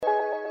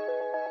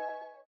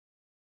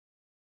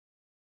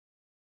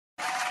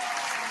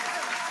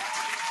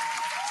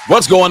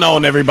What's going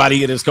on,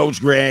 everybody? It is Coach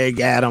Greg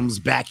Adams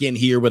back in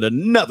here with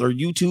another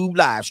YouTube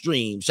live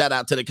stream. Shout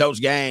out to the Coach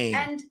Gang.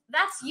 And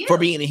that's you. For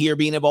being here,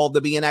 being involved,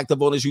 and being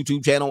active on this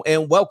YouTube channel.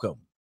 And welcome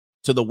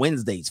to the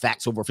Wednesdays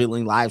Facts Over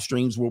Feeling live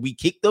streams where we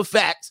kick the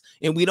facts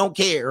and we don't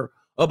care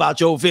about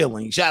your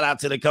feelings. Shout out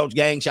to the Coach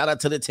Gang. Shout out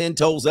to the 10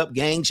 Toes Up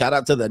Gang. Shout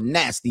out to the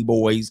Nasty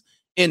Boys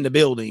in the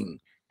building.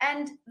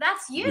 And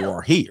that's you. You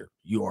are here.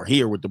 You are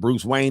here with the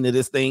Bruce Wayne of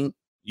this thing.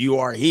 You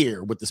are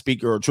here with the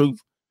Speaker of Truth.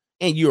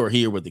 And you are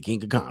here with the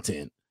King of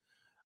Content.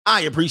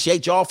 I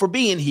appreciate y'all for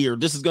being here.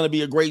 This is going to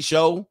be a great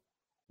show.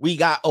 We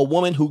got a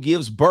woman who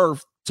gives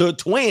birth to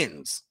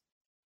twins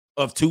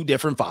of two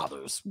different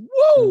fathers.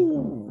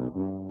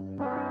 Woo!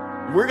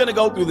 We're going to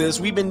go through this.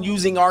 We've been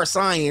using our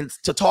science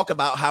to talk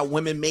about how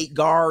women mate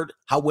guard,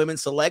 how women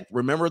select.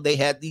 Remember, they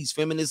had these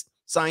feminist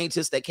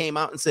scientists that came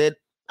out and said,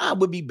 it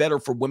would be better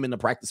for women to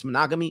practice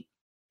monogamy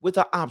with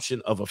the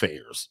option of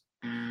affairs.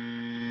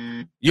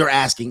 You're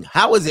asking,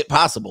 how is it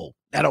possible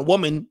that a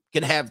woman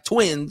can have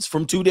twins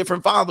from two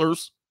different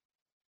fathers?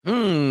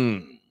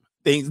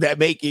 Things that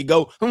make you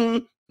go,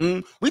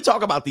 We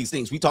talk about these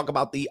things. We talk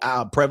about the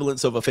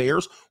prevalence of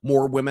affairs.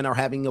 More women are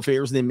having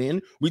affairs than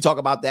men. We talk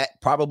about that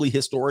probably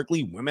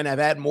historically. Women have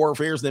had more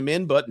affairs than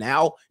men, but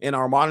now in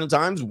our modern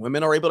times,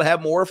 women are able to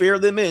have more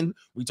affairs than men.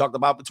 We talked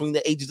about between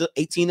the ages of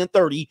 18 and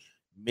 30,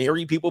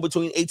 married people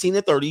between 18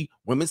 and 30,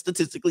 women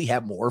statistically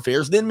have more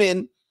affairs than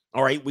men.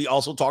 All right. We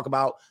also talk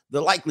about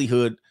the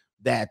likelihood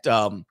that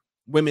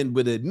women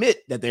would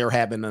admit that they're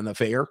having an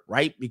affair,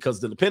 right?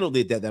 Because of the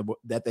penalty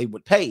that they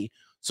would pay,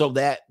 so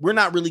that we're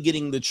not really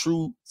getting the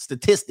true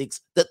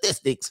statistics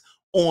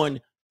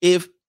on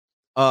if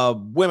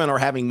women are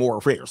having more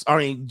affairs. I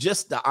mean,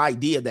 just the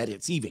idea that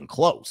it's even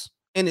close,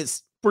 and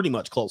it's pretty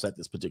much close at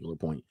this particular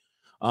point,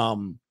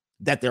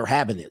 that they're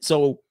having it.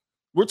 So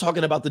we're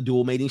talking about the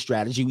dual mating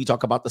strategy. We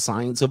talk about the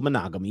science of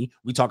monogamy.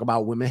 We talk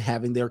about women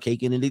having their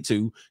cake and eating it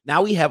too.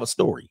 Now we have a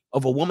story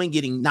of a woman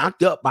getting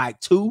knocked up by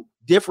two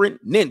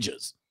different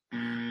ninjas.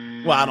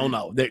 Well, I don't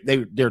know. They're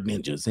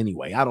ninjas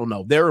anyway. I don't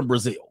know. They're in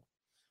Brazil.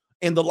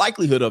 And the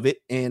likelihood of it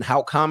and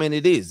how common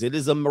it is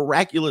a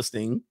miraculous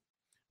thing.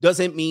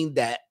 Doesn't mean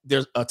that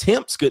there's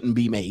attempts couldn't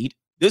be made.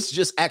 This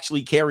just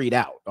actually carried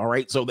out. All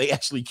right. So they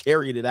actually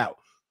carried it out.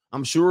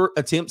 I'm sure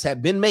attempts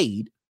have been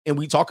made. And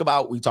we talk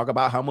about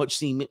how much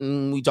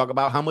semen, we talk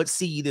about how much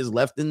seed is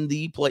left in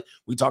the plate.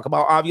 We talk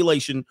about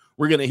ovulation.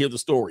 We're going to hear the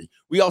story.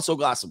 We also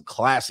got some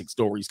classic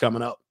stories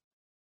coming up.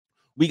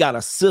 We got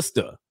a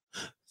sister,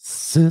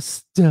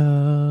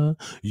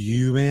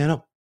 you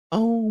been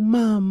on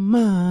my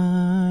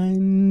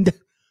mind.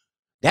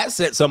 That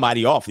set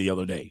somebody off the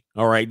other day.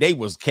 All right. They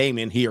came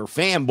in here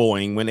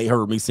fanboying when they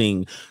heard me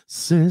sing,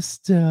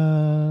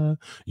 sister,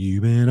 you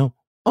been on.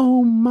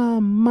 Oh,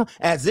 mama,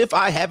 as if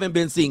I haven't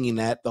been singing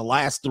that the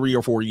last 3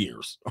 or 4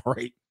 years. All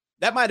right.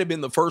 That might have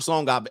been the first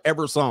song I've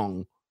ever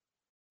sang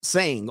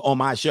on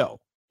my show.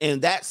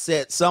 And that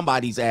set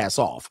somebody's ass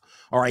off.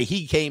 All right.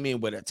 He came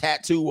in with a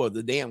tattoo of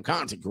the damn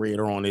content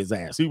creator on his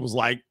ass. He was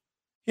like,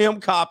 him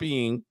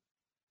copying.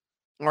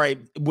 All right.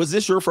 Was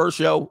this your first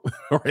show?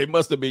 All right. It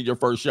must have been your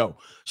first show.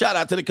 Shout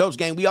out to the Coach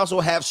Gang. We also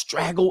have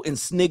Straggle and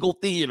Sniggle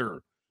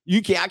Theater.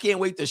 I can't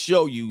wait to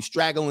show you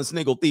Straggle and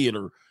Sniggle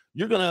Theater.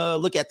 You're going to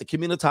look at the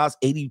Communitas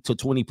 80 to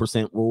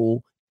 20%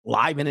 rule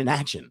live and in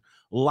action.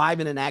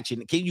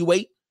 Can you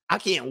wait? I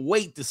can't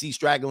wait to see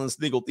Straggle and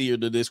Sniggle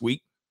Theater this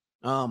week.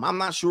 I'm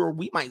not sure.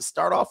 We might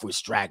start off with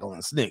Straggle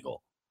and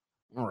Sniggle.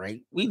 All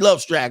right. We love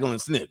Straggle and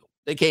Sniggle.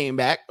 They came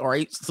back. All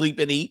right. Sleep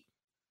and eat.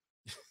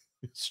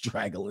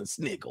 Straggle and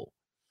Sniggle.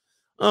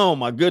 Oh,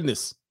 my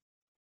goodness.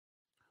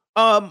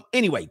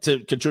 Anyway,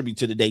 to contribute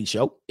to today's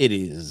show, it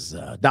is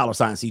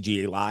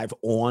 $CGA Live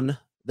on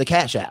the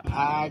Cash App.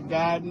 I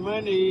got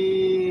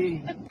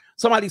money.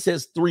 Somebody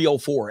says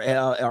 304.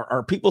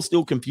 Are people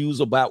still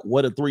confused about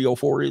what a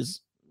 304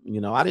 is?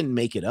 I didn't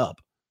make it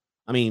up.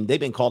 I mean, they've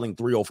been calling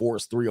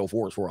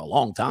 304s for a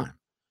long time.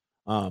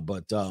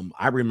 But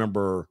I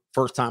remember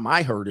first time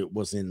I heard it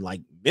was in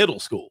like middle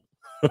school.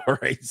 All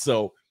right.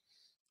 So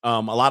a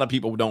lot of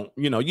people don't,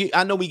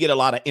 I know we get a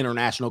lot of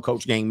international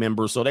Coach Gang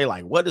members. So they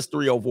like, what is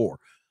 304?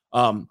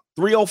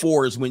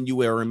 304 is when you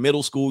were in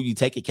middle school, you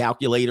take a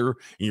calculator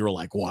and you're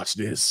like, watch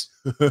this.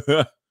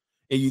 And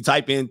you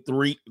type in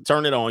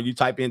turn it on, you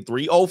type in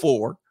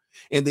 304,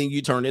 and then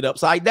you turn it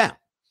upside down.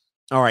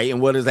 All right.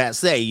 And what does that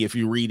say? If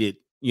you read it,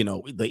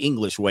 the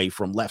English way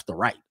from left to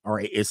right. All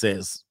right. It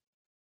says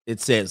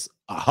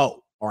a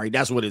hoe. All right.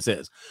 That's what it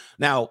says.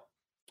 Now,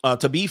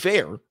 to be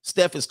fair,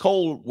 Steph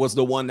Cole was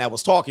the one that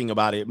was talking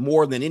about it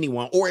more than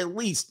anyone, or at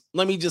least,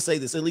 let me just say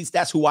this, at least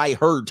that's who I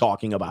heard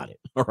talking about it.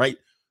 All right.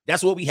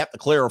 That's what we have to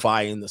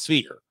clarify in the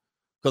sphere.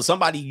 Because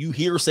somebody you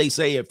hear say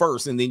it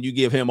first, and then you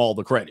give him all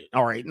the credit.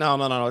 All right. No.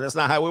 That's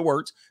not how it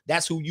works.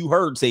 That's who you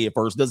heard say it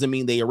first. Doesn't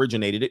mean they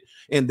originated it.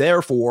 And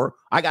therefore,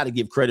 I got to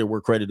give credit where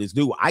credit is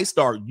due. I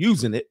start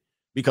using it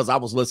because I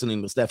was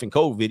listening to Steph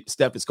Cole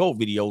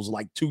videos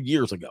like 2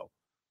 years ago.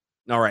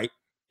 All right.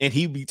 And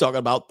he'd be talking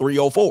about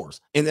 304s.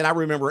 And then I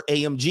remember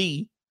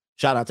AMG,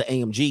 shout out to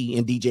AMG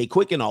and DJ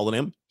Quick and all of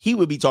them. He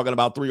would be talking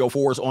about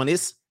 304s on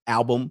his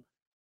album,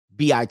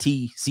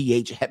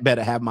 BITCH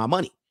better have my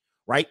money,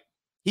 right?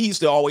 He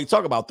used to always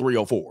talk about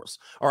 304s.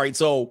 All right.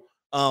 So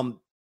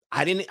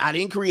I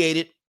didn't create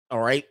it. All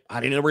right. I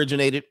didn't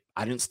originate it.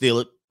 I didn't steal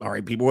it. All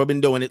right. People have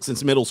been doing it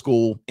since middle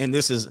school. And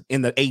this is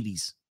in the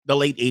 80s, the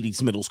late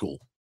 80s middle school.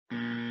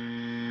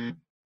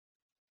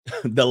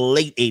 The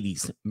late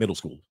 80s middle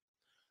school.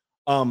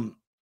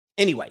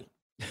 Anyway,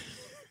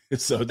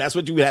 so that's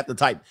what you would have to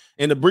type.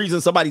 And the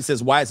reason somebody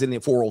says, why isn't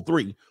it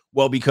 403?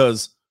 Well,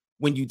 because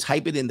when you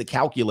type it in the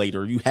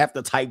calculator, you have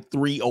to type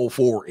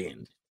 304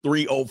 in.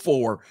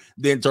 304,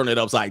 then turn it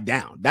upside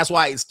down. That's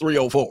why it's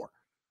 304.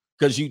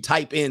 Because you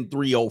type in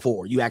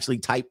 304. You actually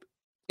type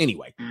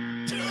anyway.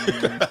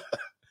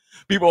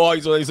 People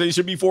always say it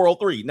should be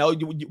 403. No,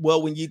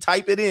 well, when you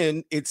type it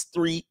in, it's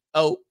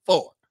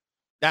 304.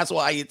 That's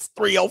why it's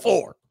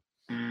 304.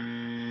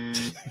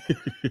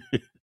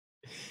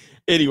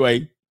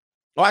 Anyway,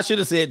 I should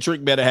have said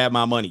Trick better have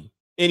my money.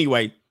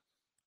 Anyway,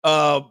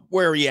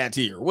 where are we at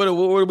here? What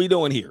are we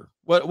doing here?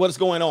 What's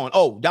going on?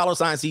 Oh,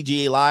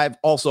 $CGA Live,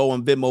 also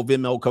on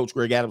Venmo, Coach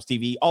Greg Adams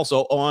TV,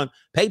 also on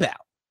PayPal.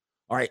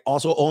 All right,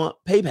 also on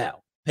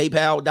PayPal,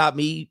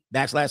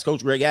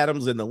 paypal.me/Coach Greg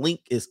Adams, and the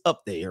link is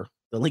up there.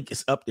 The link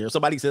is up there.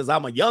 Somebody says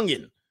I'm a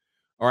youngin'.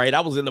 All right, I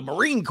was in the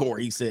Marine Corps.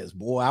 He says,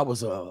 boy, I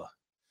was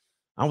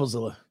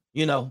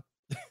you know,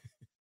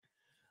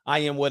 I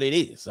am what it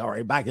is. All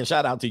right, back and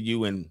shout out to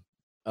you. And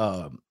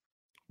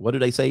what do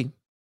they say?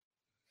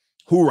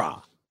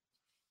 Hoorah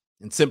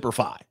and Semper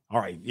Fi. All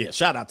right, yeah,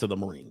 shout out to the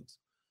Marines.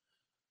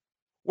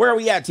 Where are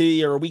we at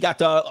here? We got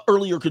the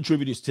earlier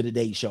contributors to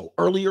today's show.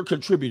 Earlier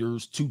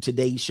contributors to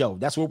today's show.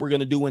 That's what we're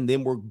going to do, and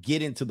then we'll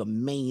get into the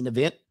main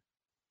event.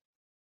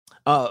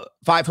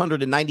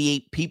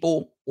 598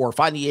 people, or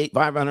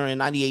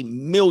 598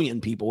 million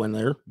people in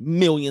there.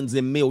 Millions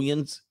and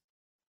millions.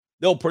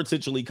 They'll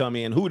potentially come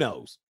in. Who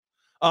knows?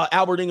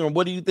 Albert Ingram,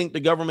 what do you think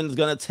the government is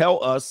going to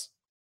tell us?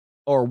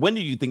 Or when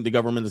do you think the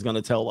government is going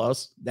to tell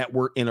us that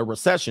we're in a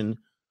recession?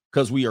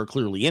 Because we are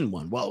clearly in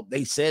one. Well,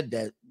 they said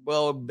that,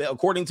 well,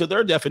 according to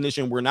their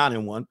definition, we're not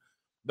in one.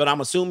 But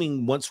I'm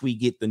assuming once we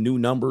get the new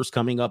numbers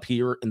coming up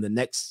here in the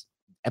next,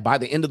 by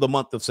the end of the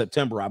month of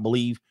September, I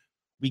believe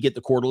we get the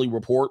quarterly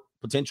report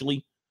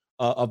potentially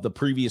of the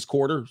previous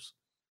quarters.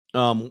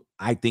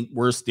 I think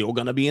we're still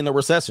going to be in a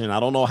recession. I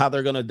don't know how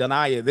they're going to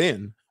deny it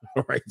then.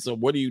 All right. So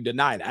what do you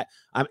deny that?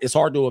 It's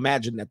hard to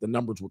imagine that the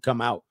numbers would come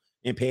out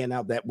and pan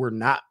out that we're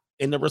not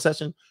in the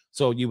recession.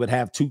 So you would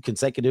have two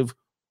consecutive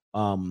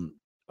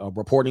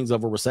reportings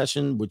of a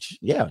recession, which,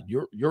 yeah,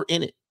 you're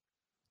in it.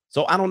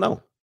 So I don't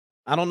know.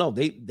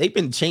 They've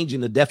been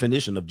changing the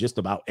definition of just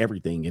about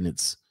everything, and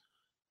it's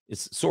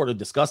sort of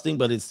disgusting,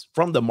 but it's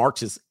from the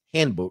Marxist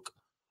handbook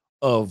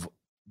of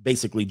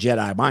basically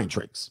Jedi mind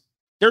tricks.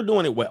 They're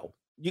doing it well.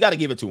 You got to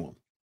give it to them.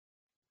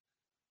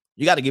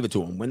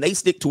 When they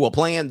stick to a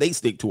plan, they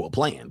stick to a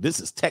plan. This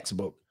is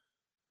textbook.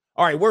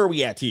 All right, where are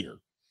we at here?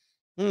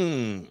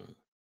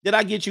 Did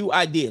I get you?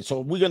 I did. So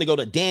we're going to go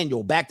to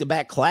Daniel,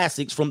 back-to-back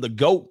classics from the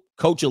GOAT,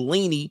 Coach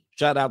Alini.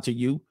 Shout out to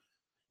you.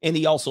 And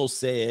he also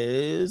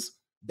says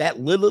that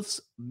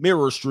Lilith's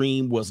mirror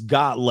stream was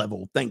God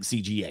level. Thanks,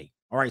 CGA.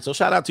 All right, so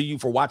shout out to you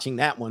for watching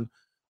that one.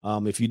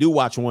 If you do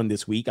watch one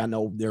this week, I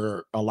know there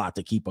are a lot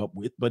to keep up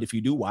with, but if you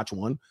do watch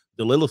one,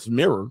 the Lilith's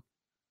mirror,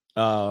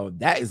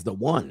 that is the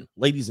one.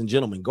 Ladies and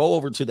gentlemen, go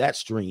over to that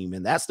stream,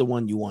 and that's the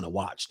one you want to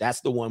watch.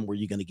 That's the one where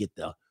you're going to get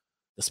the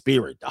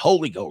Spirit, the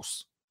Holy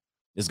Ghost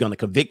is going to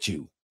convict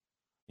you,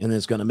 and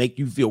it's going to make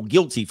you feel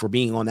guilty for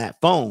being on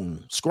that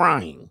phone,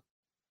 scrying,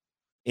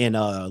 and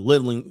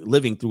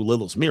living through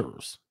Lilith's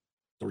mirrors,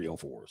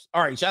 304s.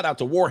 All right, shout out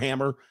to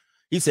Warhammer.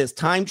 He says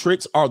time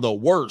tricks are the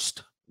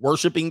worst.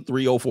 Worshipping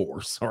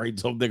 304s. All right,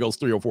 so there goes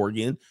 304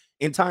 again.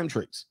 And time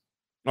tricks.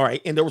 All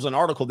right, and there was an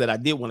article that I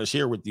did want to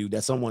share with you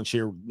that someone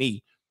shared with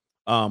me.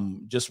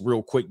 Just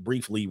real quick.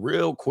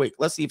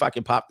 Let's see if I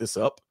can pop this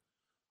up.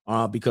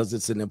 Because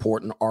it's an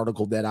important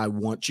article that I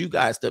want you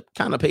guys to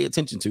kind of pay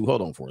attention to.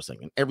 Hold on for a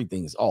second.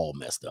 Everything's all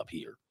messed up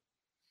here.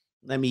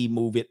 Let me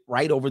move it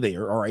right over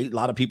there. All right. A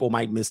lot of people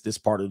might miss this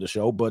part of the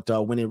show, but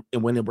when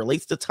it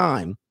relates to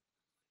time,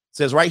 it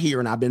says right here,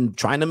 and I've been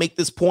trying to make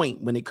this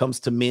point when it comes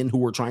to men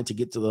who are trying to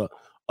get to the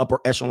upper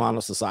echelon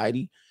of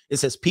society. It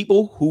says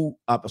people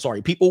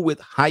with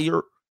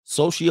higher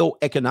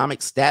socioeconomic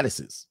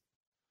statuses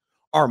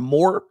are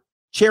more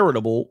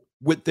charitable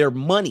with their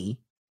money,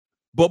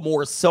 but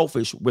more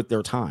selfish with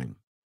their time.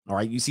 All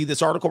right. You see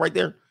this article right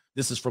there?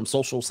 This is from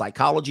Social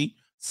Psychology,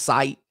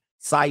 side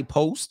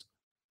post.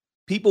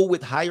 People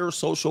with higher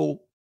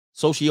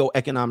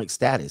socioeconomic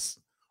status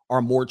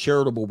are more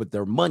charitable with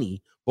their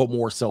money, but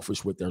more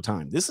selfish with their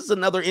time. This is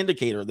another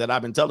indicator that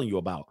I've been telling you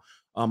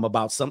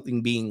about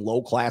something being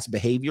low-class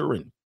behavior.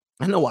 And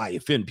I know I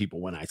offend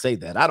people when I say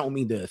that. I don't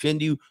mean to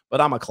offend you, but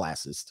I'm a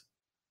classist.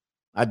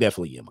 I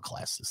definitely am a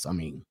classist. I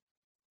mean,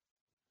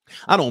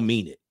 I don't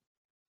mean it.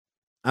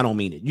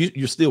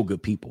 You're still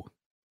good people.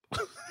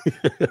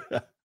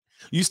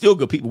 You still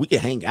good people. We can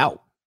hang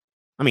out.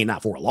 I mean,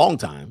 not for a long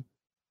time.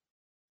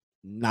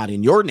 Not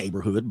in your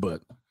neighborhood,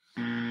 but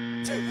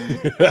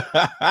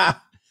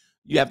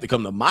You have to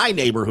come to my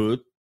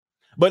neighborhood.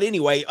 But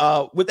anyway,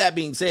 with that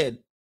being said,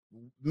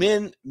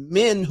 men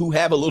who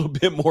have a little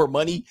bit more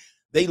money,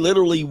 they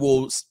literally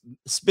will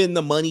spend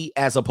the money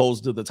as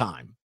opposed to the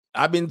time.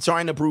 I've been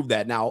trying to prove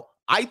that. Now,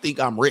 I think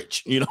I'm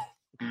rich,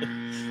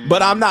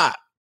 but I'm not.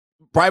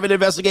 Private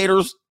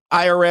investigators,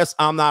 IRS,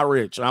 I'm not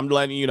rich. I'm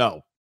letting you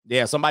know.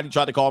 Yeah, somebody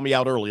tried to call me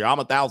out earlier. I'm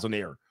a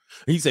thousandaire.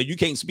 He said, you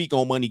can't speak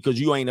on money because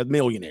you ain't a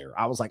millionaire.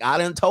 I was like, I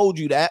didn't told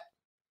you that.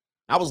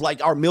 I was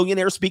like, are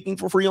millionaires speaking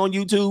for free on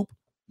YouTube?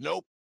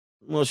 Nope.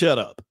 Well, shut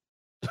up.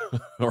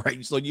 All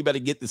right. So you better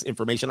get this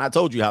information. I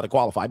told you how to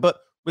qualify. But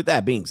with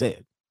that being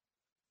said,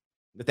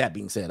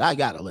 I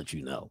got to let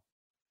you know.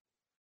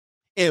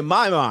 In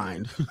my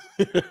mind,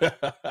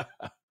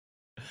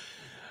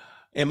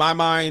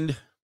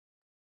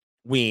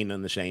 we ain't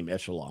in the same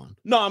echelon.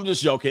 No, I'm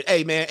just joking.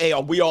 Hey, man. Hey,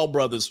 we all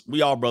brothers.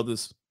 We all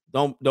brothers.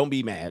 Don't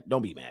be mad.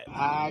 Don't be mad.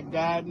 I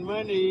got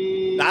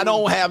money. I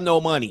don't have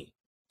no money.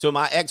 To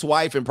my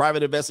ex-wife and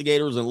private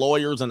investigators and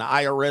lawyers and the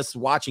IRS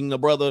watching the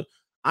brother,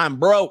 I'm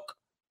broke.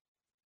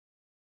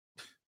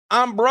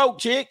 I'm broke,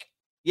 chick.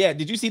 Yeah,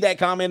 did you see that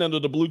comment under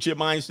the blue chip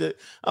mindset?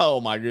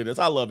 Oh, my goodness.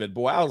 I love it,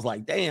 boy. I was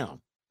like,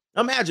 damn.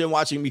 Imagine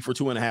watching me for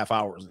 2.5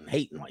 hours and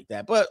hating like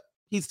that. But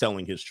he's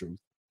telling his truth.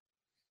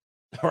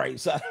 All right,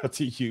 shout out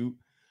to you.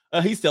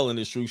 He's telling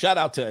his truth. Shout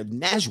out to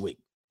Nashwick.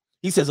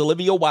 He says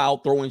Olivia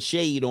Wilde throwing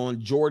shade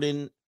on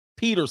Jordan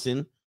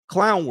Peterson.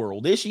 Clown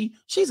world. Is she?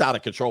 She's out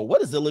of control. What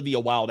does Olivia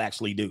Wilde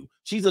actually do?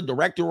 She's a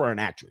director or an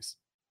actress.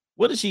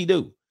 What does she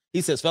do?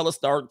 He says, fellas,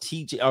 start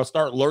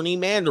learning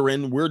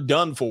Mandarin. We're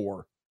done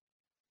for.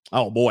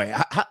 Oh, boy.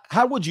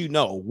 How would you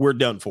know we're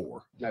done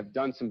for? I've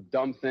done some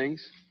dumb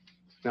things,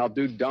 and I'll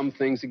do dumb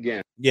things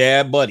again.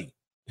 Yeah, buddy.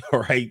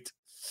 All right.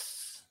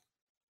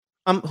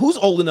 Who's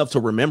old enough to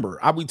remember?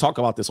 We talk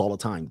about this all the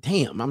time.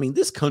 Damn. I mean,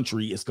 this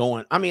country is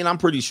going. I mean, I'm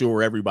pretty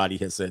sure everybody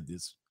has said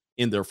this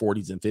in their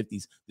 40s and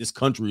 50s. This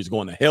country is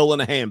going to hell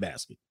in a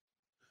handbasket.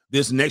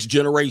 This next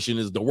generation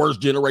is the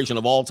worst generation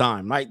of all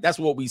time, right? That's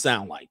what we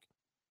sound like.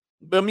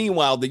 But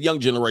meanwhile, the young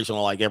generation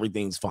are like,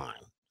 everything's fine.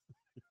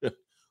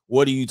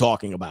 What are you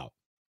talking about?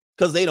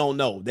 Because they don't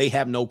know. They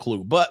have no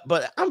clue. But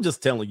I'm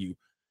just telling you,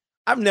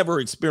 I've never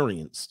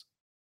experienced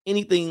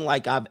anything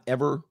like I've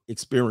ever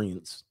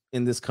experienced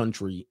in this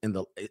country in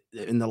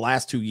the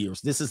last 2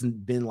 years. This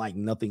hasn't been like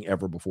nothing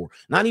ever before.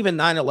 Not even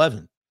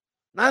 9/11.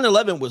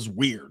 9/11 was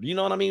weird. You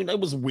know what I mean? It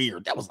was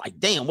weird. That was like,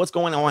 damn, what's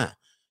going on?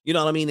 You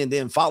know what I mean? And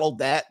then followed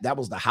that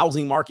was the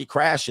housing market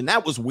crash. And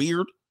that was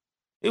weird.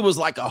 It was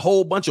like a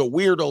whole bunch of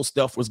weirdo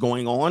stuff was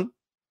going on.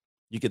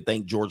 You could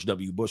thank George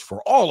W. Bush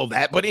for all of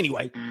that. But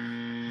anyway,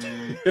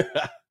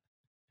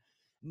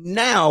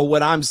 now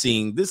what I'm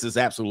seeing, this is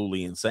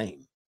absolutely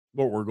insane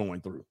what we're going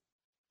through.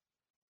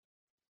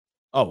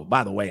 Oh,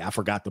 by the way, I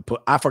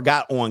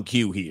forgot on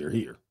cue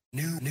here.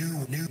 New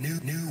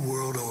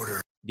world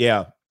order.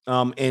 Yeah.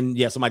 And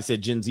yeah, somebody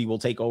said Gen Z will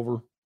take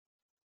over.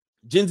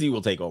 Gen Z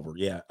will take over.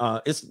 Yeah.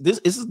 This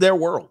is their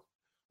world.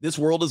 This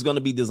world is going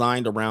to be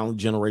designed around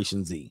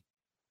Generation Z.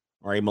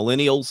 All right,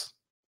 millennials,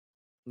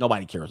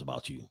 nobody cares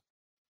about you.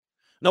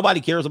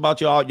 Nobody cares about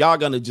y'all. Y'all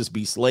going to just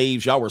be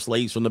slaves. Y'all were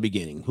slaves from the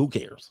beginning. Who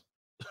cares?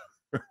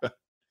 All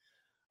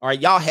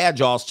right, y'all had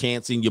y'all's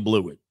chance and you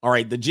blew it. All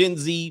right, the Gen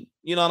Z,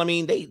 you know what I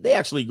mean? They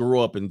actually grew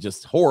up in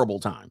just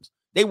horrible times.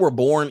 They were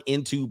born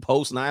into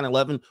post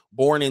 9/11,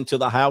 born into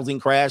the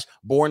housing crash,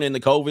 born into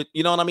COVID.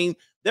 You know what I mean?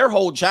 Their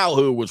whole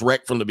childhood was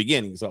wrecked from the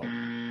beginning. So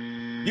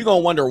you're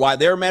going to wonder why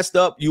they're messed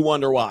up. You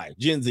wonder why.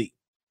 Gen Z.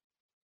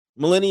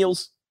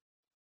 Millennials.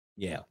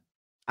 Yeah,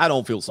 I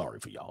don't feel sorry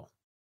for y'all.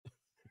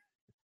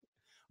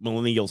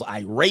 Millennials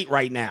irate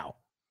right now.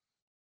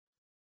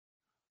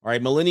 All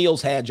right,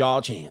 millennials had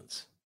y'all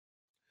chance.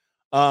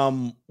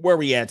 Where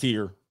we at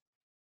here?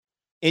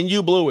 And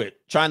you blew it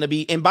trying to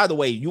be. And by the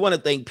way, you want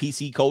to thank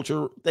PC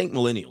culture? Thank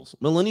millennials.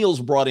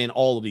 Millennials brought in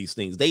all of these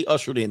things. They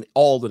ushered in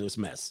all of this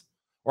mess.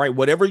 All right,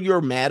 whatever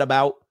you're mad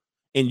about,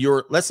 and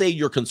let's say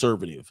you're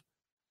conservative,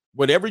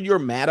 whatever you're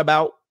mad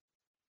about,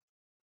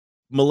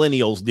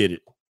 millennials did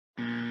it.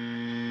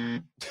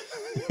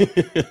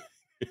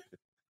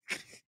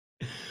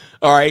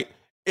 All right.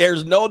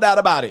 There's no doubt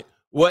about it.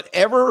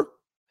 Whatever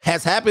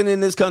has happened in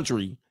this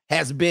country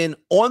has been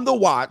on the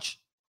watch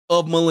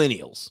of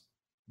millennials.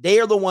 They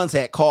are the ones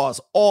that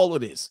caused all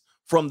of this,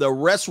 from the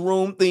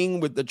restroom thing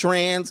with the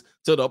trans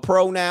to the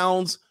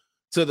pronouns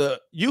to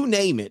the, you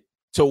name it,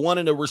 to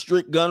wanting to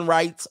restrict gun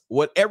rights.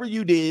 Whatever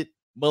you did,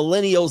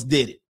 millennials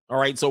did it. All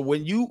right. So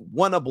when you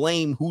want to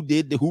blame who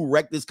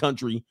wrecked this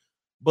country,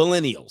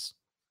 millennials.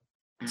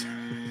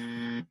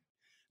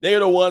 They're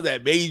the ones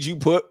that made you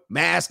put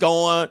mask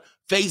on,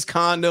 face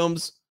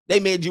condoms. They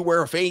made you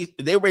wear they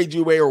made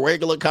you wear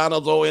regular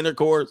condoms or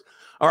intercourse.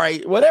 All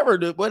right. Whatever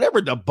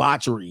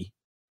debauchery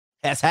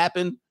has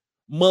happened,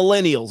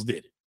 millennials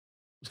did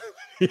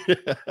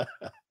it.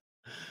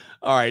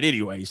 All right.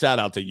 Anyway, shout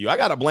out to you. I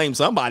got to blame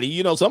somebody.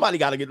 You know, somebody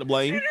got to get the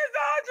blame. It is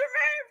all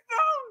Jermaine's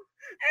fault.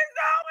 It's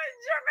always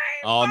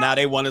Jermaine's fault. Oh, now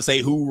they want to say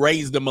who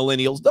raised the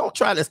millennials. Don't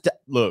try to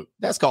look.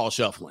 That's called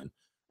shuffling.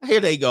 Here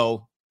they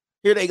go.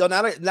 Here they go.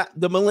 Now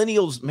the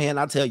millennials, man,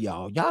 I tell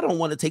y'all don't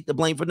want to take the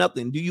blame for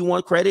nothing. Do you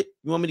want credit?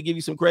 You want me to give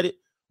you some credit?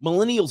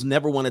 Millennials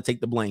never want to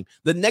take the blame.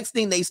 The next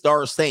thing they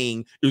start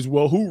saying is,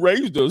 well, who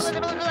raised us?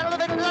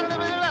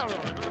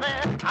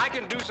 I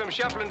can do some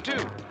shuffling too.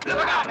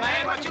 Look out,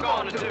 man, what you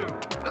gonna do?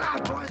 Look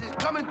out, boys, it's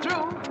coming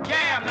through.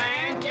 Yeah,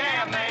 man,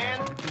 yeah,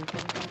 man.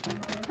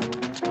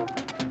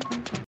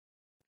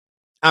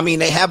 I mean,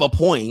 they have a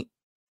point,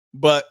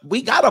 but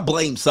we got to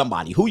blame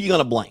somebody. Who you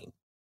going to blame?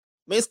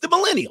 I mean, it's the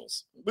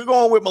millennials. We're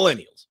going with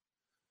millennials.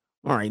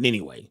 All right,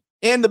 anyway.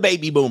 And the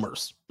baby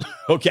boomers.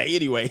 Okay,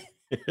 anyway.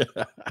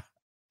 All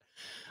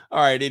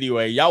right,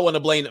 anyway. Y'all want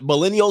to blame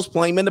millennials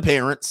blaming the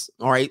parents.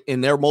 All right,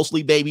 and they're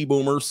mostly baby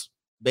boomers.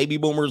 Baby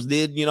boomers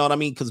did, you know what I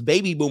mean? Because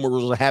baby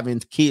boomers were having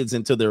kids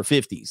into their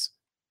 50s.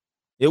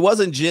 It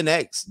wasn't Gen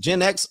X.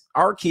 Gen X,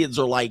 our kids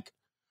are like,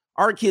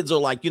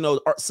 you know,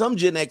 some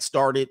Gen X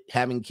started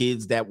having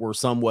kids that were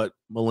somewhat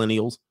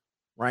millennials,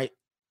 right?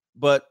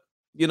 But,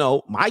 you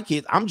know, my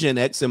kids, I'm Gen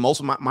X, and most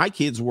of my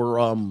kids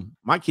were,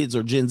 my kids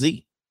are Gen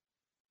Z.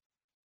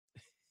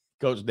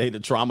 Coach, they the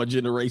trauma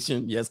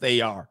generation. Yes, they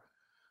are.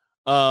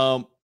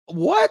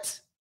 What?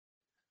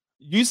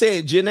 You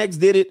saying Gen X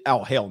did it?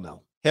 Oh, hell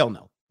no. Hell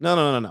no.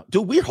 No.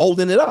 Dude, we're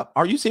holding it up.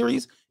 Are you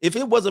serious? If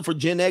it wasn't for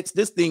Gen X,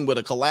 this thing would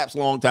have collapsed a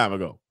long time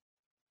ago.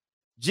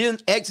 Gen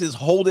X is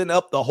holding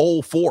up the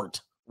whole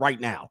fort right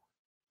now.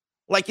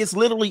 Like, it's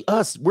literally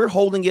us. We're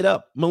holding it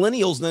up.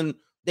 Millennials, then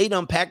they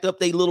done packed up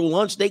their little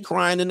lunch. They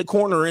crying in the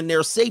corner in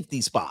their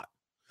safety spot.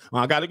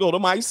 I got to go to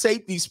my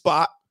safety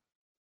spot.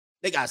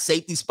 They got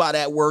safety spot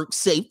at work,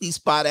 safety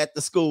spot at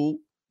the school.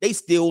 They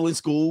still in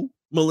school.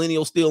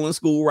 Millennials still in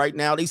school right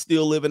now. They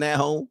still living at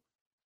home.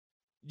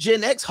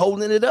 Gen X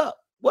holding it up.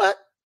 What?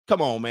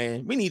 Come on,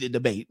 man. We need a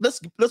debate.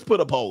 Let's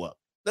put a poll up.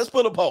 Let's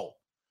put a poll.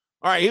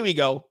 All right, here we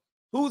go.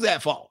 Who's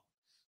at fault?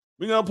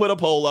 We're going to put a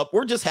poll up.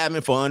 We're just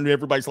having fun.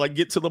 Everybody's like,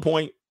 get to the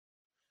point.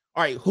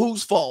 All right,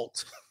 whose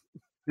fault?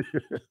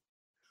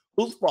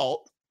 Whose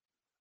fault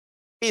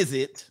is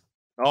it?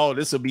 Oh,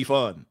 this will be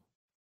fun.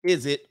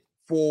 Is it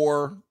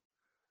for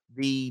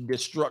the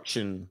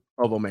destruction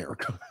of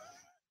America,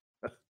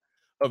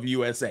 of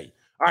USA?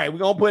 All right, we're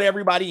going to put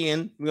everybody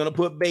in. We're going to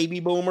put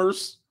baby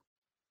boomers,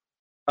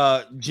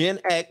 Gen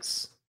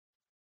X,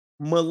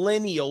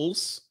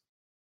 millennials.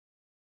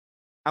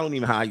 I don't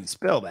even know how you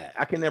spell that.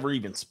 I can never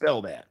even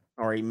spell that.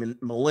 All right,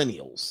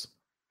 millennials.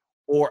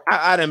 Or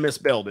I done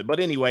misspelled it. But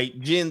anyway,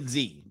 Gen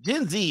Z.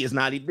 Gen Z is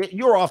not,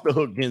 you're off the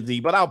hook, Gen Z,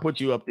 but I'll put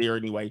you up there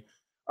anyway.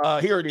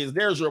 Here it is.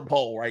 There's your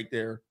poll right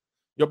there.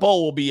 Your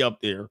poll will be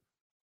up there.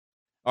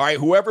 All right,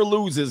 whoever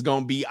loses is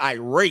going to be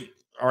irate.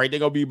 All right, they're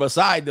going to be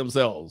beside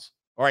themselves.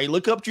 All right,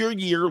 look up your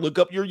year. Look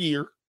up your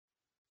year.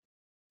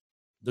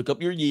 Look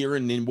up your year,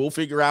 and then we'll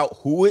figure out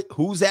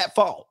who's at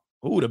fault.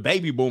 Ooh, the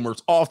baby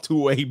boomers off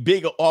to a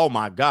big, oh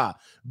my God.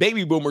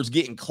 Baby boomers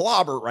getting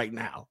clobbered right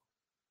now.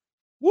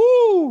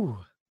 Woo.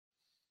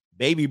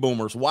 Baby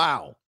boomers,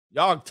 wow.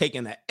 Y'all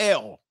taking the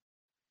L.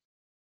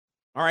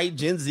 All right,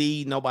 Gen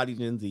Z, nobody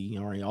Gen Z.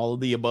 All right, all of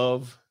the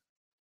above.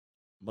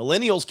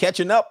 Millennials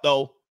catching up,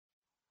 though.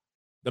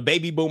 The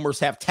baby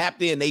boomers have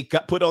tapped in. They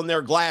got put on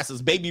their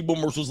glasses. Baby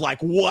boomers was like,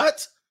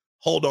 what?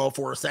 Hold on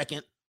for a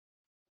second.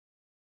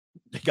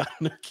 They got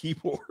on their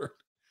keyboard.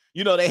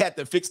 You know, they had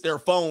to fix their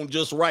phone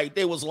just right.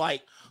 They was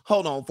like,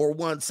 hold on for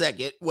 1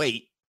 second.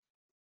 Wait,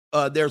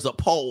 there's a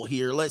poll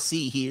here. Let's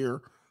see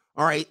here.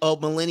 All right,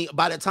 millennial.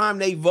 By the time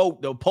they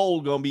vote, the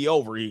poll gonna be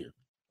over here.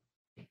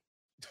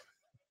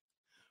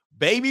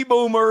 Baby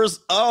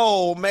boomers.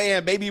 Oh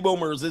man, baby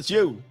boomers, it's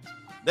you.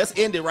 Let's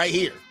end it right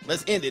here.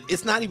 Let's end it.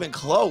 It's not even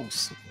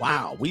close.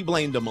 Wow, we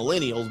blame the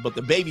millennials, but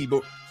the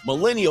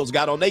millennials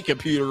got on their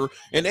computer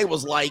and they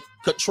was like,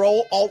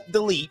 Control Alt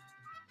Delete.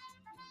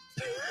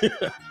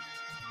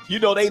 You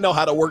know, they know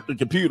how to work the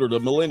computer, the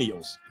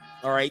millennials.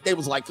 All right. They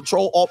was like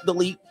Control Alt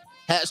Delete,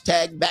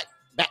 hashtag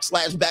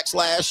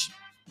backslash.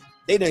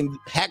 They done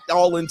hacked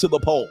all into the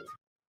poll.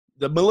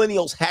 The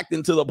millennials hacked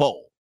into the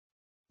poll.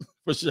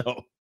 For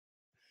sure.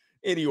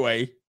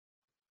 Anyway,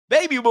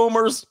 baby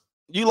boomers,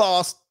 you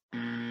lost.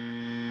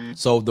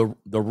 So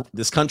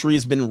this country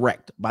has been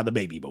wrecked by the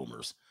baby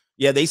boomers.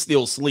 Yeah, they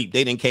still sleep.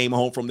 They didn't came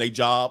home from their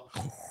job,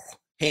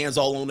 hands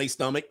all on their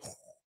stomach,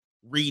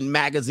 reading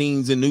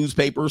magazines and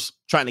newspapers,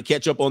 trying to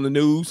catch up on the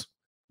news.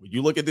 When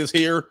you look at this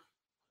here,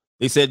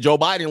 they said Joe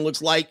Biden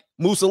looks like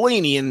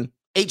Mussolini in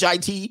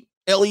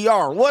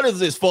Hitler. What is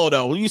this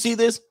photo? You see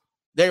this?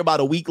 They're about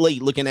a week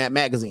late looking at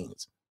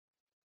magazines.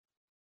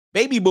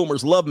 Baby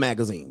boomers love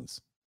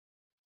magazines.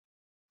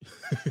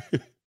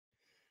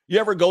 You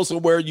ever go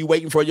somewhere, you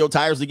waiting for your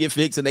tires to get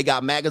fixed and they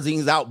got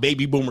magazines out?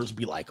 Baby boomers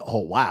be like,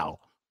 oh, wow.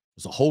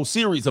 There's a whole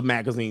series of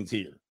magazines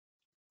here.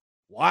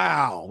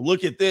 Wow,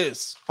 look at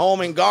this. Home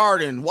and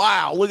Garden.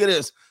 Wow, look at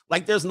this.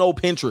 Like, there's no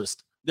Pinterest.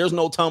 There's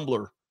no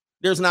Tumblr.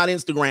 There's not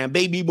Instagram.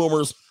 Baby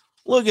boomers,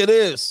 look at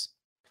this.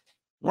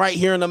 Right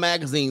here in the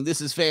magazine.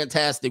 This is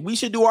fantastic. We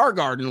should do our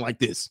garden like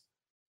this.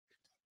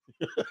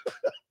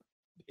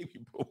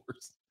 Baby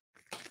boomers.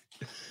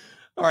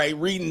 All right,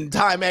 reading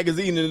Time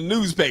magazine in the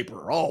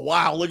newspaper. Oh,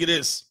 wow, look at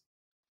this.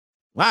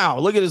 Wow,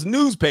 look at this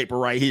newspaper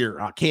right here.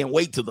 I can't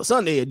wait till the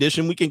Sunday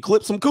edition. We can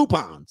clip some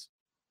coupons.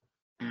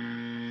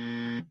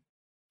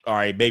 All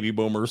right, baby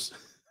boomers.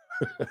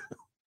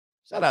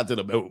 Shout out to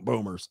the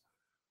boomers.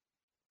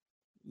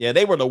 Yeah,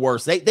 they were the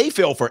worst. They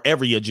fell for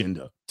every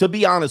agenda. To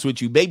be honest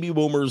with you, baby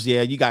boomers,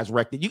 yeah, you guys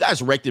wrecked it. You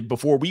guys wrecked it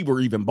before we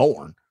were even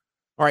born.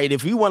 All right,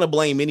 if you want to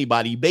blame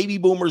anybody, baby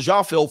boomers,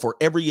 y'all fell for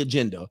every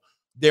agenda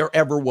there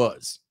ever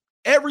was.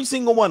 Every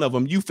single one of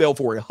them, you fell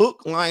for it.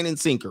 Hook, line, and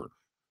sinker.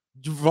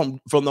 From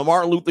the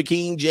Martin Luther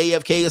King,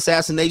 JFK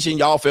assassination,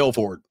 y'all fell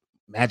for it.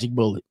 Magic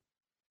bullet.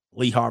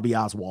 Lee Harvey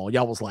Oswald.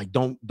 Y'all was like,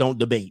 don't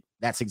debate.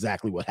 That's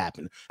exactly what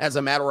happened. As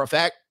a matter of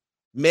fact,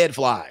 med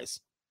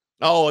flies.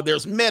 Oh,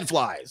 there's med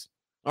flies.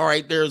 All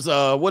right, there's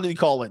what do you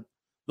call it?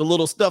 The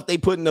little stuff they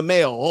put in the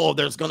mail. Oh,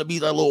 there's gonna be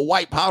that little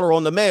white powder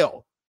on the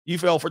mail. You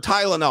fell for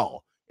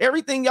Tylenol.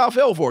 Everything y'all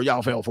fell for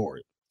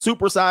it.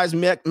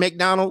 Supersized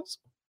McDonald's.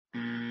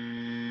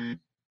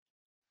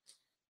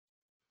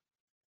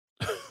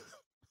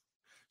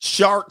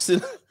 Sharks in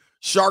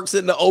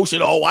the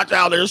ocean. Oh, watch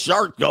out, there's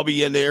sharks gonna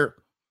be in there.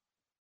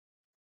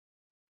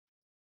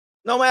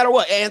 No matter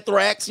what,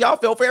 anthrax, y'all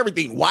fell for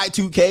everything.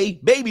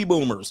 Y2K, baby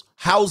boomers,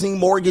 housing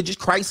mortgage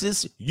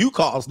crisis, you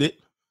caused it.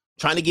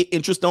 Trying to get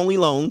interest-only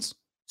loans,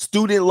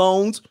 student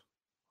loans.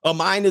 A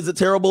mind is a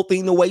terrible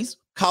thing to waste.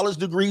 College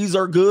degrees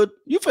are good.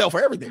 You fell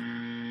for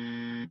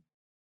everything.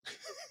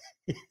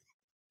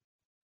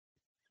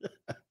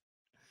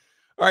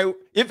 All right,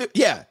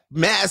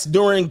 mass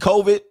during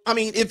COVID. I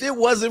mean, if it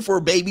wasn't for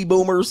baby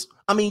boomers,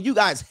 I mean, you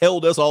guys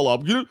held us all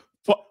up. You're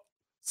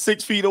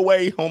 6 feet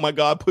away. Oh my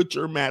God, put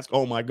your mask.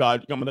 Oh my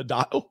God, I'm gonna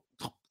die.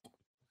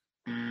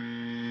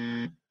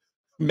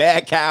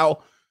 Mad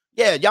cow.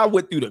 Yeah, y'all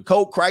went through the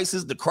coke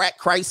crisis, the crack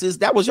crisis.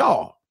 That was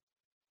y'all.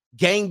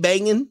 Gang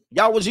banging.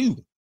 Y'all was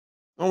you.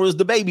 Or was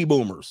the baby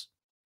boomers.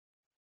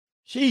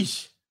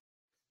 Sheesh.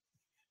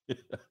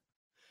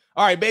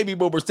 All right, baby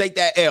boomers, take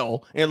that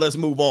L and let's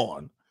move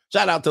on.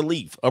 Shout out to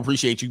Leaf.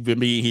 Appreciate you for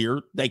being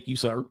here. Thank you,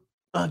 sir.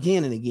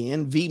 Again and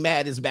again,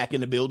 VMAD is back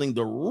in the building.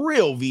 The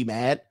real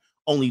VMAD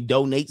only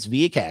donates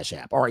via Cash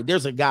App. All right,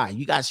 there's a guy.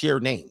 You guys share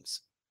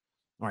names.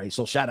 All right,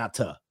 so shout out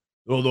to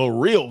the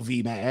real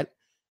VMAD.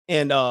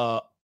 And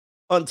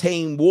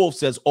Untamed Wolf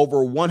says over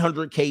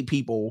 100K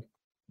people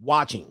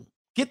watching.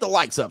 Get the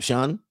likes up,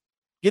 Sean.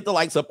 Get the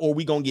likes up, or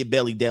we going to get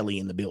Belly Deli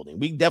in the building.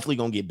 We definitely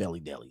going to get Belly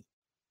Deli.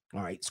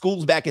 All right,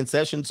 school's back in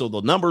session, so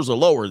the numbers are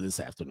lower this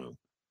afternoon.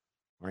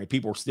 All right,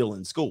 people are still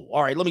in school.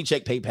 All right, let me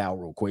check PayPal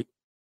real quick.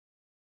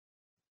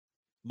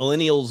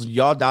 Millennials,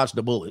 y'all dodged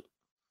the bullet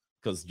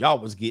because y'all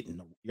was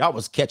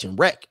catching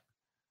wreck,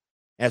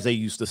 as they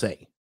used to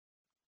say.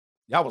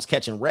 Y'all was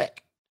catching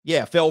wreck.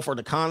 Yeah, fell for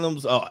the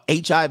condoms,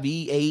 HIV,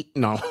 AIDS.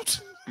 No.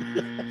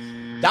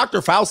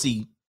 Dr.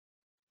 Fauci,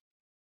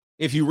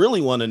 if you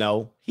really want to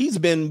know, he's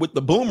been with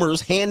the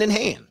boomers hand in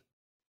hand.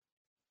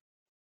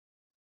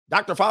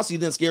 Dr. Fauci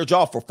then scared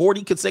y'all for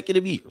 40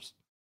 consecutive years.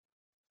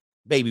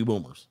 Baby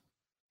boomers.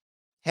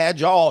 Had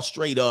y'all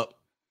straight up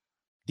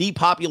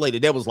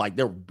depopulated. There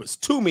was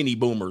too many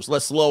boomers.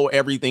 Let's slow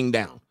everything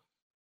down.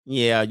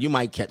 Yeah, you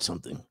might catch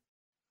something.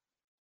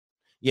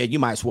 Yeah, you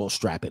might as well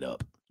strap it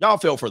up. Y'all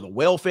fell for the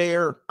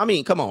welfare. I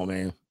mean, come on,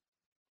 man.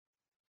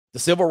 The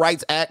Civil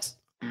Rights Acts,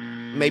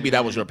 maybe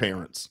that was your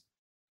parents.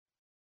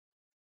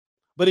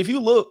 But if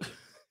you look,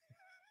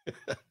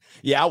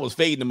 yeah, I was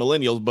fading the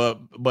millennials,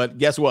 but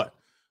guess what?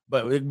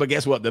 But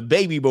guess what? The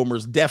baby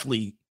boomers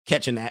definitely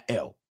catching that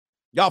L.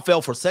 Y'all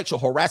fell for sexual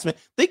harassment.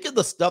 Think of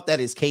the stuff that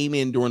has came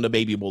in during the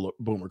baby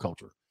boomer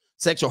culture.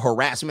 Sexual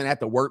harassment at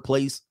the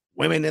workplace,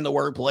 women in the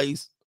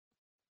workplace,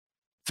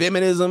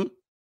 feminism.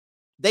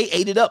 They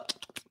ate it up.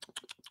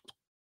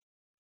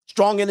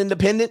 Strong and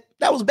independent.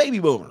 That was baby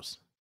boomers.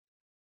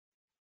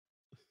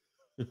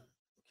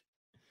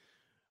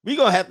 We're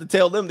going to have to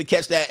tell them to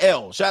catch that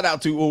L. Shout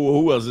out to,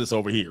 who was this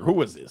over here?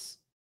 Who is this?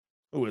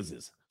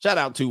 Shout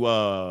out to,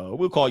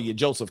 we'll call you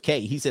Joseph K.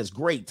 He says,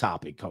 great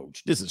topic,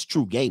 coach. This is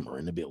True Gamer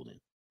in the building.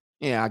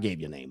 Yeah, I gave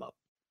your name up.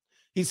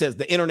 He says,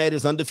 the internet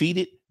is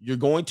undefeated. You're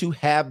going to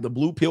have the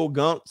blue pill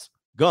gums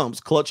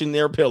clutching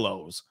their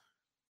pillows.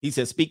 He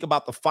says, speak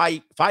about the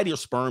fighter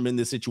sperm in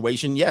this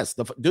situation. Yes,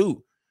 dude.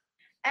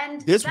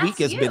 And this week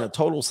has been a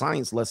total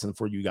science lesson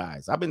for you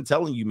guys. I've been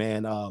telling you,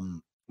 man,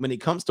 when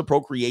it comes to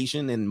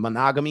procreation and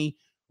monogamy,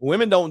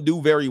 women don't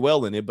do very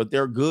well in it, but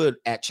they're good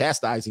at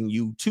chastising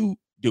you to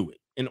do it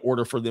in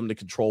order for them to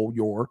control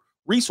your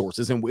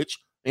resources, in which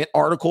an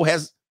article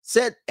has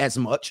said as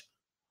much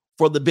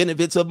for the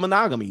benefits of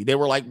monogamy. They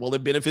were like, well,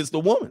 it benefits the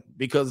woman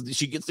because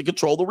she gets to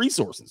control the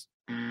resources.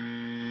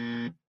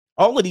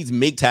 All of these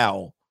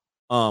MGTOW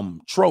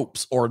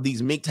tropes, or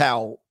these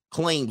MGTOW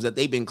claims that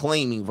they've been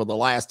claiming for the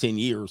last 10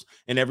 years,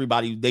 and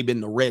everybody, they've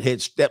been the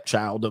redhead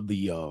stepchild of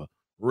the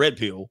red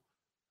pill.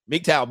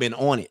 MGTOW been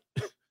on it.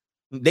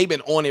 They've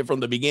been on it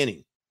from the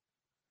beginning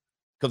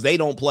because they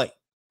don't play.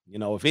 You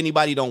know, if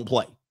anybody don't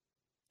play,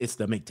 it's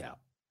the MGTOW.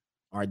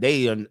 All right,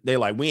 they're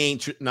like, we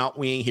ain't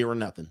hearing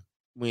nothing.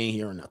 We ain't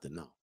hearing nothing.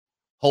 No,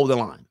 hold the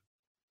line.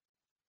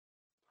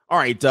 All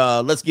right,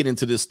 let's get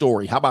into this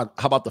story. How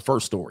about the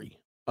first story?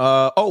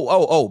 By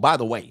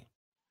the way,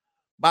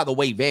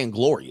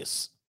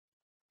 Vanglorious.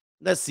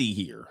 Let's see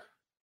here.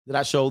 Did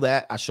I show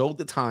that? I showed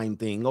the time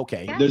thing.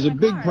 Okay. Yeah. There's a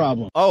big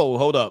problem. Oh,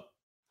 hold up.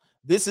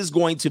 This is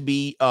going to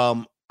be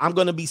I'm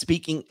going to be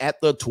speaking at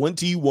the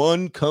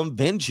 21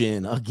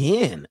 convention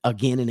again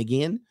and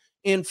again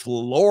in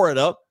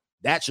Florida.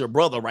 That's your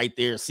brother right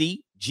there.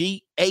 See,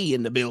 GA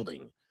in the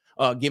building.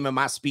 Giving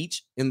my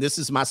speech, and this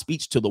is my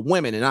speech to the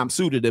women, and I'm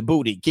suited and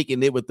booty,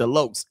 kicking it with the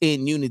lokes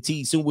in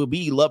unity. Soon we'll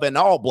be loving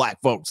all black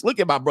folks.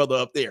 Look at my brother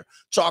up there,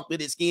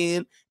 chocolate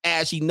skin,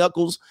 ashy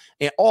knuckles,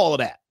 and all of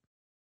that.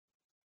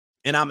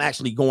 And I'm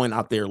actually going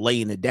out there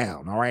laying it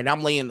down. All right,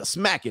 I'm laying the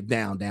smack it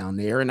down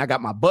there, and I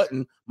got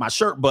my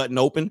shirt button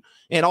open,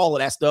 and all of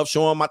that stuff,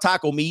 showing my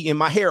taco meat and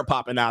my hair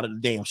popping out of the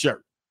damn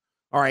shirt.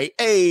 All right.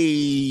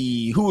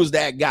 Hey, who is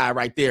that guy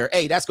right there?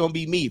 Hey, that's going to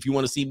be me. If you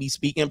want to see me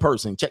speak in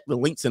person, check the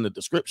links in the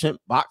description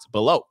box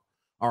below.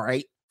 All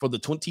right. For the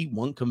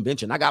 21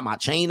 convention, I got my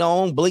chain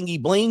on,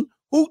 blingy bling.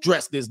 Who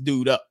dressed this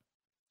dude up?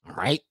 All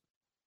right.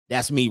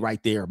 That's me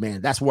right there,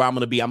 man. That's where I'm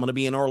going to be. I'm going to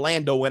be in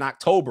Orlando in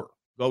October.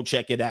 Go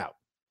check it out.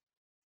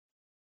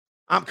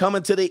 I'm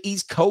coming to the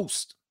East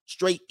Coast,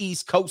 straight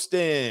East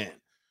Coasting.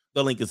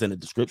 The link is in the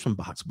description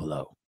box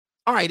below.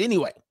 All right.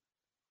 Anyway.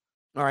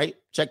 All right.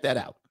 Check that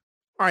out.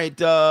 All right,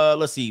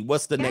 let's see.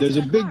 What's the next? There's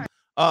a big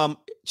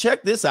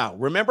check this out.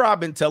 Remember,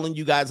 I've been telling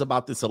you guys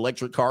about this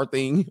electric car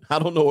thing. I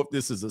don't know if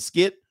this is a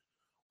skit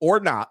or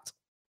not,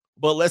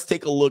 but let's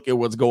take a look at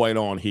what's going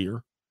on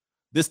here.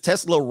 This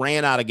Tesla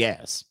ran out of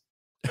gas.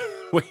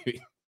 Wait.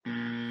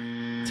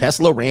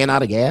 Tesla ran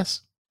out of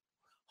gas?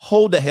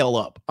 Hold the hell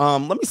up.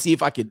 Let me see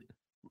if I could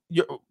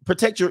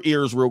protect your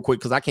ears real quick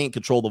because I can't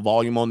control the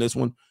volume on this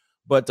one.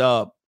 But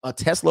a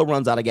Tesla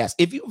runs out of gas.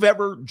 If you've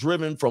ever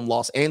driven from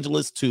Los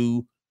Angeles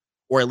to,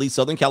 or at least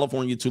Southern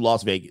California to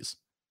Las Vegas,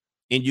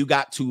 and you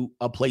got to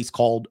a place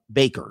called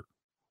Baker,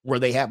 where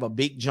they have a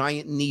big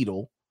giant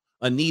needle,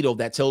 a needle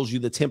that tells you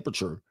the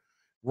temperature.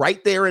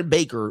 Right there in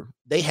Baker,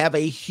 they have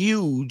a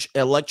huge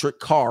electric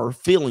car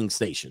filling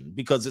station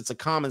because it's a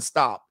common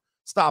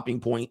stopping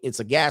point. It's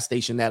a gas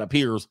station that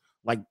appears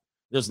like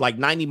there's like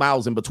 90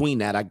 miles in between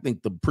that. I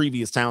think the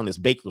previous town is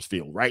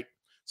Bakersfield, right?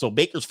 So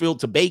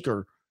Bakersfield to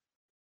Baker,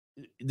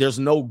 there's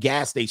no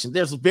gas station.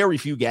 There's very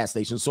few gas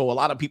stations. So a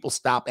lot of people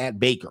stop at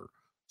Baker.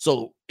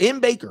 So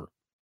in Baker,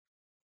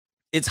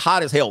 it's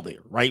hot as hell there,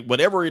 right?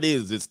 Whatever it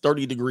is, it's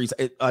 30 degrees.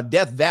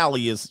 Death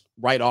Valley is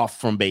right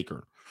off from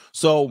Baker.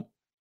 So,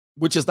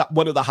 which is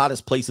one of the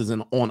hottest places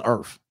on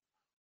earth.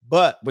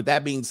 But with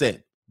that being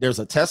said, there's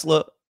a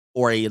Tesla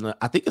or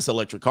I think it's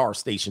electric car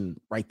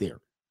station right there.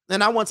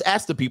 And I once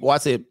asked the people, I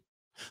said,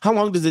 how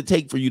long does it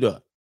take for you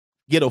to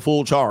get a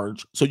full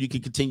charge so you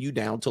can continue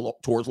down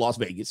towards Las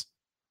Vegas?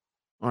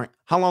 All right.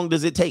 How long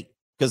does it take?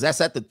 Because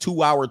that's at the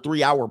 2-hour,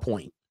 3-hour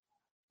point.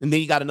 And then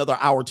you got another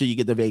hour till you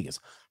get to Vegas.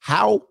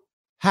 How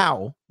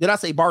did I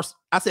say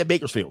I said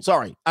Bakersfield.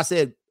 Sorry.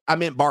 I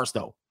meant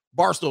Barstow.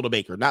 Barstow to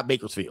Baker, not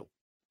Bakersfield.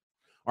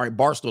 All right.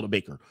 Barstow to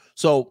Baker.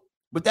 So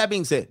with that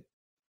being said,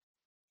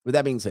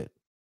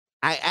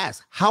 I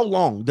asked, how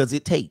long does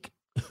it take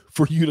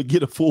for you to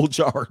get a full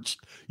charge?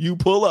 You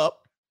pull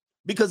up,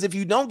 because if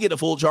you don't get a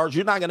full charge,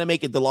 you're not going to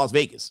make it to Las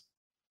Vegas.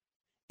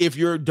 If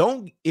you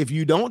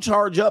don't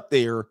charge up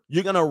there,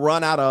 you're going to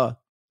run out of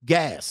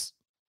gas.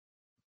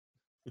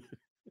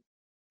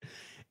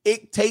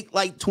 It take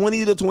like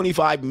 20 to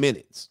 25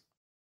 minutes.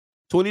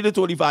 20 to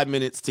 25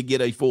 minutes to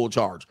get a full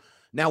charge.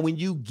 Now, when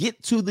you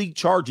get to the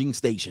charging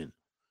station,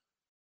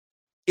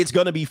 it's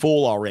going to be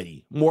full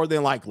already. More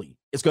than likely,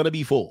 it's going to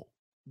be full.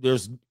 You're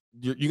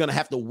going to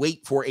have to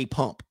wait for a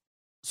pump.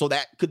 So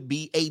that could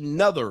be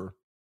another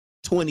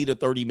 20 to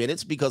 30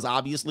 minutes, because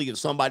obviously if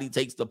somebody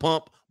takes the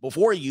pump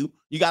before you,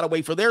 you got to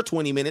wait for their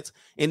 20 minutes,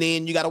 and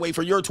then you got to wait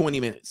for your 20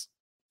 minutes.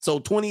 So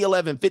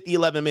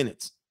 11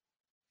 minutes.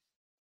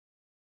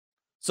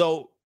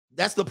 So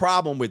that's the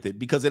problem with it,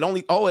 because it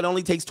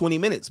only takes 20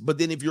 minutes. But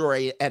then if you're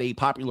at a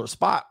popular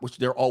spot, which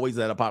they're always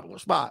at a popular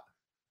spot,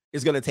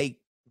 it's going to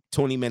take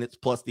 20 minutes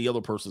plus the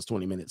other person's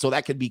 20 minutes. So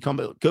that could be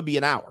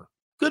an hour.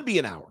 Could be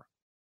an hour.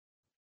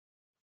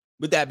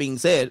 With that being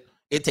said,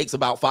 it takes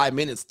about 5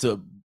 minutes to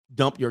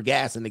dump your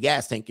gas in the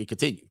gas tank and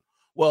continue.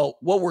 Well,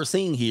 what we're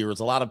seeing here is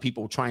a lot of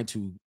people trying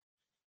to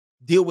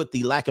deal with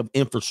the lack of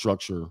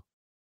infrastructure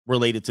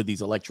related to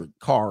these electric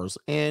cars.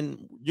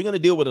 And you're going to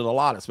deal with it a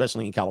lot,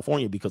 especially in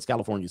California, because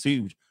California is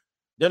huge.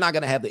 They're not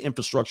going to have the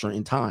infrastructure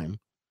in time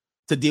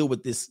to deal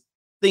with this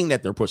thing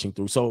that they're pushing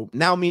through. So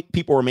now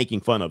people are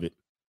making fun of it.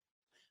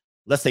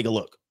 Let's take a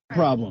look.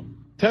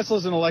 Problem.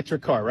 Tesla's an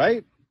electric car,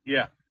 right?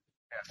 Yeah.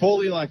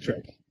 Fully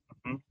electric.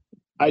 Mm-hmm.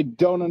 I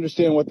don't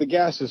understand what the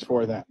gas is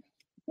for then.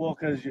 Well,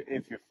 because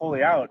if you're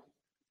fully out,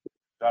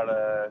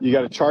 you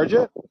gotta charge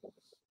it.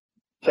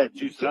 Okay,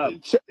 juice it up.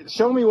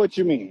 Show me what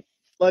you mean.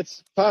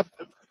 Let's pop.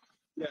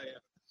 Yeah.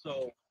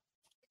 So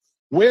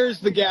where's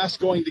the gas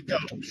going to go?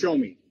 Show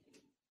me.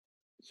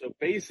 So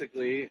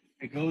basically,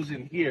 it goes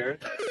in here.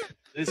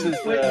 This is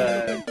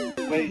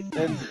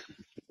then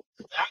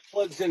that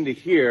plugs into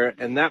here,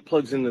 and that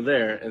plugs into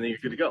there, and then you're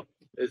good to go.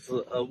 It's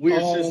a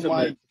weird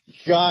system.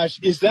 gosh,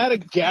 is that a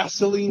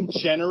gasoline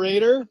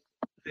generator?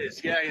 It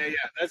is. Yeah.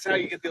 That's how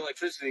you get the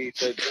electricity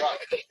to drop.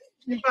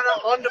 You got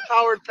an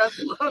underpowered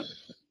Tesla.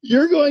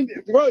 You're going,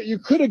 bro. You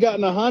could have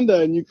gotten a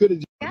Honda, and you could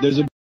have. There's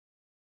a.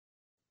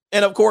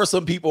 And of course,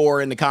 some people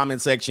are in the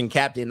comment section,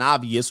 Captain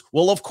Obvious.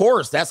 Well, of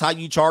course, that's how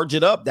you charge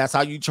it up. That's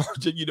how you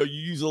charge it. You know, you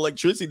use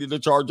electricity to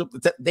charge up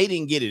they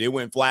didn't get it. It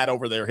went flat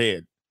over their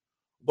head.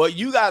 But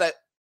you gotta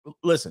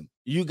listen,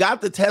 you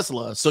got the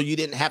Tesla, so you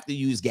didn't have to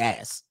use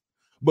gas.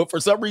 But for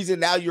some reason,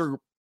 now you're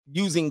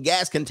using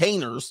gas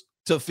containers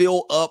to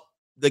fill up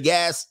the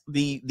gas,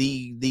 the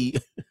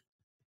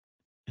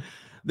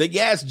the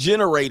gas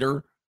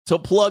generator to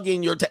plug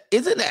in your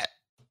isn't that?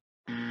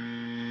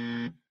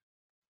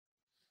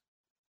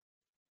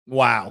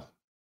 Wow.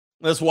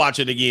 Let's watch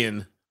it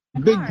again.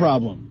 Big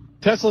problem.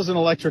 Tesla's an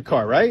electric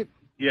car, right?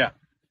 Yeah.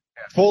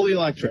 Fully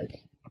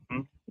electric.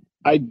 Mhm.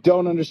 I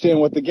don't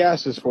understand what the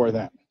gas is for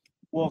then.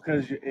 Well,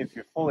 because if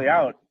you're fully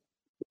out,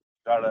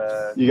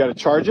 You got to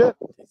charge it?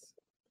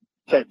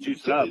 Okay,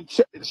 juice it up.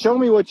 show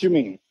me what you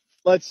mean.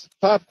 Let's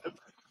pop.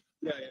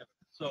 Yeah.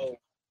 So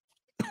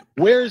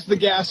Where's the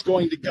gas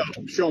going to go?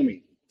 Show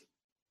me.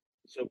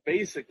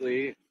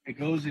 basically, it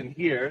goes in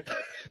here.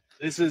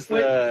 This is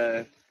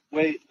the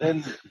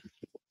then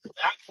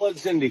that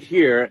plugs into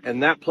here,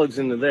 and that plugs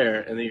into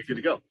there, and then you're good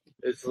to go.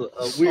 It's a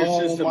weird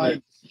system. Oh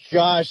my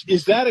gosh,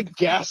 is that a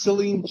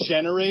gasoline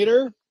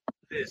generator?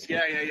 It is.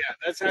 Yeah.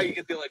 That's how you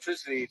get the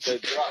electricity to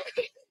drop.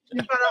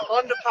 You got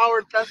an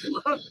underpowered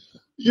Tesla.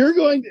 You're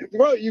going,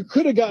 bro. You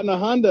could have gotten a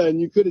Honda, and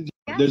you could have.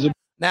 There's a.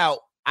 Now,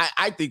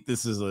 I think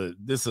this is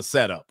a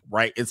setup,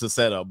 right? It's a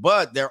setup,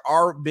 but there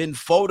have been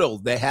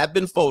photos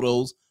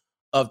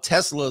of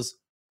Teslas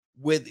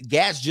with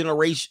gas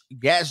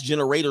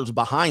generators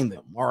behind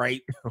them. All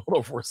right, hold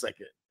on for a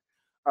second.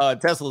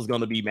 Tesla's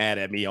gonna be mad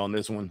at me on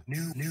this one.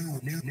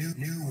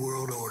 New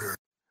world order.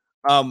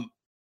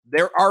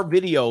 There are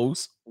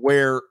videos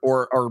where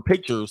or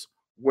pictures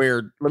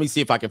where, let me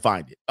see if I can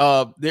find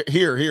it.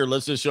 Here,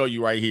 let's just show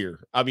you right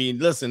here. I mean,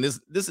 listen, this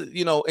is,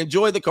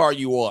 enjoy the car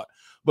you want.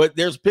 But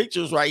there's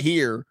pictures right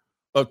here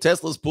of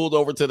Teslas pulled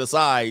over to the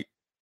side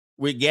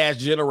with gas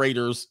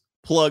generators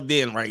plugged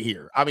in right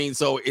here. I mean,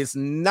 so it is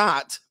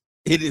not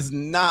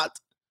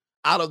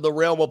out of the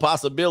realm of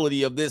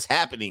possibility of this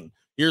happening.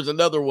 Here's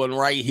another one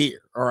right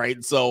here. All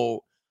right.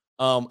 So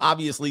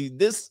obviously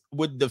this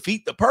would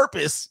defeat the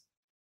purpose.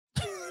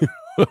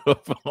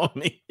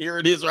 Here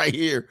it is right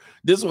here.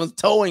 This one's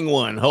towing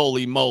one.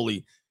 Holy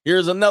moly.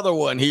 Here's another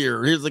one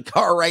here. Here's a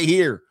car right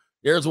here.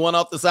 There's one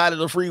off the side of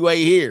the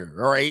freeway here.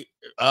 All right.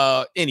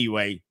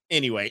 Anyway.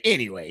 New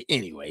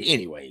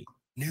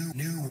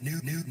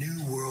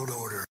world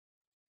order.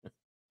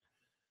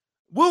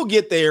 We'll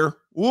get there.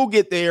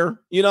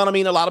 You know what I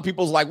mean? A lot of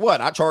people's like,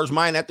 what? I charge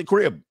mine at the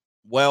crib.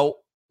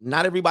 Well,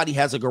 not everybody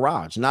has a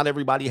garage. Not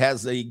everybody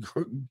has a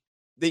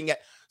thing.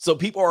 So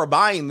people are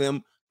buying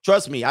them.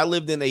 Trust me, I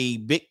lived in a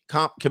big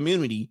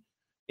community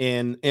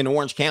in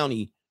Orange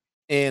County,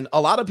 and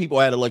a lot of people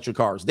had electric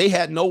cars. They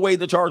had no way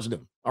to charge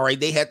them. All right.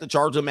 They had to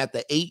charge them at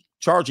the 8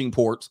 charging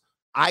ports.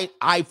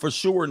 I for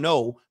sure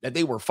know that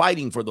they were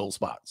fighting for those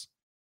spots.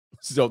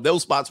 So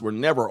those spots were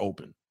never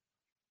open.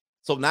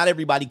 So not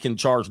everybody can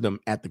charge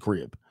them at the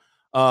crib.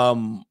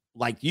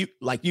 Like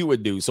you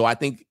would do. So I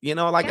think,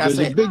 like I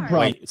said, big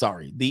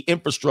problem. The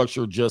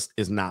infrastructure just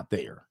is not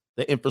there.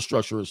 The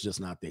infrastructure is just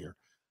not there.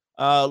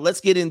 Let's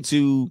get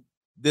into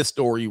this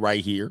story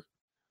right here.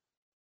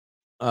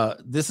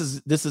 This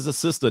is a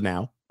sister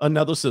now,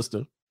 another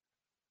sister.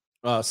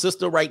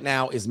 Sister right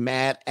now is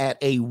mad at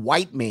a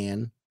white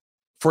man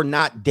for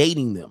not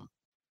dating them.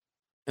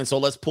 And so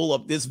let's pull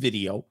up this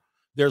video.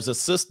 There's a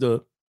sister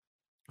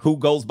who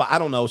goes by, I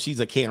don't know, she's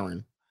a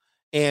Karen.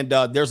 And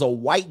there's a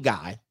white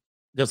guy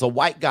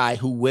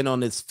who went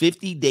on his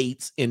 50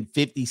 dates in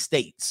 50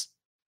 states.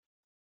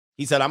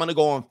 He said, I'm going to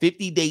go on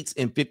 50 dates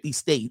in 50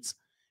 states.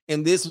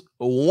 And this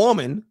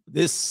woman,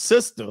 this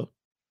sister,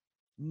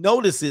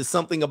 notices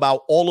something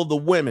about all of the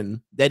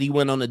women that he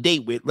went on a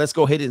date with. Let's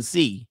go ahead and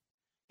see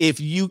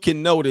if you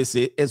can notice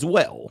it as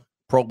well.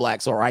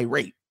 Pro-blacks are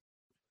irate.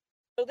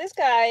 So this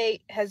guy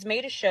has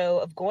made a show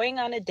of going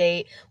on a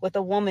date with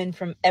a woman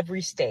from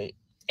every state.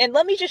 And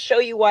let me just show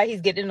you why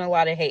he's getting a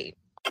lot of hate.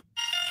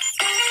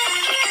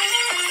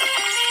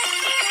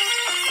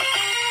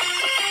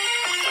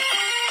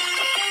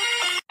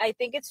 I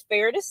think it's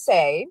fair to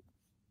say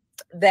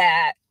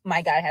that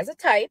my guy has a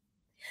type.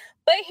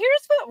 But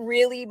here's what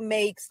really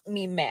makes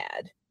me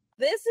mad.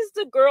 This is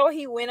the girl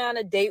he went on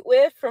a date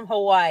with from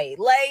Hawaii.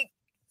 Like,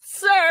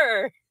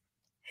 sir,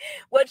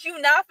 what you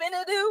not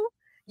finna do?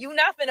 You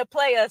not finna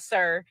play us,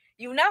 sir.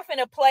 You not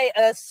finna play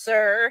us,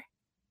 sir.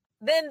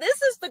 Then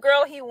this is the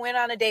girl he went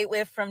on a date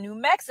with from New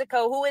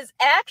Mexico, who is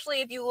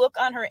actually, if you look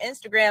on her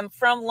Instagram,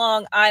 from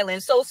Long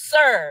Island. So,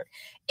 sir,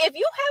 if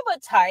you have a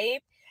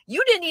type,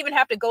 you didn't even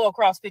have to go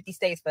across 50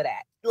 states for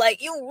that.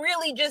 Like, you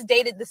really just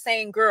dated the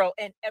same girl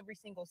in every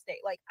single state.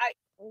 Like,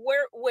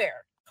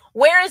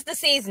 where is the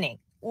seasoning?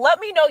 Let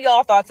me know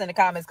y'all thoughts in the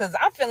comments, because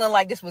I'm feeling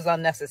like this was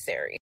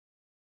unnecessary.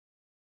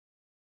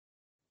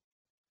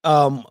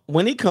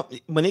 When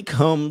it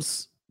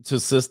comes to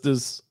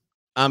sisters,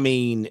 I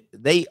mean,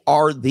 they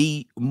are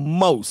the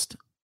most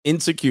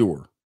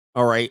insecure,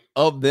 all right,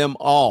 of them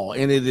all.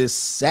 And it is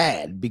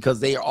sad because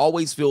they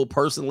always feel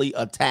personally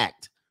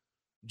attacked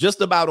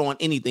just about on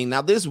anything.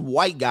 Now, this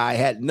white guy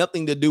had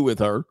nothing to do with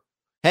her,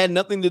 had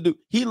nothing to do.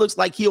 He looks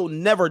like he'll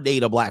never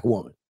date a black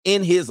woman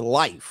in his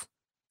life.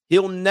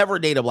 He'll never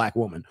date a black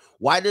woman.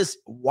 Why does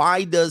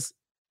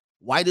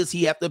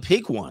he have to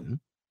pick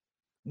one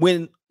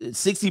when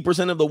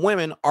 60% of the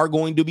women are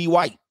going to be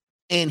white?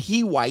 And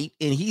he white,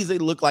 and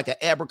look like an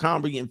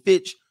Abercrombie and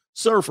Fitch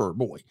surfer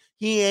boy.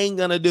 He ain't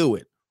gonna do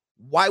it.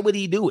 Why would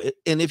he do it?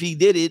 And if he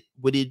did it,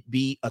 would it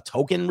be a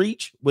token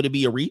reach? Would it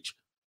be a reach?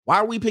 Why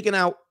are we picking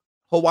out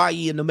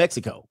Hawaii and New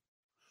Mexico?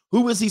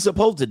 Who is he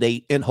supposed to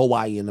date in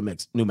Hawaii and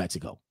New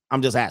Mexico?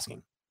 I'm just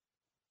asking.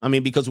 I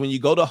mean, because when you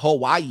go to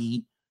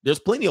Hawaii, there's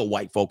plenty of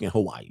white folk in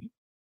Hawaii,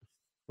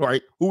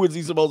 right? Who is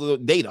he supposed to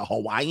date? A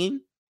Hawaiian?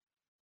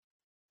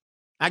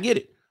 I get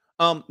it.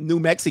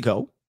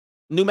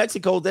 New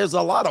Mexico, there's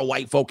a lot of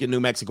white folk in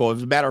New Mexico.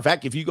 As a matter of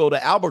fact, if you go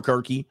to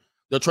Albuquerque,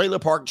 the trailer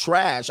park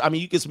trash, I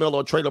mean, you can smell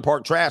a trailer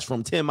park trash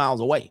from 10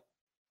 miles away.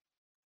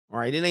 All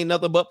right. It ain't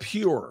nothing but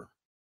pure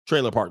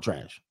trailer park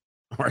trash.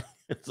 All right.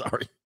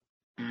 Sorry.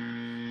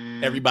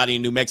 Everybody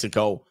in New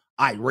Mexico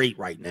irate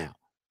right now.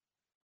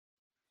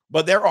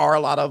 But there are a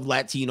lot of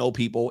Latino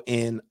people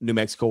in New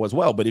Mexico as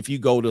well. But if you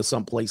go to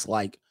some place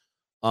like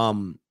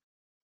Rio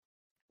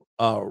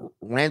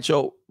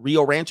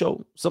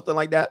Rancho, something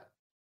like that,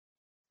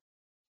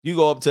 you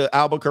go up to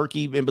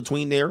Albuquerque in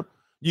between there.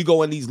 You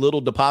go in these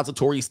little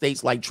depository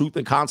states like Truth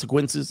and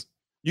Consequences.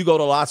 You go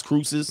to Las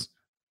Cruces.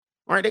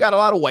 All right, they got a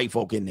lot of white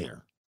folk in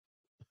there.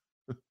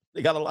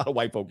 They got a lot of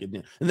white folk in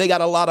there. And they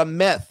got a lot of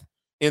meth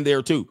in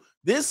there too.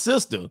 This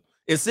sister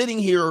is sitting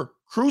here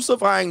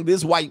crucifying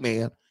this white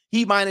man.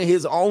 He minding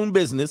his own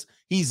business.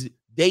 He's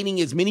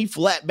dating as many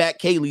flatback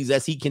Kayleys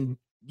as he can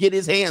get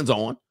his hands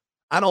on.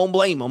 I don't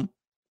blame him.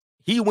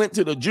 He went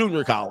to the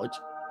junior college.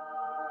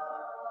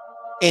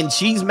 And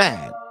she's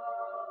mad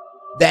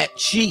that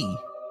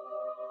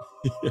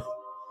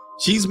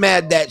she's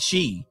mad that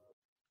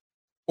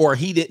or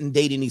he didn't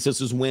date any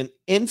sisters when,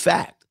 in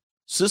fact,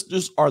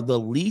 sisters are the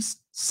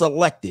least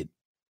selected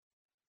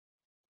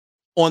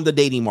on the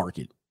dating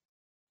market,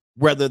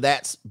 whether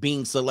that's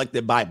being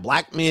selected by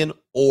black men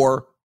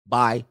or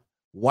by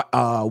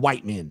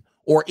white men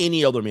or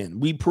any other men.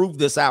 We proved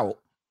this out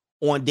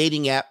on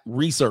dating app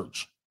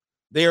research.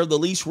 They're the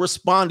least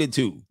responded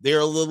to. They're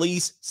the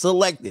least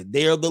selected.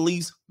 They're the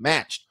least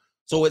matched.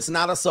 So it's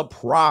not a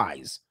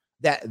surprise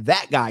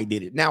that guy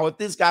did it. Now, if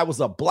this guy was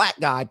a black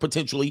guy,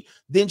 potentially,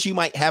 then she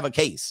might have a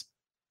case.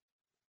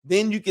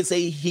 Then you could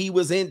say he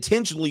was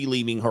intentionally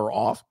leaving her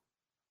off.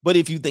 But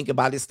if you think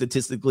about it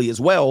statistically as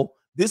well,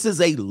 this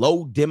is a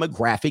low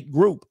demographic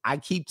group. I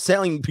keep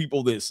telling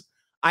people this.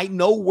 I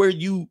know where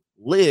you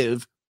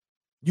live.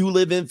 You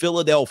live in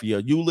Philadelphia.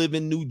 You live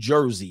in New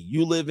Jersey.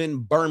 You live in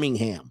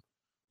Birmingham.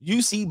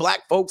 You see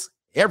black folks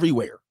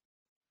everywhere.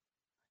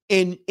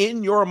 And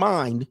in your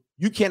mind,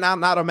 you cannot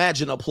not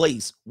imagine a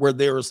place where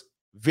there's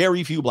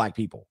very few black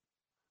people.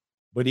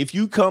 But if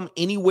you come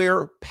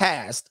anywhere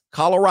past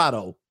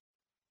Colorado,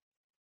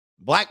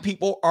 black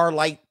people are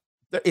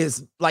there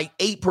is like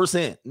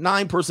 8%,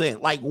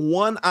 9%, like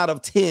 1 out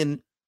of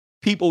 10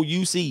 people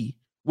you see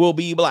will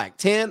be black.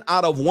 10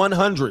 out of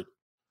 100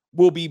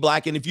 will be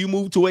black. And if you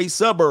move to a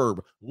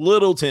suburb,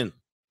 Littleton,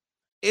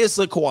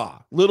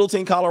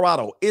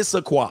 Colorado,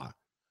 Issaquah,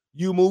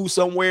 you move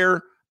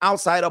somewhere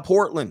outside of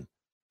Portland,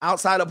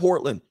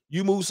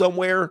 you move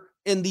somewhere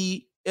in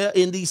the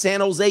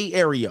San Jose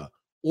area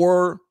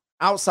or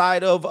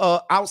outside of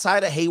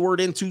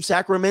Hayward into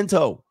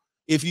Sacramento.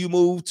 If you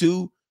move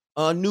to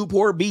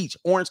Newport Beach,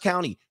 Orange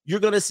County, you're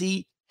going to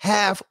see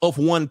half of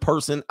 1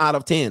 person out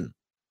of 10.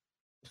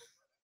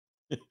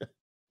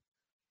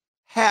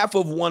 Half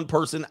of 1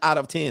 person out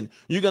of 10.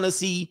 You're going to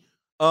see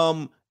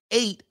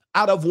 8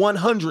 out of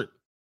 100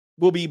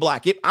 will be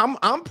black.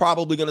 I'm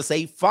probably going to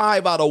say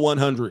 5 out of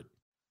 100.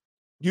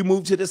 You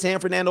move to the San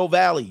Fernando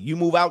Valley, you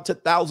move out to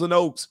Thousand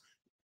Oaks,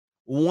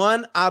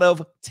 1 out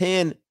of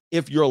 10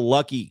 if you're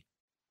lucky.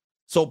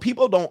 So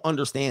people don't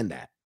understand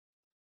that.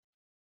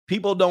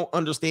 People don't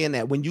understand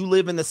that when you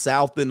live in the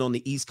South and on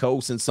the East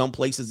Coast and some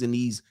places in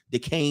these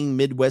decaying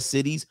Midwest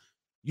cities,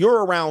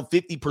 you're around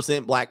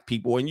 50% black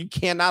people, and you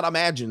cannot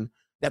imagine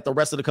that the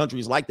rest of the country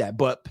is like that.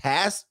 But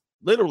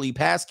literally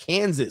past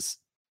Kansas,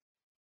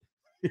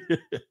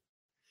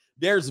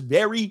 there's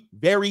very,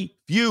 very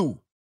few.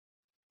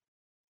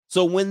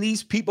 So when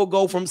these people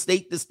go from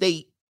state to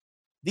state,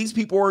 these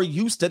people are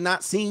used to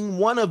not seeing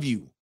one of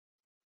you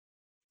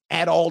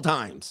at all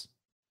times.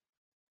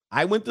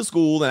 I went to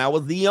school and I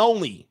was the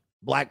only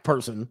black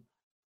person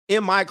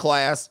in my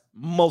class,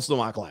 most of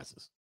my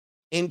classes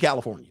in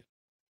California.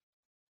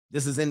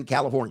 This is in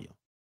California,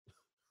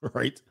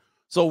 right?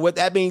 So with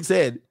that being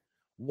said,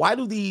 why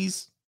do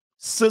these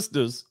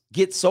sisters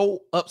get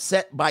so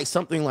upset by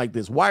something like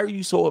this? Why are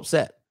you so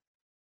upset?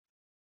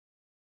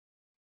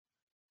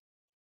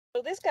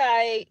 So this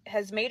guy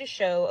has made a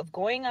show of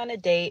going on a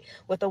date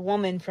with a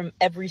woman from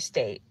every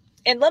state.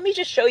 And let me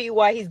just show you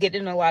why he's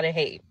getting a lot of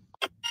hate.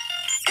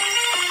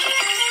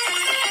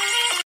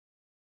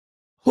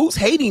 Who's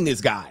hating this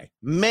guy?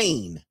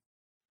 Maine.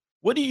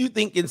 What do you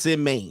think it's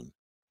in Maine?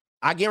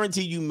 I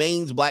guarantee you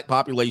Maine's black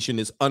population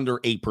is under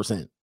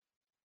 8%.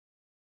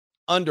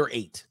 Under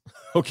 8.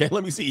 Okay,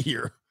 let me see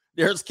here.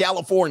 There's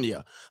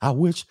California. I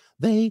wish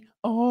they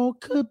all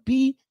could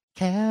be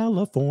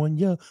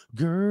California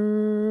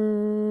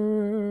girls.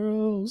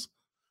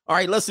 All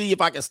right, let's see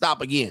if I can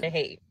stop again.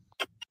 Hate.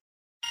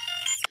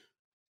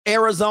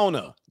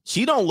 Arizona.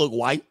 She don't look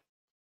white.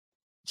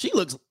 She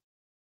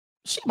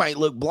might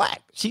look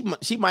black. She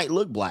might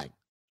look black.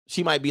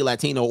 She might be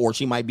Latino, or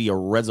she might be a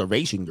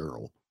reservation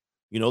girl.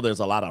 You know,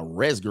 there's a lot of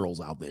res girls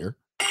out there.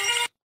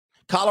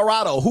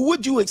 Colorado. Who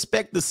would you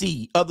expect to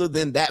see other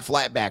than that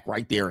flatback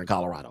right there in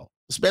Colorado?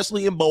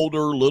 Especially in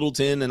Boulder,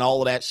 Littleton, and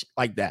all of that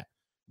like that.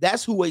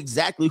 That's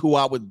exactly who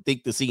I would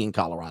think to see in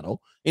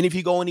Colorado. And if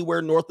you go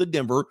anywhere north of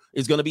Denver,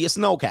 it's going to be a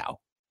snow cow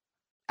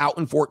out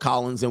in Fort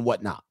Collins and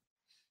whatnot.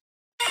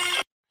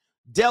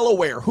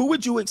 Delaware. Who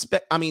would you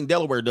expect? I mean,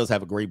 Delaware does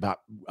have a great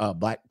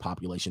black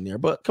population there,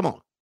 but come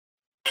on.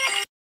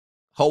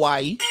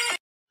 Hawaii.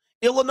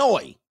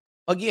 Illinois.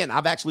 Again,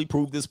 I've actually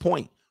proved this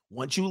point.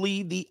 Once you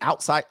leave the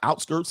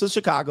outskirts of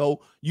Chicago,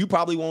 you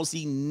probably won't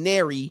see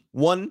nary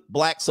one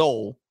black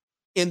soul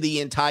in the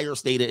entire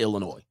state of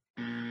Illinois.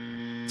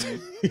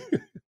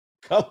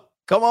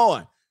 Come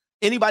on.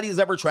 Anybody who's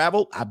ever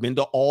traveled, I've been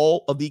to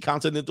all of the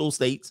continental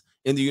states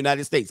in the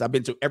United States. I've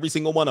been to every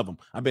single one of them.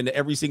 I've been to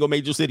every single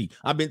major city.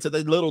 I've been to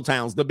the little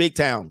towns, the big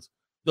towns,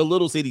 the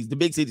little cities, the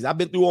big cities. I've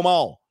been through them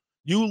all.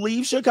 You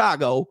leave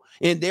Chicago,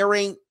 and there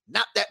ain't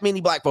not that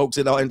many black folks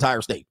in the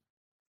entire state.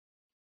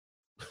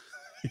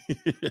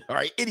 All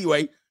right.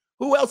 Anyway,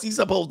 who else he's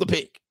supposed to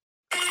pick?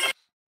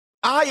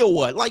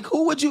 Iowa. Like,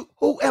 who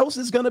else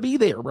is going to be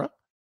there, bro?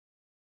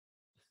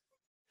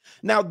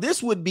 Now,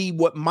 this would be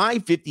what my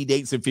 50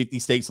 dates in 50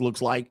 states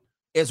looks like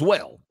as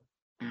well.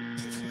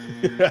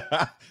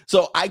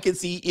 So I can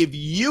see if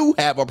you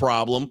have a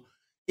problem,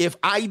 if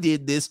I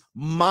did this,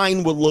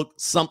 mine would look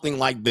something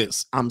like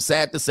this. I'm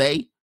sad to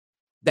say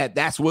that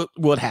that's what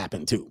would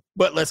happen too.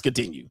 But let's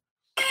continue.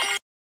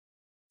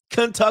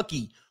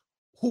 Kentucky.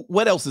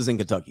 What else is in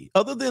Kentucky?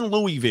 Other than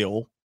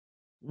Louisville,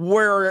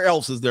 where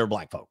else is there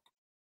black folk?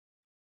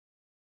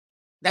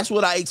 That's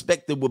what I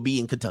expected would be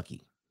in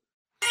Kentucky.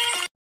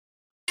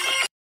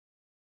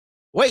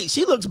 Wait,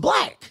 she looks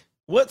black.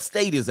 What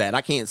state is that?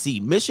 I can't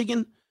see.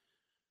 Michigan?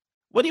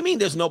 What do you mean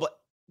there's no black?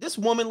 This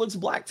woman looks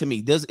black to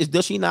me. Does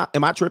she not?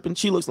 Am I tripping?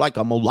 She looks like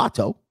a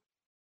mulatto.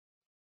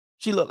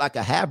 She looked like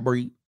a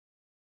half-breed.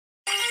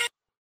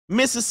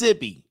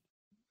 Mississippi.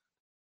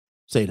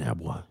 Say that,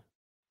 boy.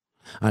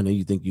 I know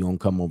you think you're going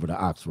to come over to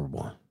Oxford,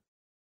 boy.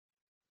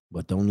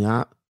 But don't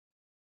not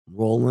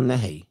roll in the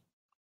hay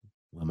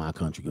with my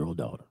country girl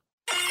daughter.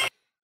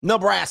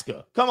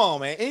 Nebraska. Come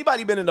on, man.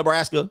 Anybody been in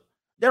Nebraska?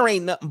 There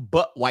ain't nothing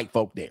but white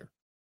folk there.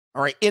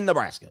 All right, in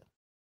Nebraska.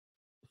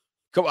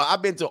 Come on,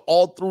 I've been to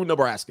all through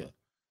Nebraska.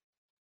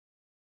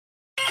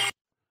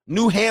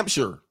 New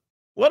Hampshire.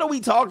 What are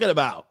we talking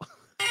about?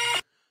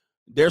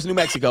 There's New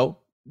Mexico.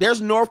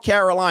 There's North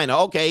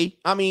Carolina. Okay,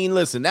 I mean,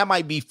 listen, that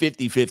might be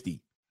 50-50.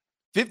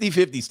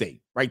 50-50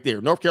 state right there.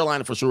 North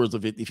Carolina for sure is a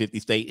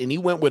 50-50 state. And he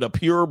went with a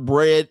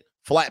purebred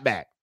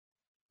flatback.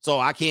 So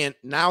I can't,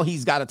 now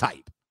he's got a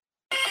type.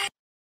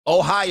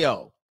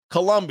 Ohio,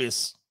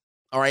 Columbus.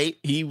 All right.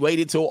 He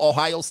waited till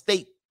Ohio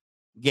State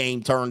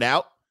game turned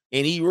out,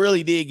 and he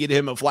really did get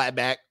him a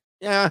flatback.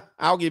 Yeah,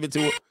 I'll give it to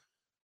him.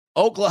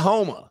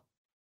 Oklahoma.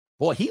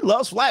 Boy, he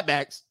loves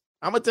flatbacks.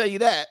 I'm going to tell you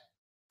that.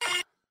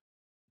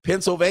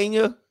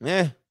 Pennsylvania.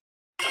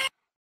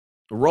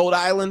 Rhode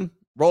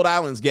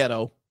Island's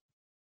ghetto.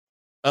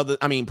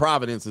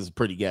 Providence is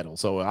pretty ghetto.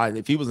 So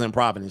if he was in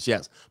Providence,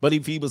 yes. But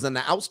if he was in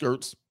the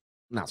outskirts,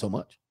 not so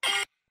much.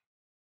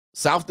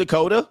 South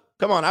Dakota.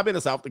 Come on, I've been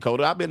to South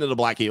Dakota. I've been to the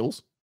Black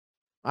Hills.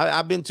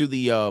 I've been to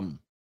the, I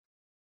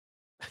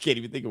can't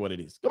even think of what it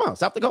is. Come on,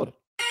 South Dakota.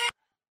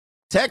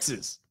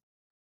 Texas.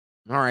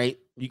 All right.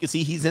 You can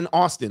see he's in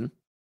Austin.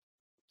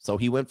 So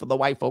he went for the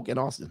white folk in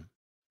Austin.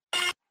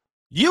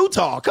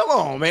 Utah. Come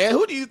on, man.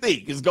 Who do you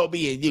think is going to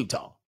be in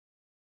Utah?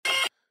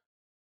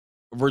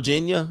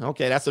 Virginia.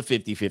 Okay, that's a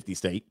 50-50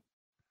 state.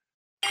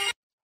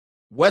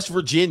 West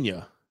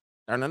Virginia.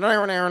 I'm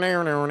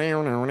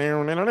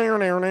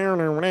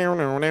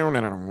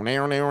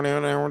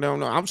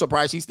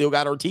surprised she still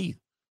got her teeth.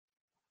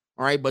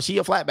 All right, but she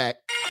a flatback.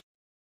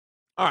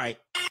 All right.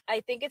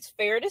 I think it's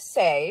fair to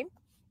say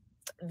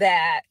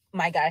that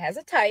my guy has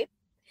a type,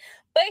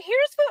 but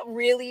here's what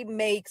really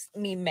makes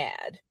me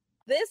mad.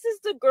 This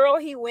is the girl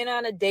he went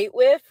on a date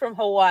with from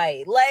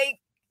Hawaii. Like,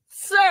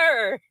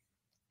 sir,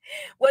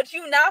 what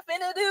you not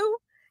finna do?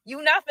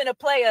 You not finna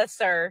play us,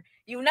 sir.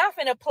 You not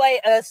finna play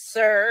us,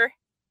 sir.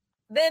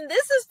 Then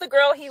this is the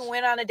girl he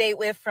went on a date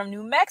with from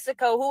New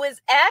Mexico, who is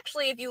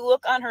actually, if you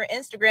look on her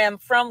Instagram,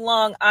 from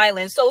Long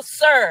Island. So,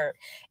 sir,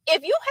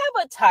 if you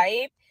have a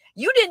type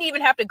You didn't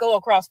even have to go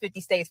across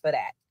 50 states for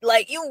that.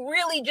 Like, you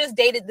really just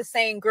dated the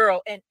same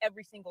girl in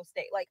every single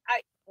state. Like,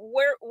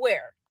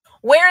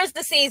 where is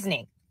the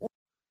seasoning?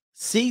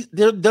 See,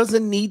 there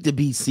doesn't need to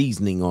be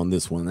seasoning on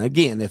this one.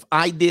 Again, if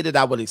I did it,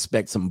 I would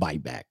expect some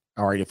bite back.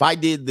 All right. If I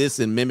did this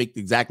and mimicked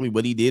exactly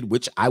what he did,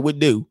 which I would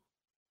do,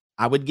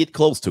 I would get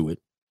close to it.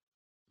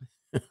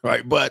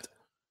 Right. But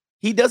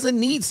he doesn't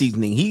need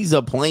seasoning. He's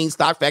a plain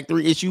stock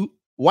factory issue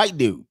white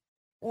dude.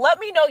 Let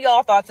me know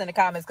y'all thoughts in the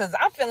comments, because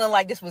I'm feeling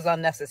like this was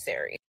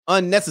unnecessary.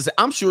 Unnecessary.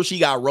 I'm sure she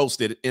got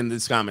roasted in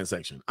this comment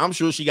section. I'm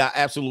sure she got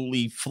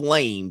absolutely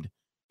flamed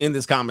in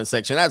this comment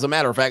section. As a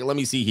matter of fact, let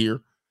me see here.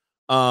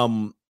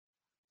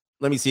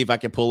 Let me see if I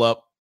can pull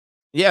up.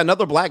 Yeah,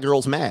 another black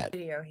girl's mad.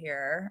 Video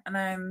here, and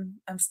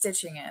I'm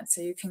stitching it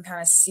so you can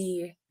kind of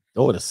see.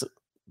 Oh, the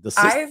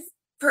I've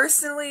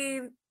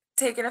personally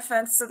taken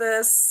offense to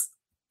this,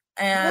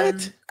 and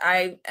what?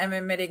 I am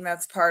admitting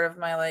that's part of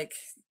my like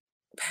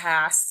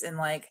past, and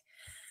like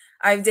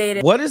I've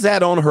dated. What is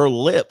that on her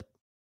lip?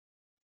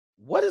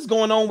 What is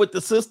going on with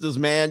the sisters,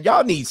 man?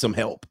 Y'all need some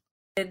help.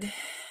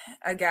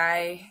 A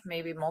guy,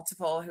 maybe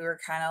multiple, who are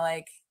kind of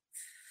like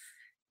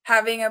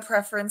having a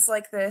preference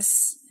like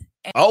this.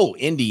 Oh,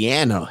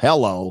 Indiana.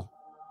 Hello.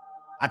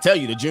 I tell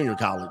you, the junior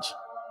college.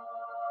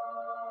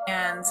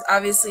 And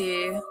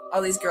obviously,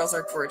 all these girls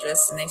are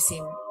gorgeous and they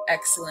seem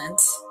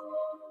excellent.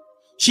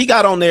 She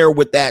got on there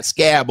with that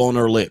scab on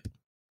her lip.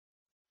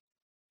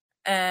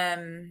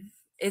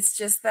 It's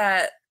just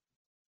that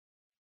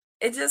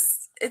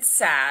it's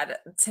sad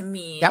to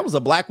me. That was a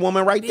black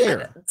woman right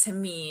there. To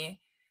me.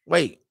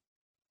 Wait.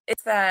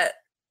 It's that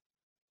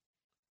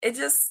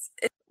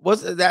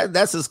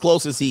that's as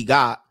close as he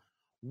got.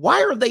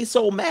 Why are they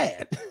so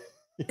mad?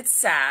 It's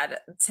sad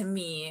to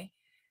me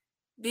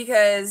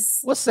because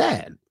what's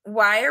sad?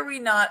 Why are we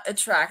not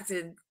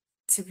attracted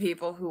to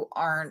people who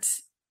aren't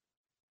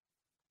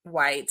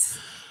white?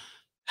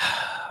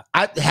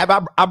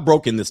 I've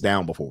broken this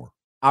down before.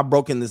 I've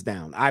broken this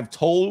down. I've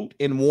told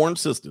and warned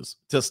sisters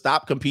to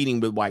stop competing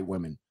with white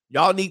women.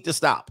 Y'all need to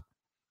stop,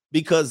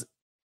 because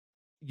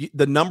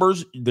the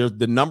numbers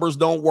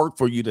don't work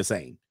for you the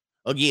same.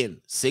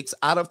 Again, 6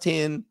 out of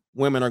 10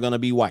 women are going to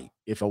be white.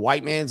 If a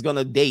white man's going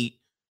to date,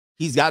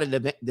 he's got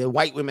the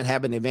white women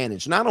have an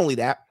advantage. Not only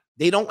that,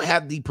 they don't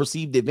have the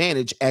perceived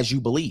advantage as you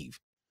believe.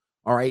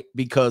 All right.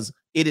 Because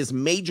it is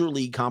major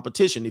league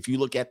competition. If you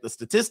look at the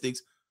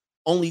statistics,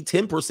 only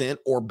 10%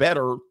 or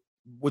better,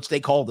 which they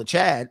call the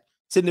Chad,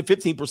 10 to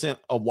 15%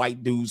 of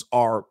white dudes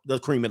are the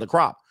cream of the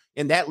crop.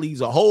 And that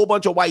leaves a whole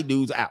bunch of white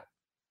dudes out.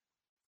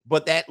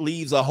 But that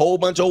leaves a whole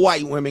bunch of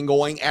white women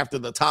going after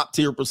the top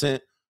tier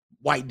percent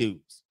white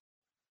dudes.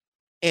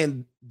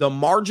 And the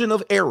margin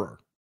of error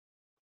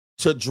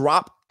to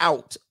drop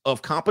out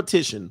of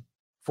competition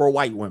for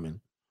white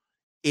women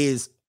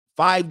is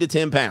 5 to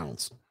 10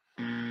 pounds.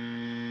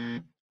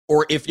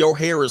 Or if your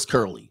hair is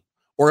curly,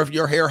 or if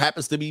your hair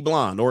happens to be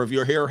blonde, or if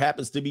your hair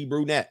happens to be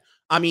brunette.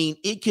 I mean,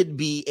 it could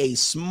be a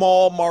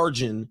small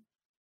margin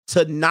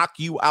to knock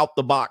you out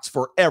the box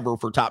forever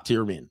for top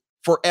tier men.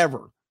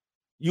 Forever.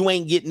 You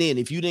ain't getting in.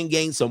 If you didn't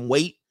gain some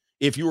weight,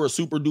 if you're a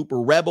super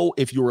duper rebel,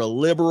 if you're a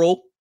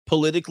liberal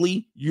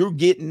politically, you're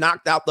getting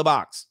knocked out the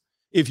box.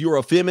 If you're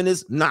a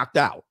feminist, knocked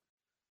out.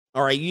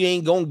 All right.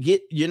 You're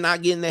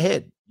not getting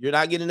ahead. You're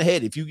not getting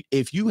ahead.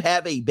 If you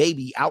have a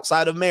baby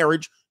outside of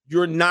marriage,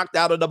 you're knocked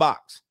out of the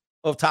box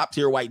of top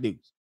tier white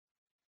dudes.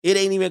 It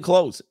ain't even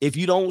close. If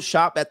you don't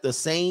shop at the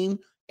same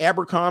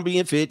Abercrombie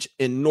and Fitch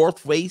and North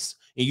Face,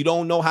 and you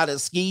don't know how to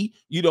ski,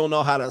 you don't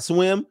know how to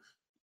swim,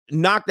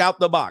 knocked out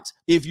the box.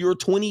 If you're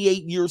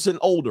 28 years and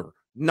older,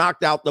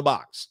 knocked out the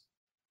box.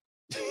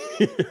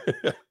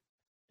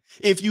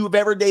 If you've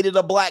ever dated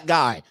a black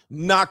guy,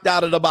 knocked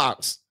out of the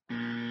box.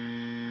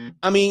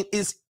 I mean,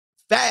 it's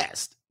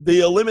fast.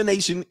 The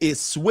elimination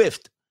is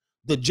swift.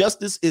 The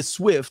justice is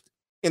swift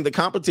in the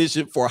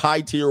competition for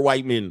high tier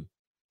white men.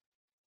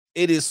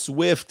 It is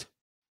swift.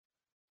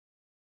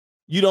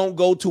 You don't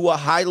go to a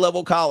high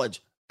level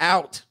college,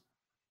 out.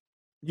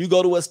 You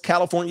go to a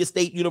California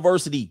State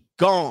University,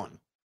 gone.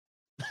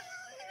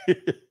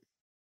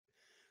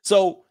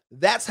 So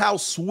that's how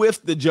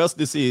swift the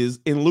justice is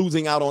in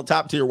losing out on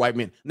top tier white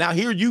men. Now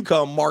here you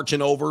come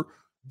marching over,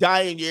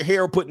 dyeing your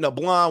hair, putting a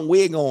blonde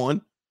wig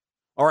on.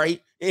 All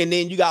right. And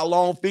then you got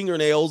long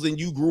fingernails and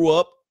you grew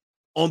up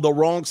on the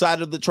wrong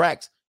side of the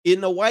tracks. In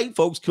the white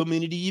folks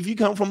community, if you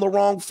come from the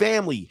wrong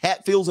family,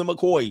 Hatfields and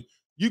McCoy,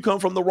 you come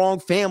from the wrong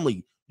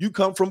family. You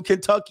come from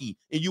Kentucky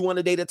and you want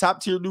to date a top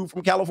tier dude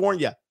from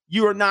California.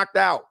 You are knocked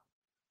out.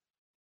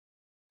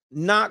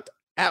 Knocked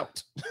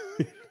out.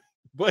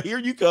 But here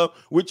you come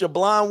with your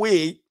blonde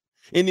wig,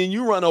 and then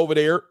you run over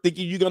there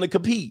thinking you're going to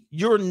compete.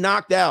 You're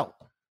knocked out.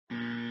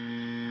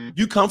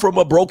 You come from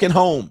a broken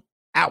home,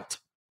 out.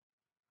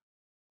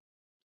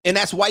 And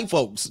that's white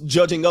folks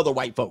judging other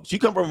white folks. You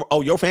come from,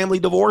 oh, your family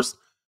divorced?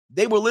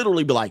 They will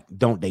literally be like,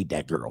 don't date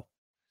that girl.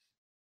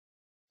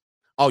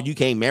 Oh, you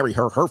can't marry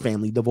her. Her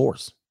family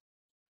divorced.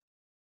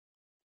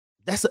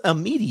 That's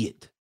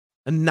immediate.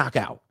 A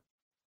knockout.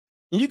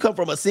 And you come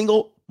from a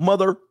single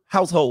mother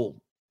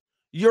household.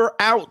 You're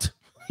out.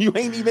 You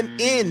ain't even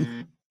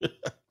in.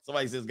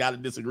 Somebody says, got to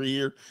disagree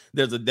here.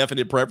 There's a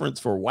definite preference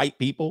for white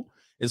people,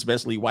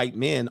 especially white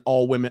men.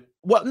 All women.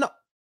 Well, no,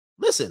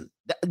 listen,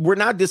 we're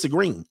not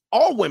disagreeing.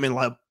 All women,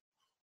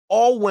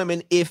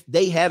 if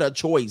they had a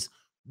choice,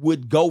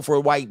 would go for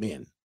white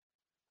men.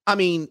 I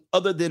mean,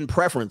 other than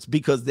preference,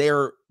 because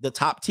they're the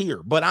top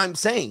tier. But I'm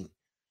saying,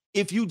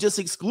 if you just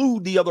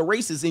exclude the other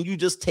races and you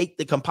just take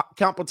the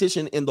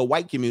competition in the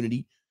white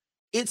community,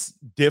 it's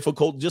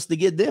difficult just to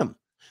get them.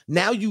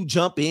 Now you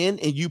jump in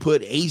and you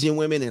put Asian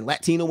women and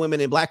Latino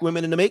women and black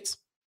women in the mix.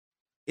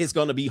 It's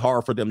going to be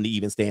hard for them to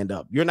even stand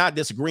up. You're not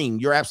disagreeing.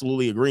 You're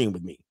absolutely agreeing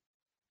with me.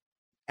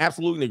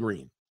 Absolutely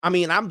agreeing. I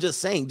mean, I'm just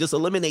saying, just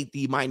eliminate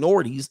the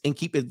minorities and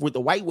keep it with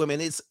the white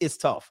women. It's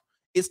tough.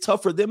 It's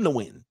tough for them to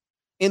win.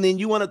 And then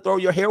you want to throw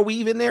your hair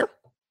weave in there?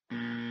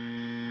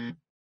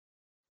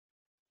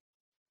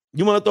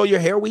 You want to throw your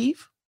hair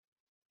weave?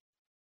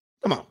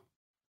 Come on.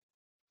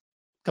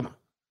 Come on.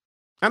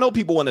 I know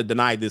people want to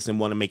deny this and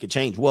want to make a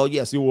change. Well,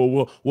 yes.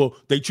 Well,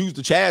 they choose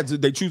the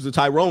Chads. They choose the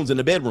Tyrones in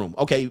the bedroom.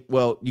 Okay,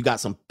 well, you got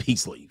some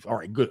peace leave. All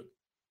right, good.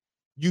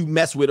 You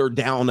mess with her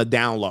down low.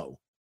 All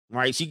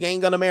right, she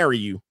ain't going to marry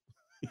you.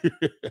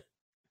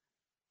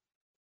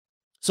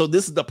 So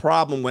this is the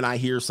problem when I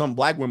hear some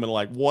black women are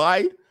like,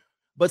 why?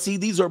 But see,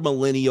 these are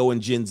millennial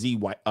and Gen Z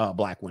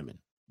black women.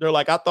 They're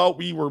like, I thought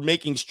we were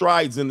making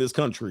strides in this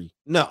country.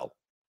 No,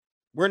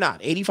 we're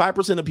not.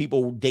 85% of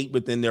people date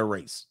within their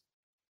race.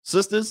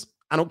 Sisters,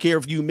 I don't care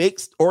if you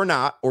mixed or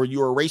not, or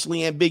you're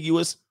racially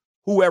ambiguous,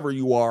 whoever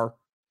you are.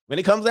 When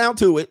it comes down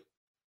to it,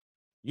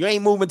 you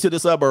ain't moving to the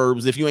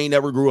suburbs if you ain't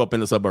never grew up in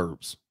the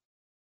suburbs.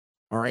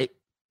 All right?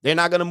 They're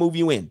not going to move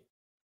you in.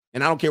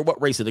 And I don't care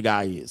what race of the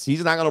guy is.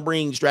 He's not going to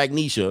bring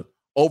Stragnesia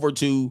over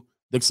to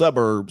the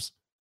suburbs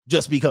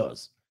just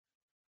because.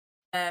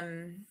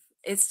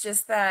 It's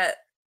just that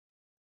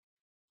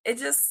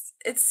it's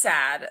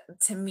sad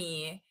to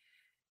me,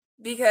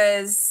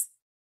 because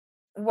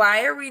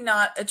why are we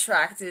not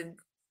attracted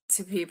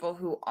to people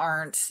who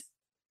aren't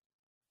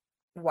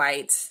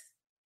white?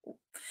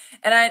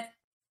 And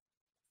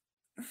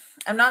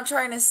I'm not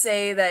trying to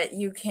say that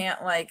you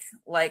can't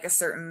like a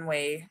certain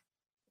way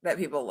that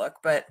people look,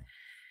 but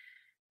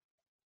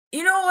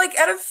you know, like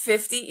out of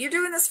 50, you're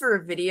doing this for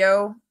a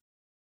video.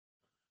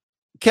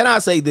 Can I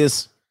say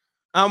this?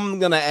 I'm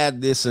going to add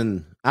this,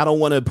 and I don't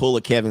want to pull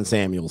a Kevin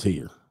Samuels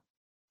here.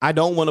 I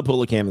don't want to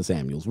pull a Kevin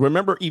Samuels.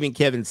 Remember, even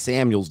Kevin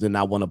Samuels did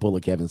not want to pull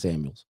a Kevin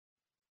Samuels.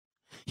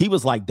 He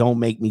was like, don't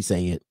make me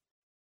say it.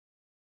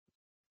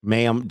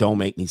 Ma'am, don't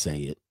make me say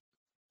it.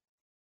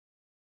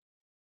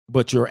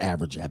 But you're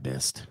average at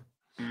best.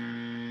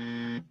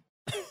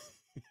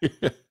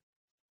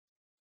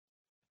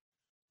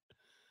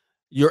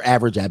 You're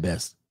average at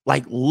best.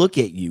 Like, look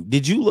at you.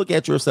 Did you look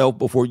at yourself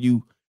before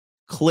you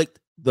clicked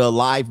the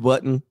live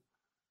button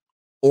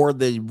or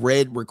the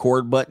red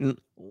record button?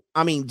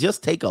 I mean,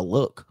 just take a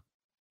look.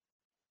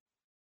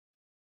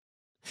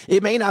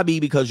 It may not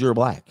be because you're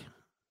black.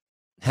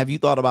 Have you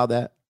thought about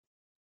that?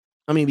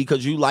 I mean,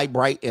 because you light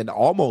bright and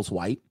almost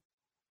white.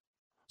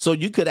 So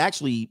you could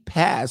actually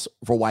pass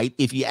for white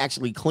if you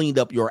actually cleaned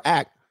up your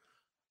act.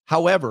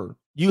 However,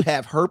 you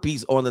have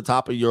herpes on the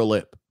top of your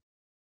lip.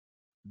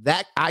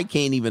 That I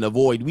can't even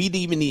avoid. We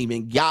didn't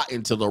even got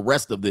into the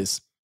rest of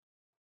this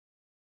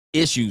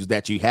issues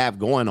that you have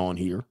going on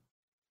here.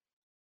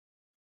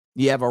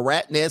 You have a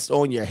rat nest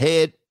on your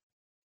head.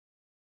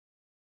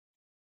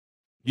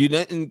 You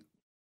didn't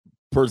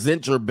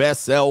present your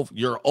best self.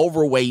 You're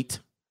overweight.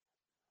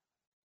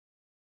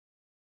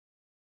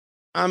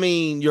 I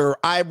mean, your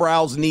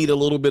eyebrows need a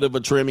little bit of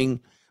a trimming.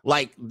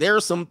 Like,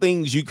 there's some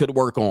things you could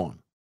work on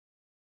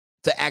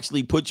to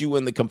actually put you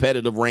in the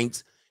competitive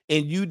ranks,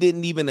 and you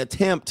didn't even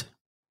attempt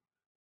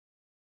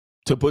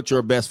to put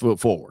your best foot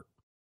forward.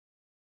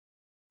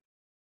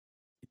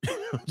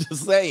 I'm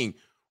just saying,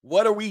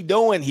 what are we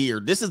doing here?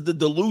 This is the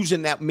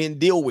delusion that men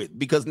deal with,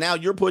 because now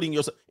you're putting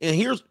yourself, and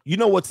here's, you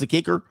know what's the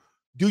kicker?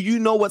 Do you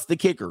know what's the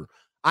kicker?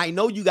 I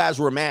know you guys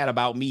were mad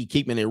about me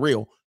keeping it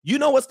real. You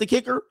know what's the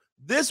kicker?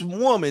 This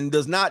woman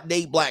does not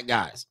date black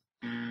guys.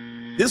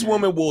 This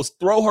woman will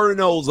throw her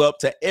nose up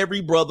to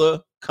every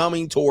brother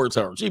coming towards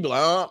her. She'd be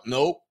like,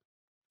 nope.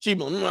 She'd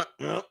be like,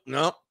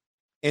 no.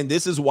 And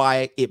this is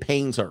why it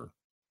pains her.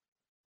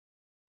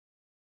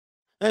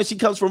 And she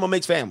comes from a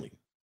mixed family.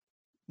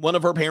 One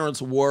of her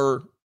parents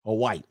were a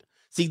white.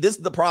 See, this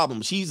is the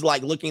problem. She's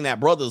like looking at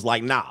brothers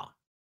like, nah,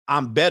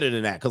 I'm better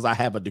than that because I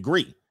have a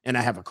degree and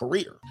I have a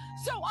career.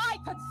 So I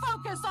could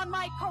focus on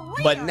my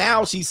career. But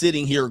now she's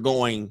sitting here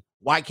going,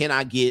 why can't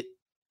I get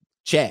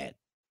Chad?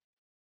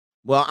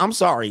 Well, I'm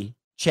sorry.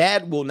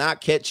 Chad will not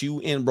catch you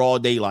in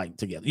broad daylight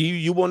together.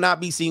 You will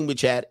not be seen with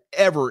Chad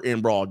ever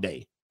in broad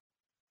day.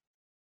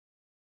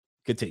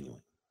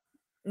 Continuing.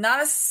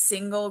 Not a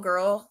single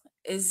girl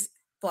is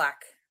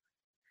black.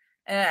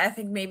 And I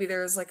think maybe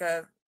there's like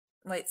a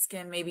light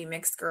skin, maybe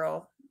mixed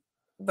girl.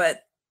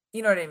 But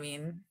you know what I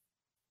mean?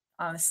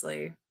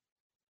 Honestly.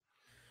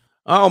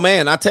 Oh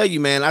man, I tell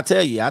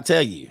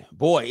you,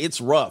 boy, it's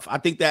rough. I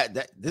think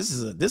that this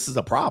is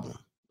a problem.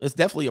 It's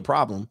definitely a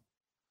problem.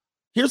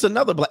 Here's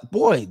another black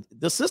boy.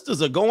 The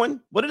sisters are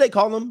going. What do they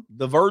call them?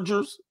 The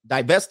vergers,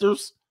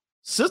 divestors.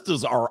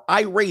 Sisters are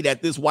irate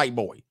at this white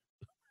boy.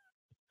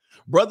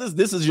 Brothers,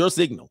 this is your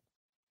signal.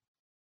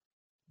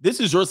 This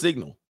is your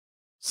signal.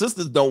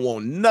 Sisters don't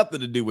want nothing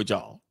to do with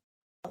y'all.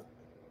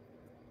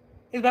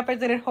 He's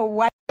represented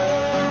Hawaii.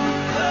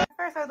 At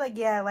first, I was like,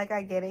 yeah, like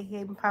I get it.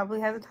 He probably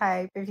has a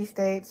type, 50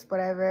 states,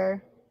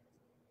 whatever.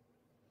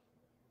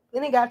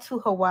 Then it got to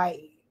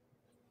Hawaii.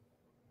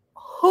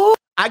 Who?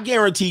 I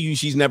guarantee you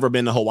she's never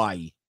been to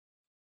Hawaii.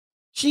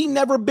 She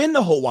never been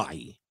to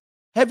Hawaii.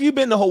 Have you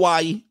been to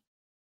Hawaii?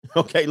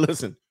 Okay,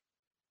 listen.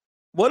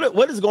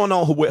 What is going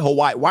on with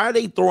Hawaii? Why are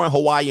they throwing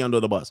Hawaii under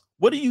the bus?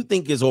 What do you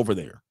think is over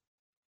there?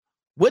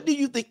 What do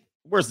you think?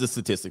 Where's the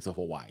statistics of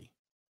Hawaii?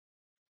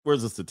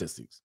 Where's the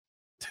statistics?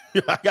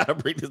 I gotta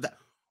break this down.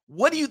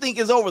 What do you think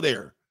is over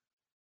there?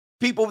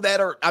 People that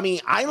are,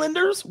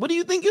 islanders? What do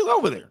you think is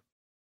over there?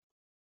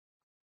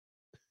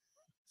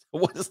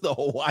 What is the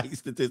Hawaii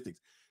statistics?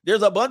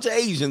 There's a bunch of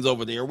Asians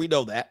over there. We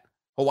know that.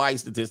 Hawaii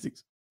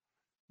statistics.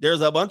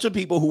 There's a bunch of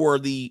people who are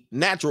the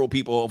natural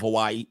people of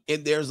Hawaii,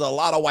 and there's a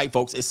lot of white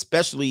folks,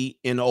 especially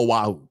in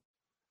Oahu.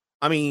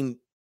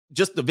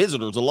 Just the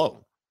visitors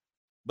alone.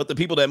 But the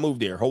people that moved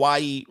there,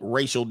 Hawaii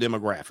racial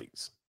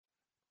demographics.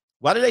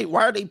 Why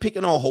are they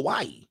picking on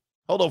Hawaii?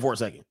 Hold on for a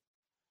second.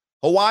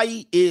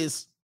 Hawaii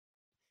is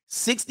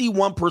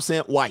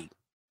 61% white,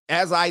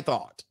 as I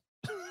thought.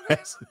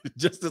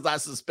 Just as I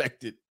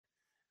suspected.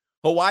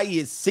 Hawaii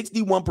is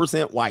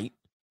 61% white,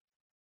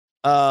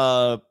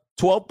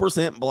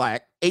 12%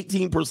 black,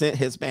 18%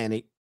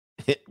 Hispanic.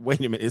 Wait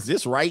a minute, is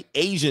this right?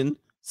 Asian,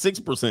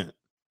 6%.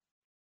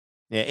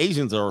 Yeah,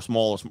 Asians are a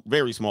small,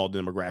 very small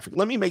demographic.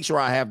 Let me make sure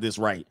I have this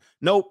right.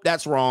 Nope,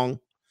 that's wrong.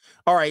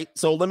 All right,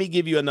 so let me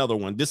give you another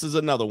one. This is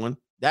another one.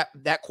 That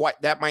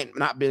might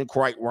not been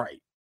quite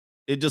right.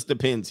 It just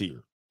depends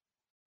here.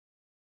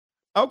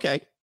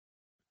 Okay.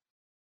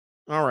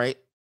 All right.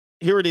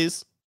 Here it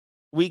is.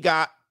 We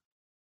got,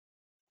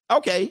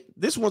 okay,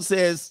 this one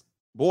says,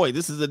 boy,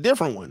 this is a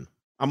different one.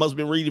 I must have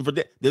been reading for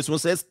this one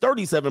says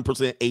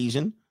 37%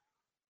 Asian,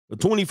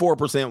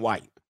 24%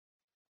 white.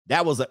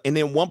 That was and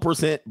then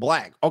 1%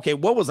 black. Okay,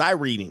 what was I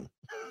reading?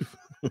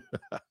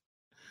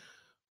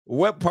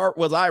 What part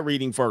was I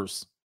reading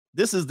first?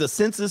 This is the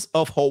census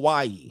of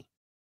Hawaii.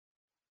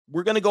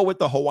 We're going to go with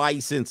the Hawaii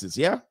census,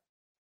 yeah?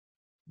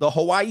 The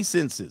Hawaii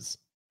census.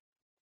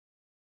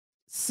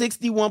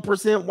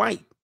 61%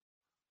 white.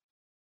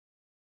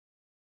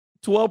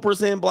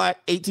 12%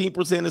 black,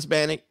 18%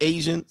 Hispanic,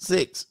 Asian,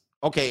 6%.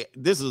 Okay,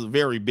 this is a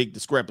very big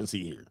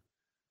discrepancy here.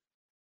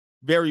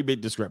 Very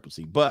big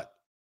discrepancy, but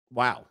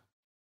wow.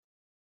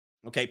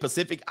 Okay,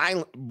 Pacific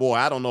Island. Boy,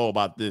 I don't know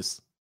about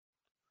this.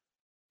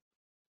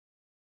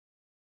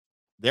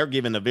 They're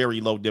giving a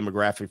very low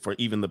demographic for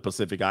even the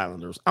Pacific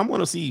Islanders. I'm going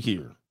to see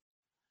here.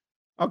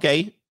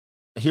 Okay,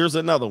 here's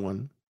another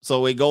one.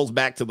 So it goes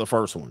back to the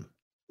first one.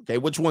 Okay,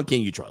 which one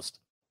can you trust?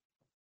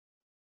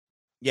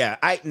 Yeah,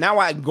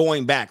 I'm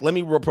going back. Let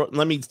me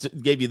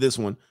give you this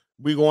one.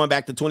 We're going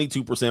back to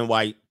 22%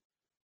 white,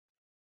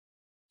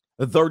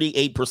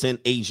 38%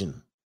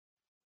 Asian.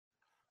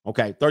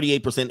 Okay,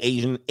 38%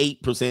 Asian,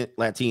 8%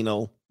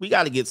 Latino. We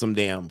got to get some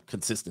damn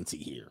consistency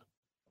here.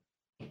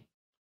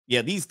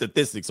 Yeah, these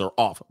statistics are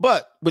off.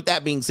 But with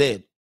that being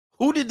said,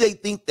 who did they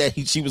think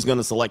that she was going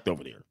to select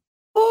over there?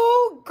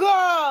 Ooh,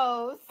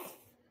 girls.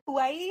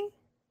 Hawaii?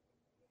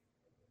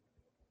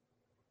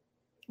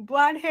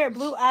 Blonde hair,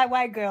 blue eye,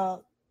 white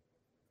girl.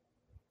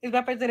 Is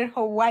represented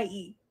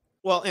Hawaii.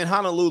 Well, in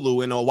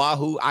Honolulu, in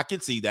Oahu, I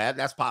could see that.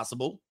 That's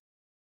possible.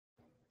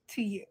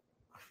 To you.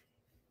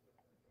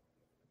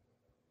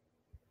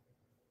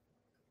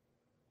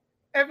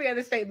 Every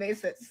other state made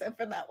sense except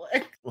for that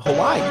one.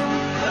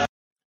 Hawaii.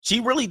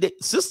 She really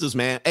did. Sisters,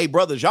 man. Hey,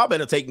 brothers, y'all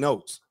better take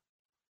notes.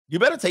 You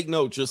better take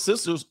notes. Your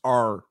sisters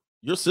are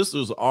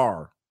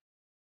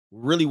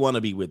really want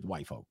to be with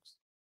white folks.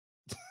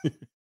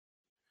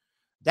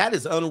 That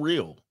is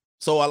unreal.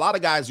 So a lot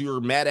of guys,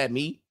 you're mad at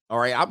me. All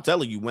right, I'm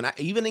telling you,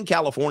 even in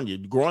California,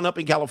 growing up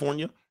in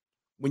California,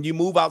 when you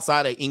move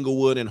outside of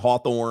Inglewood and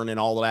Hawthorne and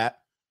all of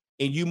that,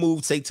 and you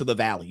move, say, to the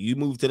Valley, you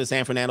move to the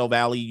San Fernando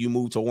Valley, you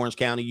move to Orange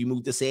County, you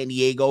move to San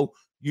Diego,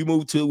 you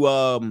move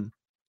to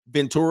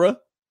Ventura,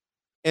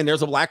 and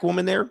there's a black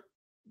woman there,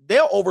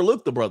 they'll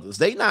overlook the brothers.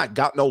 They not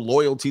got no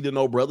loyalty to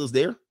no brothers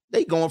there.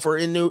 They going for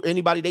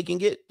anybody they can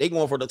get. They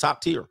going for the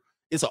top tier.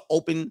 It's an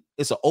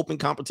open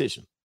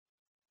competition.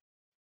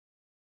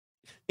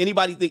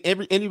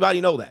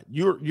 Anybody know that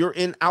you're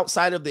in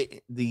outside of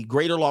the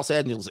greater Los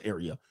Angeles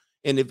area,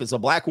 and if it's a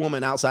black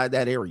woman outside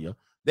that area,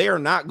 they are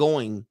not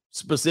going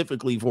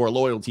specifically for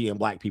loyalty in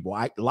black people.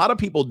 A lot of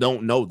people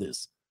don't know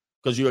this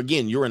because you're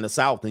in the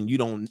South and you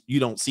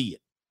don't see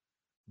it,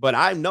 but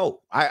I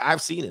know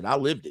I've seen it. I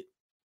lived it.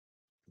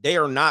 They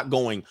are not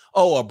going,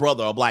 oh, a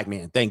brother, a black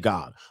man, thank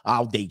God,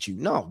 I'll date you.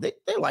 No,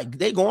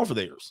 they're going for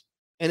theirs,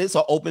 and it's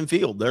an open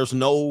field. There's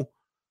no.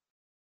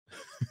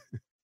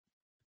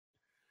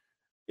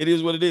 It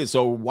is what it is.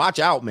 So watch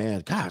out,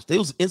 man. Gosh,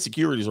 those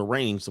insecurities are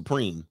reigning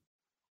supreme.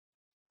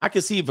 I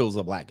could see if it was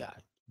a black guy,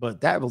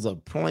 But that was a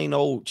plain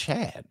old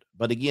Chad.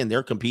 But again,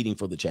 they're competing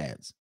for the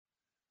Chads.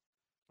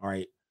 All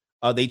right.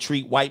 They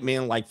treat white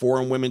men like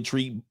foreign women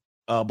treat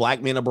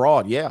black men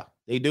abroad. Yeah,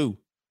 they do.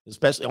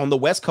 Especially on the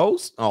West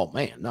Coast. Oh,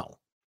 man, no.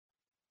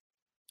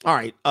 All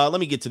right. Let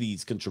me get to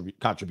these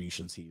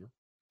contributions here.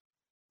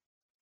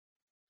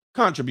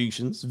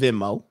 Contributions,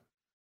 Venmo.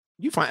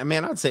 You find,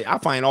 man, I'd say I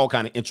find all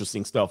kind of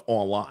interesting stuff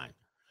online.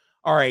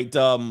 All right.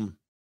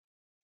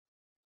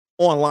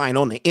 Online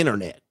on the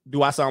internet.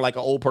 Do I sound like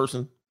an old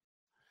person?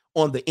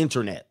 On the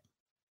internet.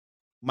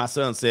 My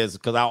son says,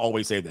 because I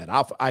always say that.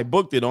 I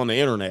booked it on the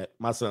internet.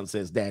 My son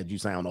says, Dad, you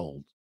sound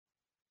old.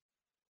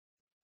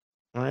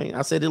 All right.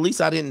 I said, at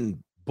least I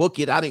didn't book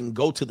it. I didn't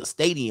go to the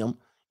stadium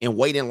and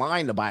wait in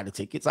line to buy the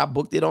tickets. I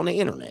booked it on the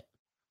internet.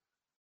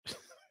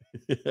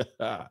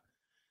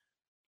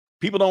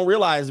 People don't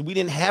realize we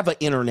didn't have an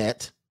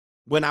internet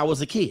when I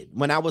was a kid.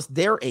 When I was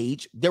their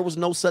age, there was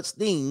no such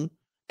thing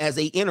as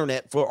a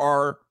internet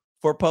for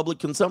public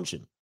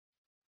consumption.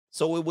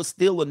 So it was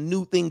still a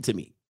new thing to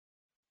me.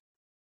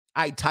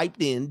 I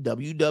typed in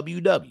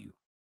www.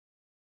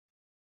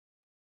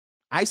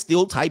 I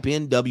still type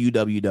in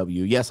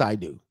www. Yes, I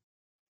do.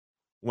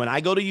 When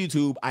I go to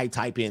YouTube, I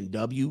type in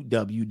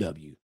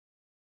www.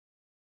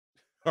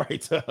 All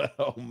right.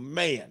 Oh,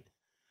 man.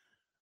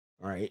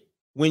 All right.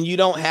 When you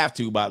don't have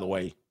to, by the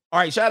way. All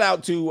right. Shout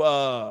out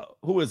to,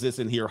 who is this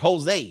in here?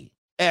 Jose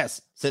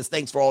S. says,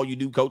 thanks for all you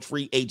do, Coach.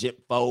 Free Agent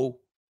Foe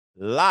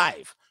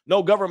Live.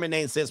 No government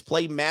name says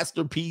play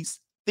Masterpiece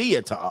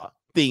Theater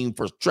theme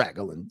for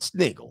Straggle and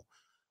Sniggle.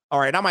 All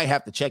right, I might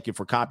have to check it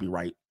for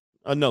copyright.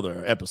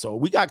 Another episode.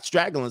 We got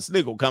Straggle and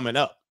Sniggle coming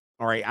up.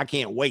 All right, I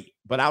can't wait,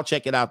 but I'll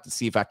check it out to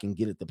see if I can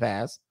get it to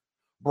pass.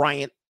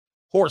 Bryant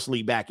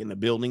Horsley back in the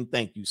building.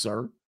 Thank you,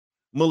 sir.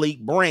 Malik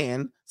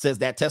Brand says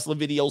that Tesla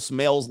video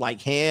smells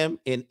like ham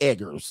and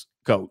eggers,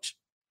 Coach.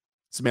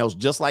 Smells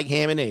just like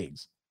ham and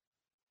eggs.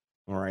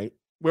 All right,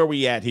 where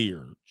we at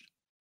here?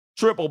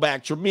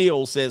 Tripleback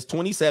Tramiel says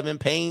 27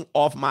 paying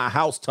off my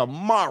house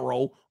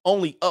tomorrow,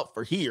 only up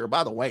for here.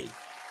 By the way,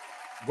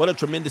 what a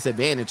tremendous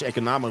advantage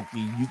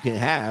economically you can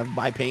have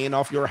by paying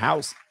off your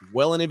house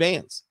well in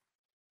advance.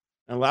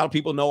 And a lot of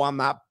people know I'm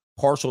not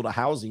partial to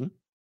housing,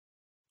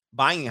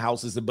 buying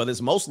houses, but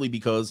it's mostly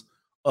because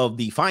of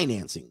the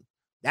financing.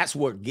 That's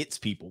what gets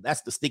people.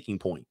 That's the sticking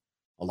point.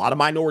 A lot of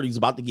minorities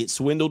about to get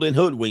swindled and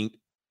hoodwinked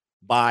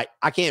by,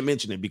 I can't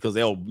mention it because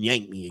they'll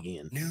yank me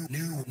again. New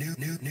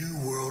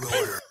world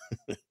order.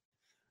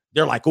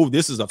 They're like, oh,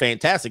 this is a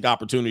fantastic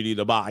opportunity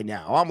to buy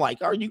now. I'm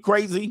like, are you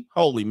crazy?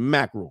 Holy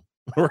mackerel.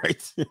 All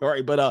right. All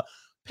right. But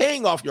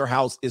paying off your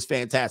house is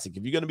fantastic.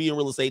 If you're going to be in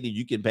real estate and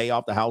you can pay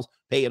off the house,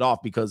 pay it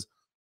off, because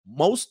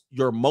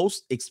your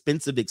most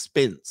expensive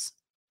expense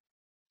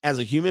as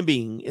a human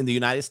being in the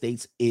United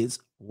States is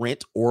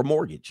rent or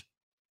mortgage.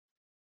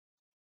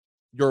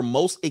 Your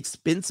most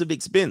expensive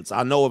expense.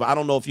 I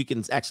don't know if you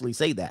can actually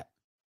say that.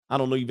 I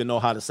don't even know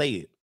how to say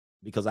it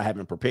because I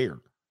haven't prepared.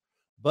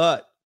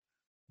 But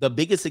the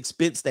biggest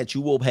expense that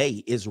you will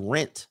pay is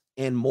rent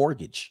and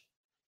mortgage.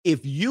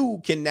 If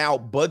you can now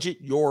budget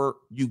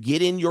you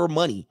get in your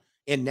money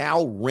and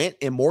now rent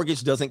and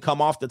mortgage doesn't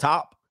come off the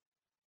top,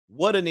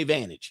 what an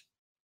advantage.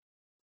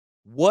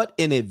 What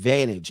an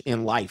advantage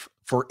in life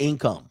for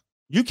income.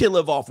 You can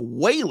live off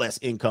way less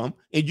income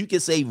and you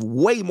can save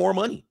way more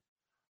money.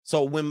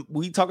 So when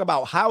we talk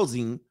about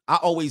housing, I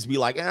always be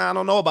like, I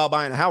don't know about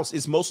buying a house.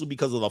 It's mostly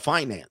because of the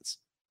finance.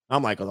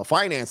 I'm like, oh, the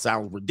finance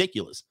sounds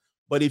ridiculous.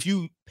 But if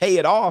you pay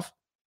it off,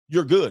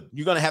 you're good.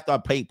 You're going to have to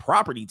pay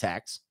property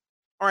tax.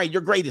 All right,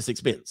 your greatest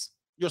expense.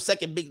 Your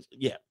second big,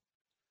 yeah.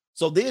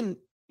 So then,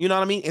 you know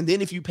what I mean? And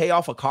then if you pay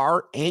off a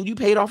car and you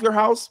paid off your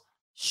house,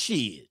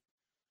 shit,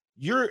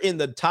 you're in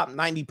the top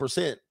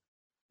 90%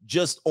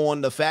 just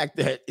on the fact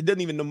that it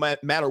doesn't even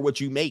matter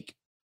what you make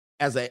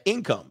as an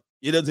income.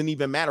 It doesn't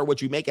even matter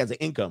what you make as an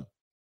income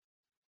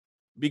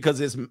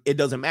because it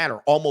doesn't matter.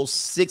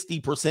 Almost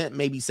 60%,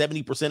 maybe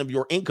 70% of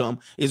your income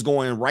is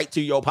going right to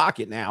your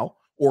pocket now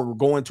or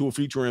going to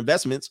future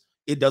investments.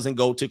 It doesn't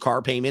go to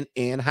car payment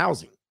and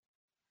housing.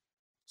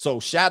 So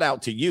shout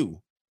out to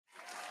you.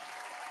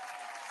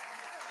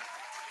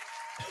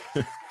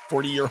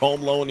 40-year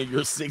home loan and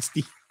you're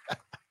 60.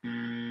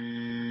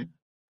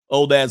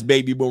 Old ass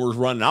baby boomers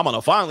running. I'm going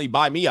to finally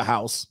buy me a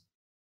house.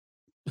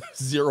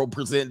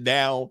 0%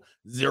 down,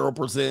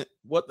 0%.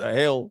 What the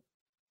hell?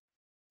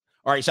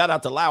 All right. Shout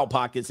out to Loud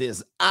Pocket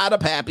says, out of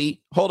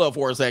Pappy. Hold up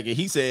for a second.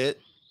 He said,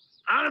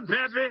 out of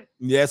Pappy.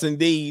 Yes,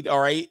 indeed. All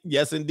right.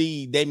 Yes,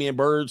 indeed. Damian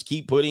Burge,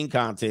 keep putting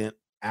content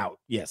out.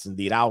 Yes,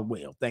 indeed. I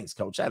will. Thanks,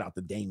 Coach. Shout out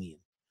to Damian.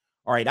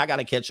 All right. I got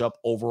to catch up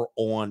over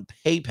on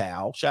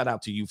PayPal. Shout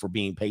out to you for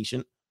being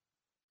patient.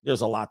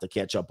 There's a lot to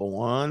catch up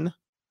on.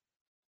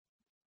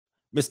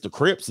 Mr.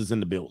 Cripps is in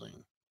the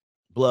building.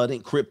 Blood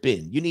and Crip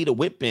in. You need a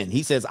whip in.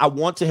 He says, I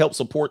want to help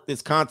support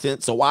this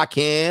content so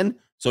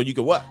you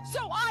can what?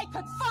 So I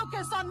could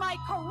focus on my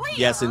career.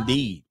 Yes,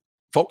 indeed.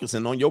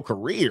 Focusing on your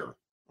career.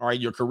 All right.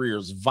 Your career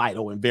is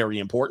vital and very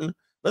important.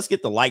 Let's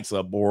get the lights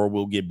up or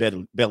we'll get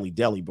belly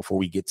deli before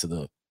we get to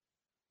the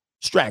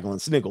Straggling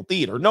Sniggle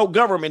Theater. No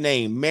government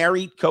name.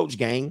 Married coach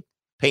gang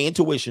paying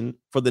tuition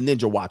for the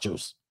Ninja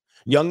Watchers.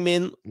 Young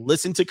men,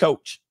 listen to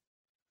coach.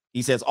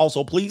 He says,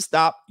 also, please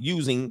stop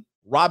using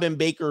Robin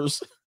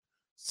Baker's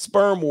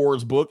Sperm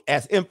Wars book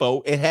as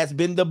info. It has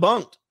been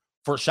debunked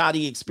for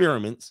shoddy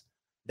experiments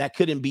that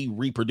couldn't be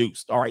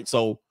reproduced. All right.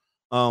 So,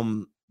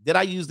 did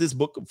I use this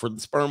book for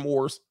the Sperm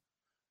Wars?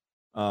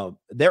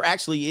 There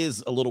actually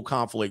is a little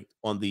conflict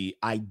on the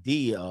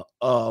idea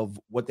of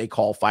what they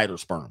call fighter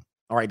sperm.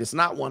 All right. It's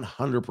not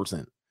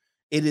 100%.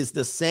 It is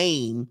the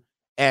same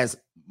as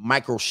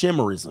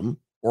microchimerism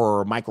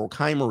or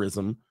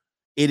microchimerism.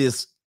 It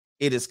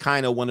is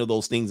kind of one of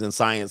those things in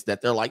science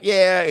that they're like,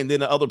 yeah. And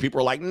then the other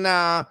people are like,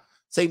 nah.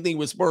 Same thing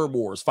with sperm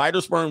wars.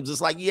 Fighter sperms is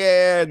like,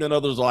 yeah. And then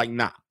others are like,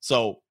 nah.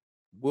 So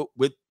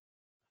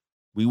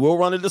we will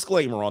run a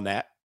disclaimer on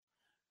that.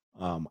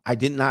 I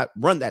did not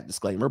run that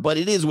disclaimer, but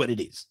it is what it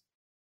is.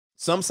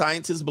 Some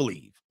scientists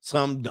believe,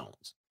 some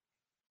don't.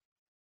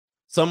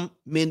 Some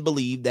men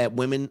believe that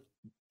women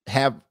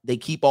they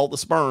keep all the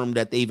sperm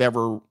that they've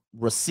ever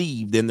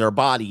received in their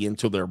body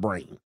into their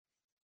brain.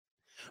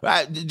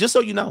 Just so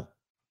you know.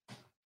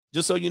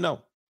 Just so you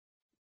know.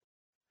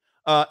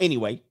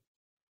 Anyway,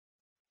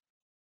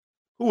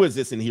 who is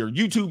this in here?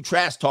 YouTube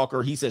Trash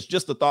Talker. He says,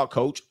 just a thought,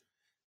 coach.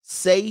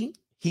 Say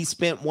he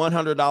spent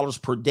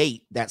 $100 per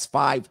date. That's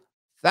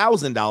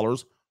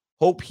 $5,000.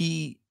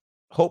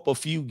 Hope a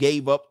few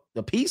gave up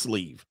the peace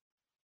leave.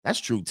 That's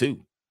true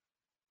too.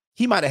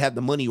 He might have had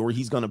the money, or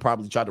he's going to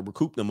probably try to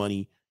recoup the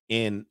money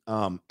in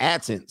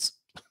AdSense,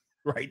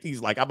 right?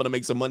 He's like, I'm going to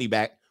make some money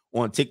back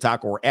on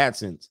TikTok or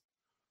AdSense.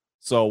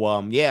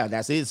 So, yeah,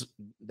 that is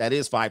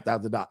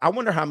 $5,000. I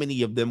wonder how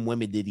many of them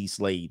women did he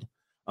slayed,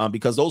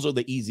 because those are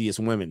the easiest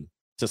women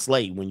to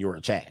slay when you're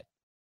a Chad.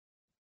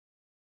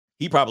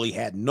 He probably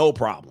had no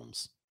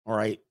problems. All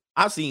right.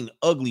 I've seen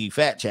ugly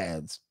fat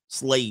Chads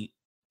slay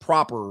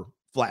proper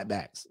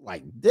flatbacks.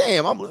 Like,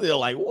 damn, I'm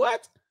like,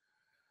 what?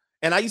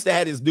 And I used to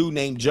have this dude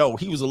named Joe.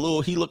 He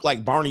looked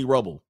like Barney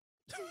Rubble.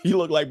 He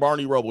looked like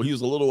Barney Rubble. He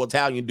was a little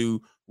Italian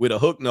dude with a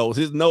hook nose.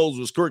 His nose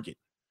was crooked.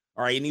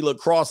 All right. And he looked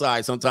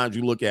cross-eyed. Sometimes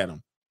you look at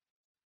him.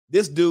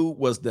 This dude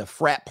was the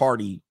frat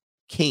party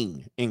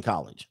king in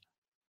college.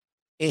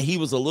 And he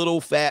was a little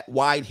fat,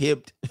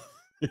 wide-hipped.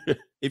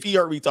 If he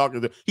heard me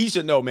talking to him, he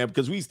should know, man,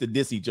 because we used to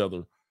diss each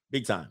other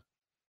big time.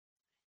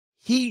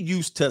 He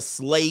used to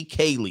slay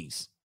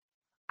Kaylee's.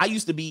 I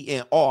used to be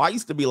in awe. I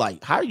used to be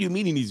like, how are you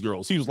meeting these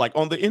girls? He was like,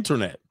 on the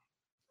internet.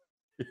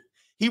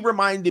 He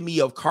reminded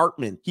me of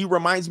Cartman. He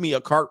reminds me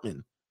of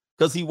Cartman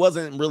because he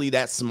wasn't really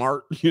that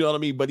smart. You know what I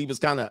mean? But he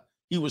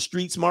was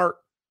street smart.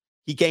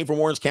 He came from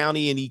Orange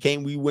County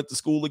and we went to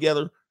school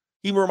together.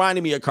 He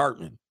reminded me of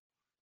Cartman.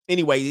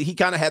 Anyway, he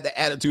kind of had the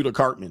attitude of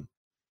Cartman.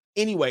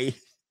 Anyway,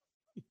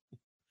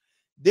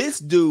 this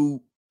dude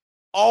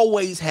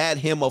always had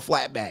him a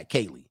flatback,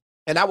 Kaylee.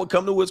 And I would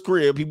come to his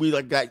crib. He'd be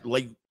like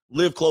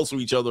live close to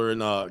each other in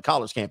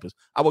college campus.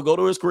 I would go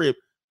to his crib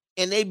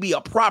and they'd be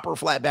a proper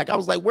flatback. I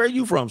was like, where are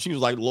you from? She was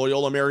like,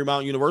 Loyola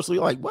Marymount University.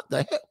 Like, what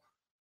the hell?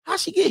 How'd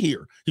she get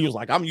here? He was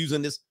like, I'm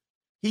using this.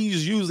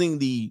 He's using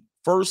the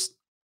first,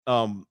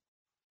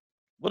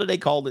 what do they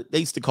call it? They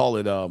used to call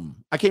it,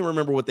 I can't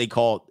remember what they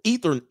called.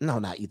 No,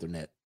 not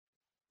Ethernet.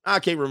 I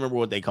can't remember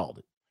what they called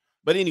it.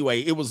 But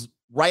anyway, it was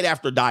right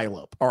after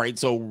dial-up. All right.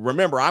 So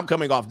remember, I'm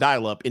coming off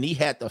dial-up and he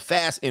had the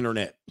fast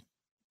internet.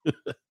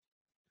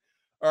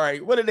 All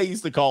right. What did they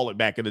used to call it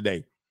back in the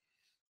day?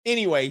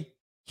 Anyway,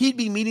 he'd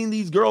be meeting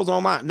these girls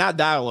online, not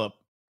dial-up,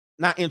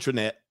 not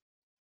intranet,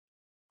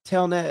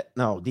 telnet,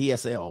 no,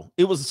 DSL.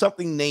 It was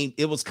something named,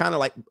 it was kind of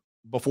like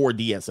before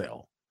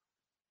DSL.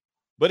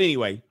 But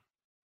anyway,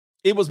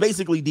 it was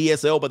basically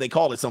DSL, but they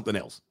called it something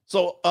else.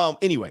 So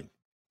anyway,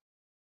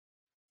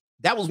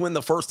 that was when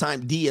the first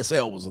time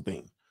DSL was a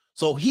thing.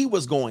 So he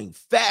was going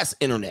fast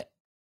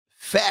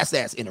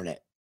ass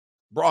internet,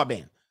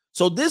 broadband.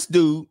 So this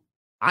dude,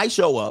 I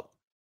show up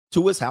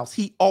to his house.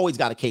 He always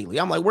got a Kaylee.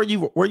 I'm like,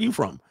 where you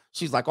from?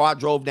 She's like, oh, I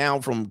drove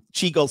down from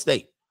Chico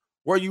State.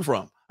 Where are you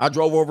from? I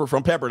drove over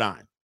from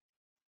Pepperdine.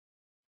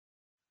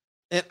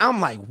 And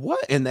I'm like,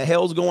 what in the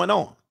hell's going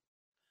on?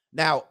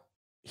 Now,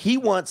 he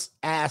once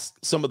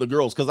asked some of the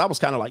girls, because I was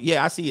kind of like,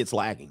 yeah, I see it's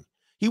lagging.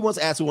 He once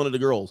asked one of the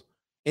girls,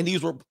 and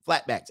these were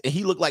flatbacks, and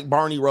he looked like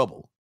Barney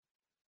Rubble.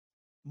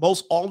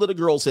 All of the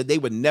girls said they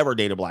would never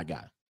date a black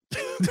guy.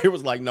 They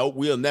was like, no,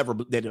 we'll never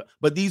date it.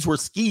 But these were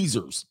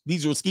skeezers.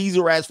 These were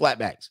skeezer-ass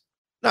flatbacks.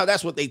 Now,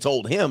 that's what they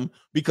told him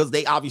because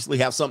they obviously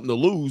have something to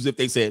lose if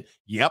they said,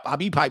 yep, I'll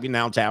be piping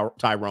down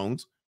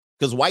Tyrone's,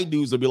 because white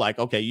dudes will be like,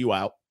 okay, you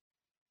out.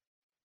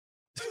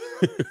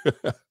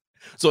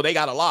 So they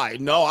got to lie.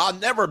 No, I'll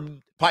never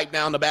pipe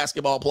down the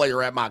basketball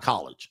player at my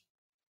college.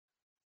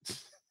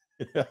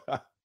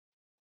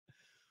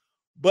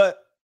 But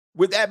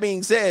with that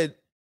being said,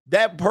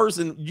 that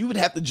person, you would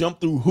have to jump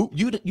through hoop.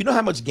 You know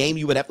how much game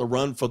you would have to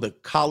run for the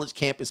college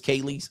campus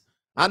Kaylee's?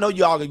 I know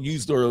y'all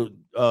used to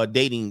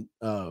dating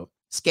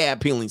scab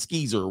peeling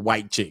skeezer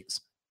white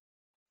chicks.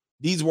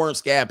 These weren't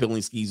scab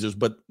peeling skeezers,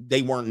 but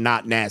they weren't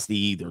not nasty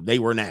either. They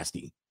were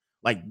nasty.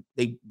 Like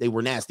they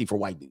were nasty for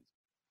white dudes.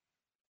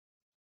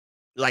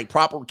 like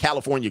proper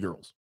California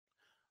girls.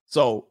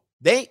 So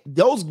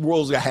those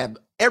girls have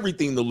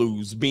everything to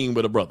lose being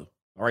with a brother.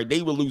 All right.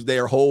 They would lose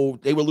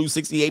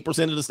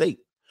 68% of the state.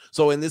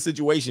 So in this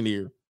situation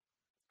here,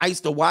 I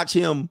used to watch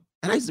him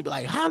and I used to be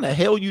like, how in the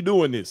hell you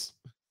doing this?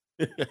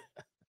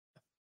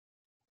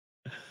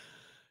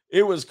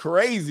 It was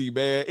crazy,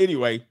 man.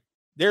 Anyway,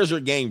 there's your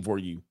game for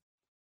you.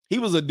 He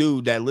was a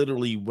dude that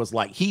literally was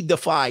like, he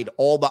defied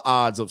all the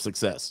odds of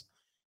success.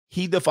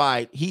 He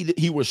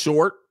was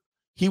short.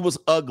 He was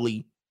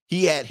ugly.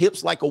 He had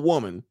hips like a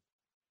woman.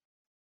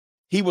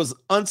 He was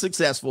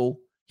unsuccessful.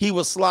 He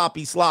was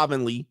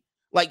slovenly.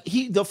 Like,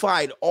 he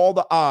defied all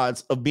the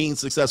odds of being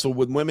successful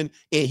with women,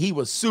 and he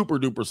was super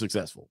duper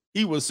successful.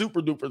 He was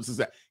super duper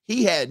successful.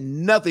 He had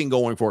nothing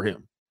going for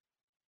him.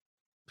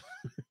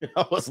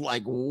 I was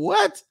like,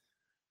 what?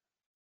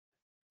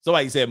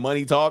 Somebody said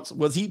money talks.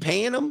 Was he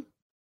paying him?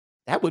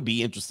 That would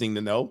be interesting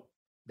to know.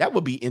 That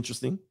would be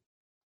interesting.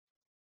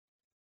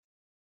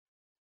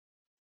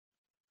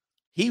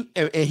 He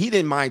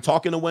didn't mind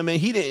talking to women.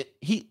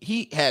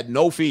 He had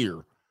no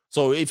fear.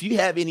 So if you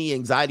have any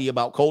anxiety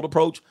about cold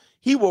approach,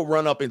 he will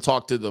run up and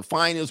talk to the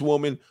finest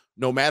woman,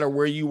 no matter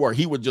where you were.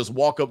 He would just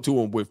walk up to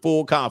him with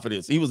full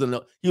confidence. He was a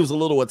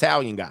little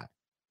Italian guy.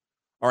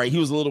 All right, he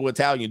was a little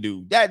Italian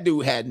dude. That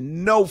dude had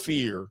no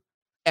fear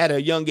at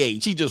a young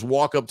age. He just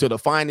walk up to the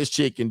finest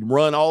chick and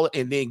run all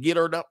and then get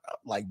her up.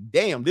 Like,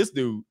 damn, this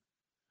dude.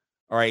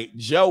 All right,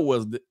 Joe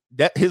was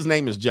that. His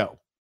name is Joe.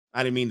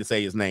 I didn't mean to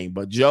say his name,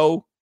 but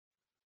Joe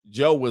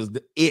was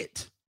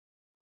it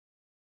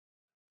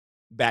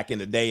back in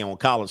the day on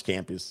college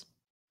campus.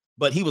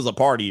 But he was a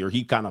partier.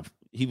 He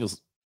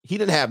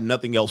didn't have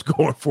nothing else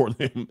going for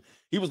them.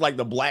 He was like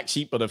the black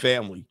sheep of the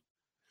family.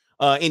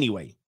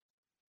 Anyway.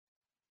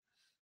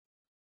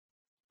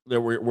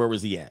 Where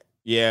was he at?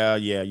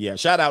 Yeah.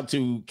 Shout out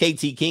to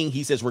KT King.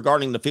 He says,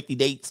 regarding the 50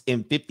 dates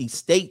in 50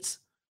 states,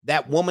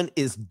 that woman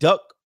is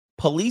duck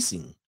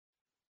policing.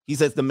 He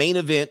says the main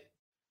event,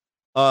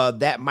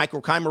 that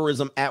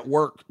microchimerism at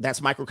work. That's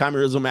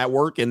microchimerism at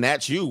work, and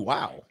that's you.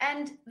 Wow.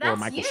 And that's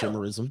or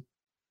microchimerism.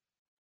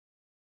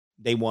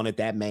 They wanted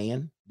that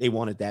man.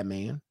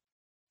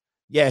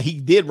 Yeah,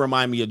 he did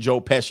remind me of Joe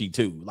Pesci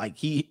too. Like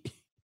he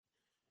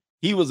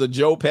was a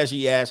Joe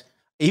Pesci ass.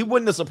 He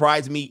wouldn't have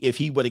surprised me if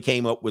he would have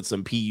came up with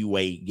some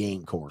PUA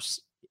game course.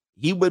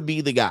 He would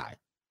be the guy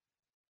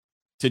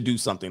to do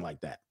something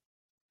like that.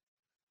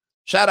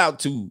 Shout out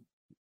to,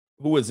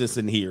 who is this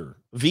in here?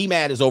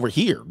 VMAD is over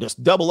here.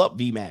 Just double up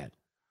VMAD.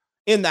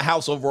 In the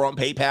house over on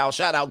PayPal.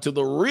 Shout out to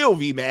the real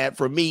VMAD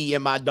for me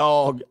and my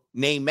dog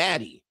named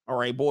Maddie. All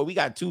right, boy, we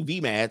got 2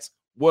 VMADs.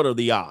 What are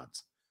the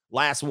odds?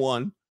 Last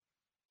one.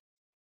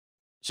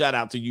 Shout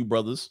out to you,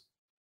 brothers.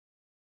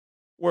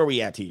 Where are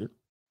we at here?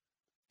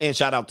 And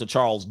shout out to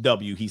Charles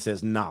W. He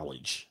says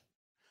knowledge.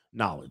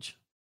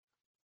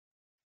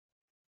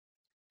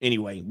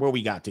 Anyway, where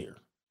we got there?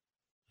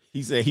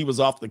 He said he was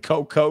off the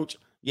coke, coach.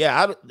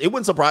 Yeah, it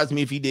wouldn't surprise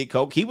me if he did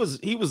coke. He was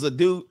a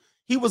dude.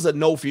 He was a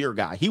no fear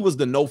guy. He was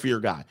the no fear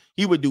guy.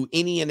 He would do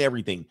any and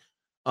everything.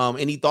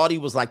 And he thought he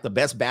was like the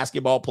best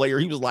basketball player.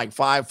 He was like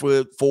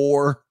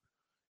 5'4".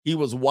 He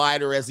was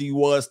wider as he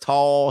was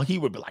tall. He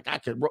would be like,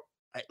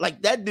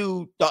 like that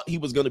dude thought he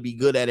was going to be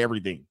good at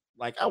everything.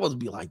 Like I would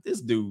be like,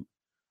 this dude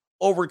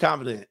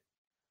overconfident.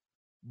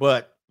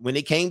 But when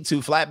it came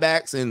to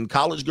flatbacks and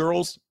college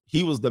girls,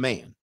 he was the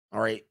man.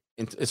 All right.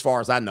 And as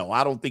far as I know,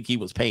 I don't think he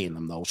was paying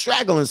them though.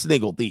 Straggle and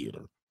Sniggle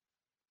Theater.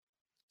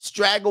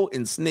 Shout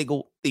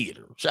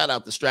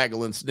out to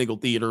Straggle and Sniggle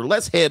Theater.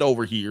 Let's head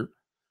over here.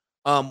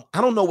 I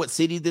don't know what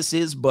city this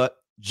is, but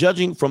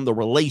judging from the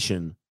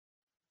relation,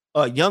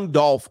 Young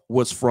Dolph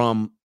was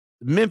from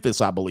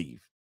Memphis, I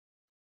believe.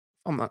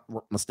 If I'm not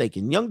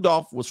mistaken. Young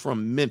Dolph was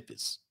from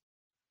Memphis.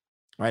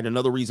 All right,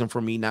 another reason for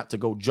me not to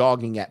go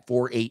jogging at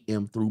 4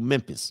 a.m. through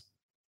Memphis.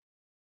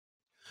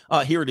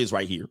 Here it is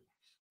right here.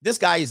 This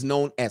guy is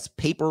known as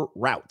Paper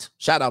Route.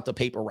 Shout out to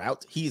Paper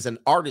Route. He's an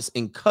artist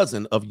and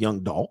cousin of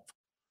Young Dolph.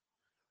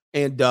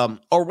 And,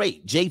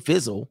 Jay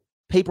Fizzle,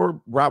 Paper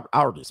Route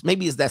artist.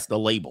 Maybe that's the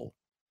label.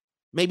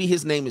 Maybe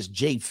his name is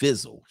Jay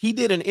Fizzle. He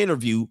did an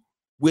interview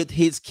with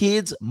his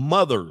kids'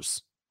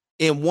 mothers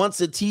and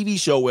wants a TV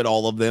show with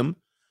all of them.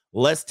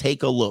 Let's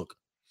take a look.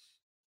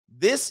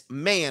 This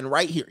man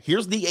right here,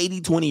 here's the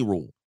 80-20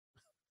 rule.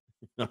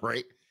 All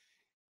right.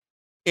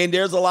 And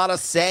there's a lot of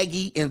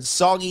saggy and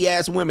soggy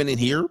ass women in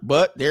here,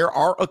 but there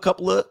are a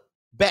couple of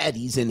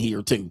baddies in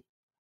here too.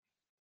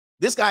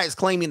 This guy is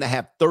claiming to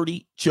have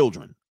 30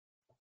 children.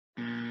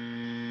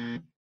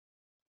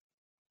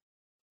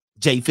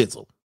 Jay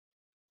Fizzle.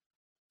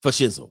 For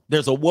shizzle.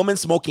 There's a woman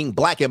smoking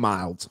Black and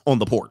Milds on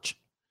the porch.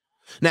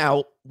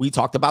 Now, we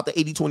talked about the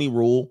 80-20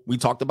 rule. We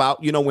talked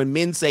about, when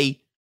men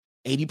say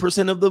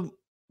 80% of the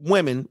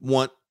women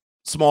want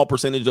small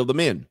percentage of the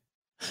men.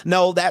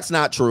 No, that's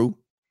not true.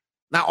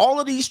 Now, all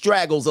of these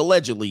straggles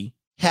allegedly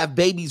have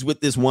babies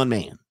with this one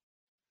man.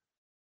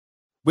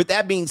 With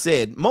that being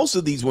said, most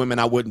of these women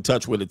I wouldn't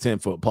touch with a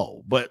 10-foot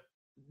pole, but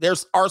there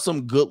are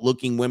some good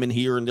looking women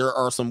here and there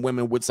are some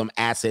women with some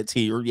assets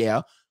here.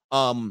 Yeah.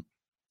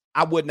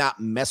 I would not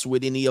mess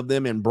with any of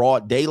them in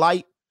broad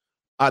daylight.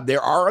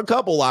 There are a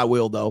couple I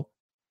will, though.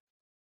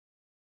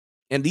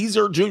 And these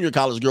are junior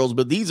college girls,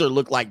 but these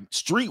look like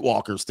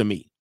streetwalkers to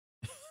me.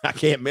 I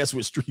can't mess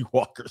with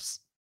streetwalkers.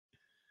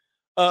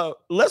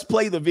 Let's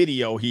play the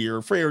video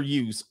here. Fair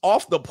use.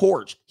 Off the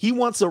porch. He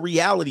wants a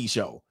reality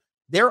show.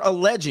 They're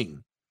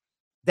alleging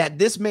that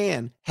this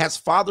man has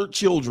fathered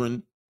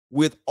children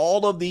with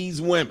all of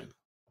these women.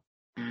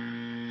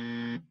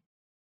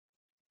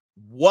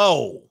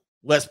 Whoa.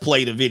 Let's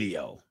play the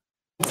video.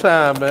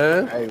 Time,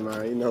 man. Hey,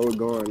 man, you know what's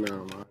going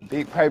on, man.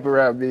 Big paper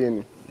route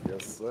business.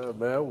 Yes, sir,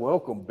 man.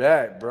 Welcome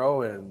back,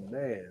 bro. And,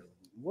 man,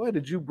 what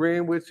did you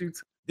bring with you?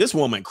 This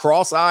woman,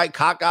 cross-eyed,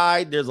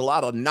 cockeyed. There's a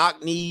lot of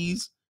knock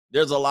knees.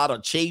 There's a lot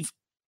of chafe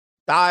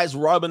thighs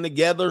rubbing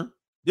together.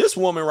 This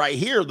woman right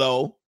here,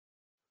 though.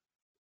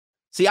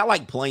 See, I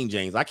like plain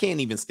Janes. I can't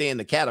even stand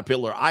the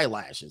caterpillar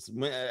eyelashes.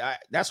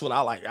 That's what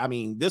I like. I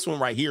mean, this one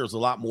right here is a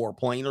lot more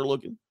plainer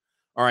looking.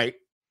 All right.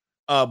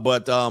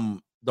 But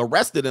the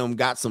rest of them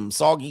got some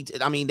soggy.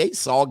 I mean, they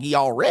soggy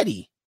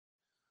already.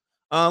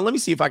 Let me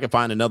see if I can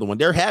find another one.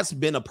 There has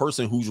been a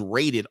person who's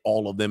rated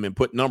all of them and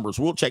put numbers.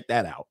 We'll check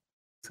that out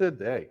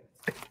today.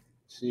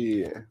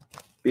 Shit.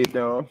 Bit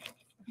dog.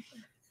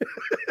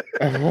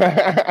 Got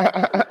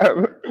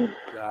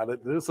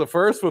it. This is a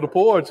first for the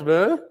porch,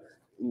 man.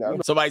 No.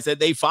 Somebody said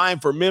they fine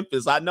for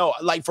Memphis. I know.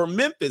 Like for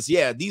Memphis,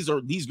 yeah, these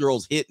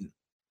girls hitting.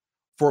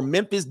 For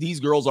Memphis, these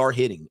girls are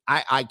hitting.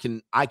 I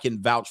can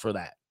vouch for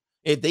that.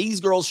 If these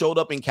girls showed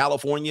up in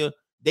California,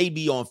 they'd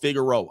be on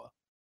Figueroa.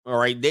 All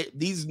right.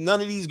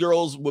 None of these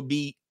girls would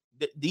be,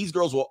 these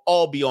girls will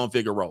all be on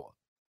Figueroa.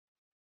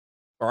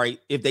 All right.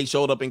 If they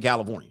showed up in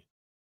California.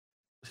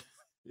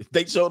 If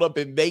they showed up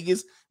in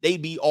Vegas,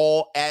 they'd be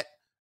all at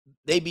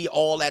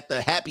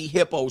the Happy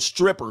Hippo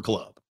stripper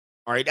club.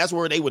 All right. That's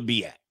where they would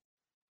be at.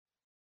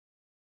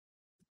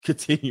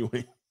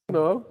 Continuing.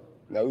 No,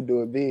 we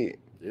do it big.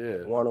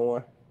 Yeah.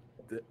 1-on-1.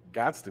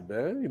 Gots to,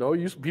 man. You know,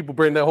 people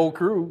bring that whole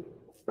crew.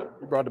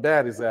 You brought the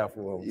baddies out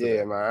for them.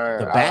 Yeah, man.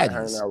 The baddies.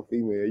 I hang out with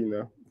female, you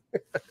know.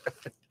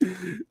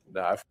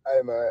 Nah.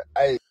 Hey, man.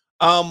 Hey.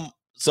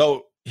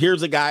 So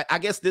here's a guy. I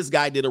guess this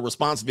guy did a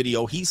response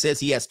video. He says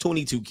he has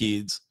 22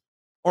 kids.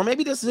 Or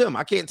maybe this is him.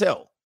 I can't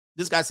tell.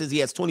 This guy says he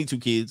has 22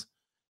 kids.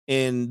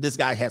 And this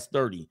guy has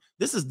 30.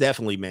 This is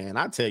definitely, man.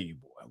 I tell you,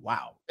 boy.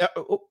 Wow.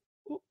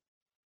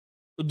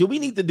 Do we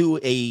need to do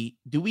a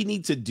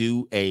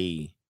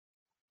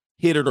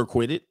hit it or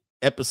quit it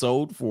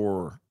episode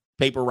for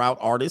Paper Route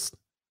Artist?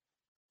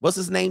 What's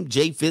his name?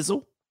 Jay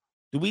Fizzle?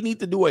 Do we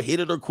need to do a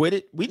hit it or quit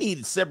it? We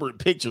need separate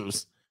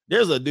pictures.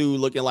 There's a dude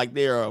looking like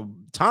they're a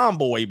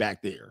tomboy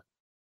back there.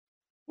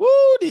 Woo,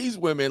 these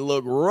women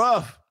look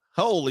rough.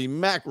 Holy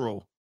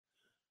mackerel.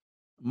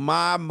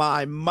 My.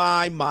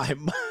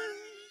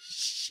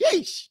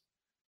 Sheesh.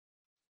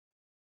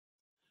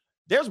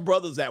 There's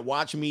brothers that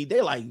watch me.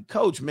 They're like,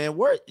 Coach, man,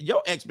 where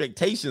your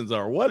expectations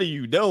are? What are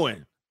you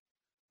doing?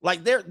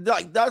 Like they're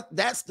like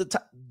that's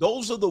the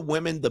those are the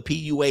women, the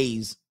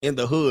PUAs in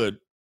the hood.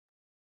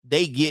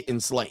 They get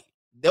enslaved.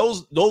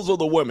 Those are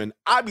the women.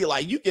 I'd be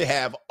like, you can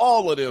have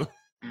all of them.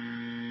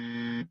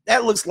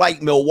 That looks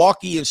like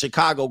Milwaukee and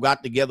Chicago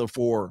got together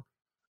for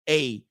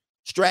a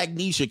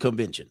Stragnesia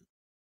convention,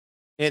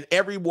 and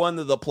every one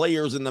of the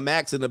players and the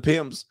Max and the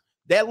pimps.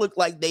 That look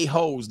like they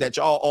hoes that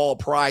y'all all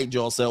pride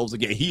yourselves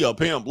again. He a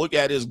pimp. Look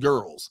at his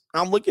girls.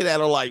 I'm looking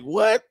at her like,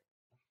 what?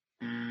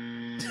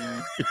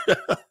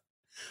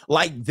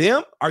 Like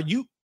them? Are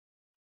you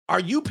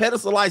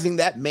pedestalizing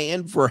that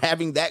man for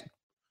having that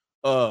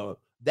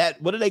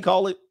what do they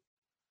call it?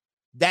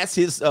 That's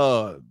his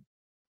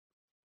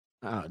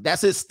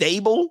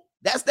stable.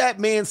 That's that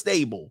man's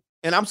stable.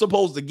 And I'm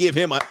supposed to give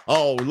him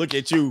oh, look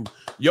at you.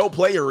 Your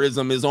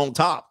playerism is on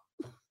top.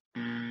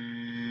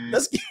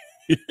 Let's get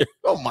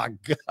oh my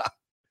God.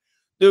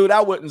 Dude,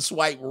 I wouldn't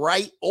swipe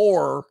right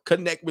or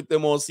connect with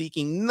them on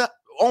Seeking.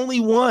 Only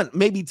one,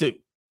 maybe two.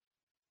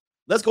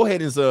 Let's go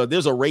ahead and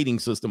there's a rating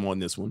system on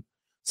this one.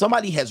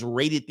 Somebody has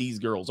rated these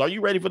girls. Are you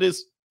ready for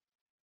this?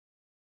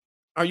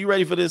 Are you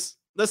ready for this?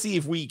 Let's see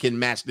if we can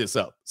match this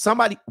up.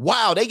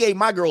 Wow, they gave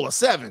my girl a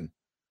 7.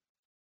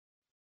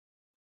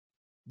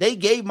 They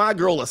gave my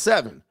girl a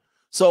 7.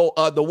 So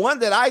the one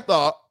that I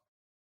thought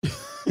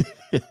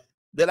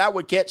that I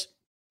would catch,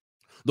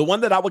 the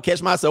one that I would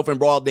catch myself in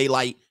broad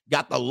daylight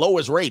got the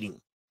lowest rating.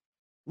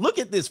 Look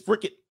at this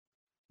freaking,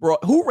 bro.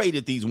 Who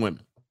rated these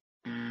women?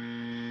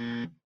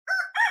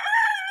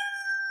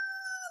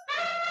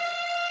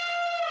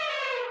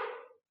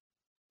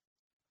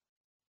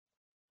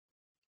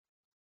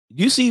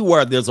 You see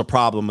where there's a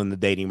problem in the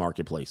dating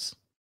marketplace.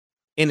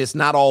 And it's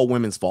not all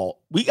women's fault.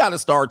 We got to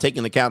start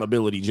taking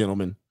accountability,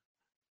 gentlemen.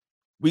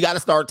 We got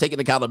to start taking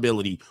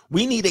accountability.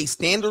 We need a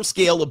standard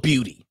scale of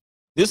beauty.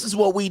 This is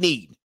what we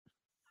need.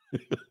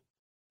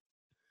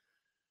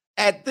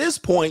 At this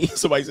point,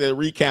 somebody said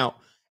recount.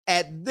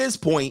 At this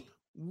point,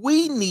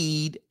 we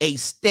need a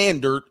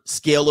standard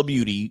scale of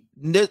beauty.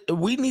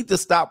 We need to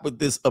stop with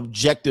this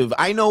objective.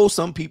 I know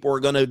some people are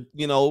going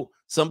to,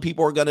 Some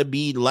people are going to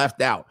be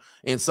left out.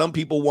 And some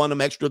people want them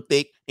extra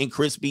thick and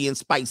crispy and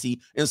spicy.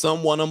 And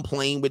some want them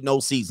plain with no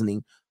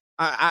seasoning.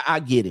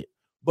 I get it.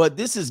 But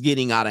this is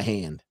getting out of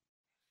hand.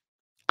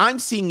 I'm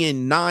seeing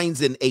in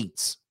 9s and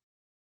 8s.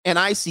 And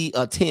I see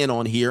a 10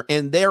 on here.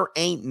 And there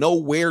ain't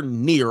nowhere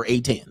near a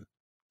 10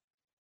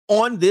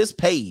 on this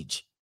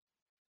page.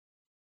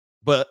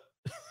 But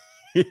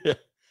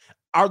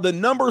are the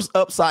numbers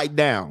upside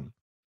down?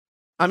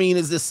 I mean,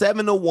 is it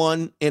 7 a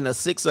 1 and a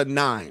 6 a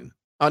 9?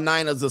 A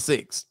 9 is a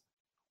 6.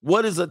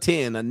 What is a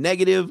 10? A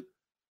negative?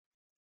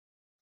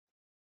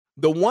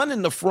 The one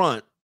in the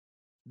front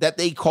that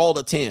they called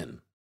a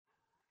 10.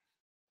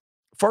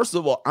 First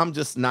of all, I'm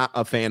just not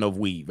a fan of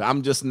weave.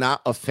 I'm just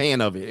not a fan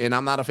of it. And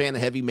I'm not a fan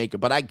of heavy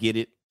makeup, but I get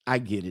it. I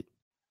get it.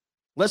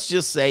 Let's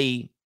just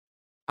say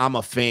I'm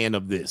a fan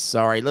of this.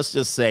 All right. Let's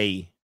just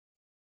say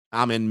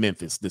I'm in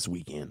Memphis this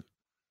weekend.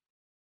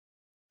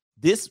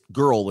 This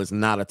girl is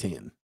not a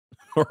 10.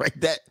 All right.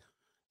 That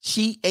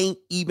she ain't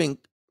even,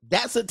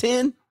 that's a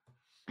 10.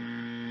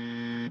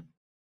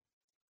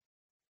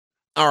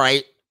 All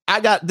right. I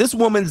got this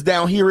woman's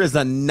down here is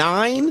a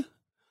 9.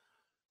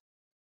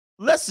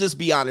 Let's just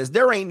be honest.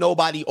 There ain't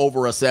nobody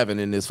over a 7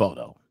 in this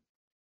photo.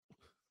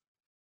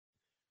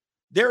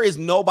 There is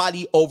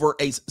nobody over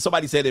a,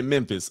 somebody said in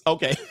Memphis.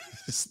 Okay.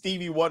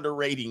 Stevie Wonder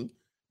rating.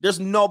 There's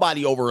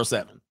nobody over a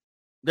 7.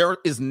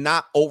 There's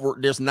not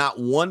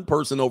one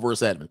person over a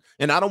 7.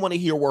 And I don't want to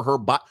hear where her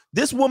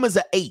this woman's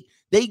an 8.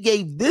 They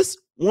gave this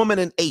woman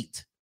an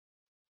 8.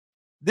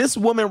 This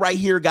woman right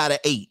here got an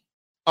 8.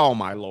 Oh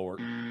my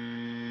Lord.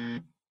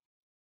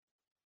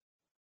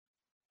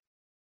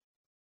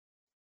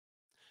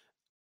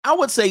 I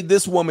would say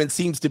this woman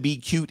seems to be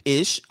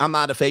cute-ish. I'm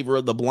not a favor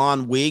of the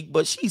blonde wig,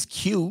 but she's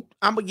cute.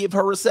 I'm going to give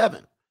her a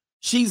 7.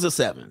 She's a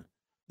 7.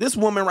 This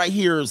woman right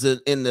here is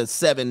in the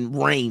 7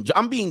 range.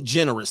 I'm being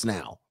generous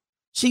now.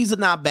 She's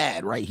not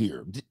bad right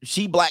here.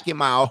 She black and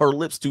mild. Her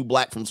lips too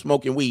black from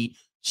smoking weed.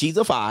 She's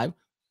a 5.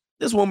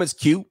 This woman's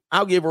cute.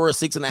 I'll give her a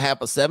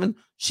 6.5, a 7.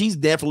 She's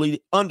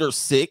definitely under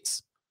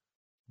 6.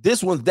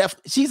 This one's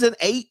definitely, she's an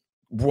 8.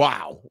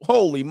 Wow.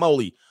 Holy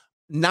moly.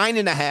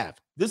 9.5.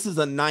 This is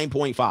a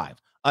 9.5.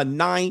 A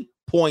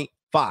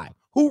 9.5.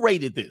 Who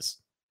rated this?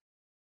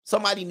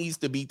 Somebody needs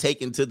to be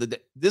taken to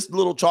this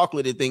little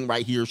chocolated thing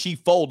right here. She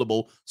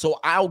foldable, so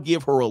I'll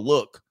give her a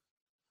look.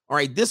 All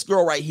right, this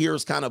girl right here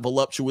is kind of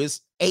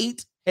voluptuous.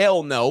 8,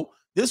 hell no.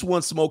 This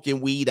one's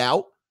smoking weed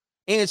out,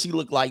 and she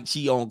looked like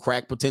she on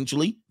crack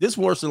potentially. This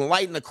person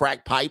lighting a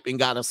crack pipe and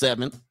got a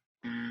 7.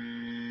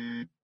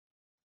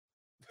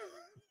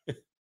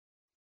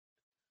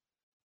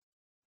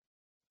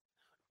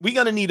 We're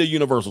going to need a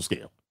universal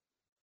scale.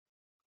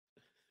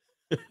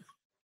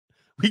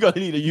 We're going to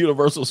need a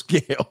universal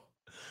scale.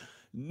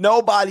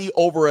 Nobody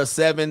over a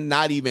 7,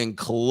 not even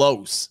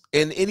close.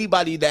 And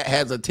anybody that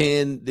has a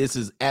 10, this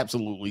is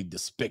absolutely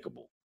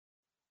despicable.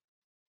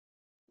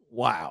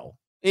 Wow.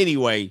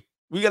 Anyway,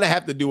 we're going to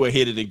have to do a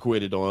hit it and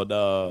quit it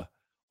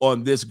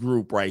on this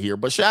group right here.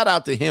 But shout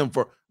out to him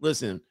for,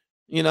 listen,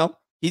 you know,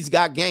 he's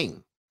got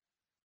game.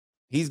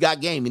 He's got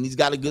game, and he's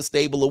got a good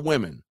stable of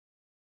women.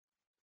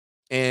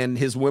 And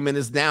his women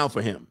is down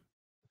for him.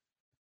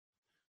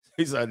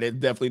 He's they're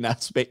definitely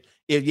not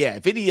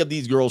if any of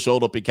these girls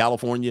showed up in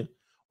California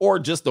or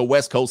just the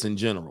West Coast in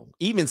general,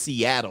 even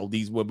Seattle,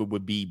 these women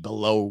would be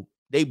below.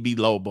 They'd be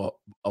low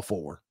a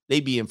 4.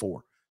 They'd be in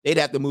 4. They'd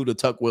have to move to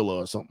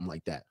Tukwila or something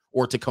like that,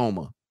 or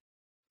Tacoma,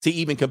 to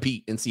even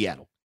compete in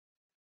Seattle.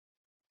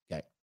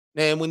 Okay,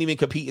 and wouldn't even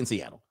compete in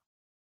Seattle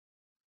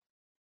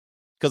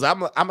because I'm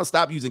gonna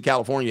stop using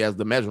California as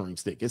the measuring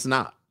stick. It's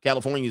not.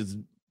 California is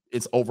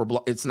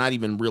it's not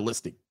even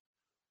realistic.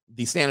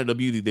 The standard of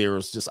beauty there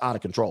is just out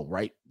of control,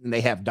 right? And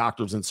they have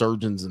doctors and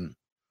surgeons. And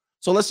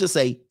so let's just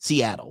say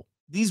Seattle.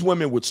 These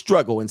women would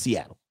struggle in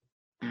Seattle.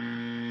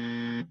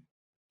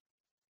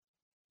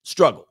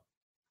 Struggle.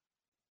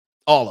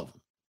 All of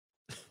them.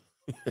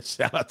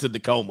 Shout out to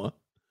Tacoma.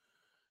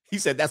 He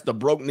said that's the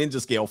broke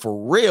ninja scale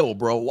for real,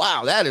 bro.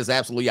 Wow, that is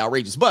absolutely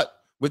outrageous. But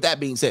with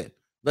that being said,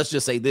 let's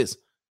just say this.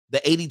 The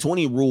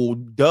 80-20 rule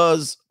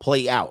does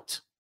play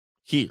out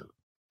here.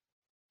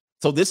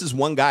 So this is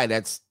one guy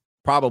that's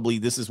probably,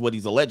 this is what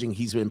he's alleging,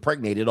 he's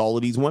impregnated all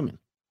of these women.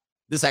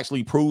 This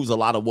actually proves a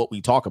lot of what we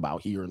talk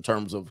about here in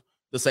terms of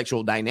the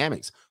sexual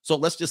dynamics. So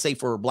let's just say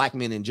for black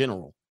men in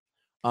general,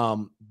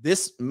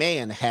 this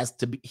man has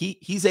to be,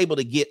 he's able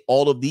to get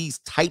all of these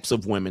types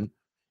of women.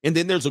 And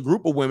then there's a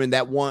group of women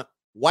that want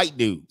white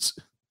dudes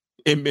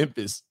in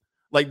Memphis.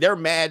 Like they're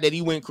mad that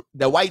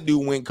the white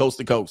dude went coast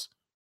to coast.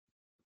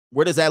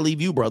 Where does that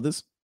leave you,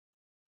 brothers?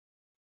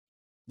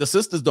 The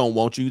sisters don't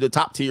want you. The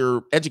top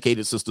tier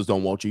educated sisters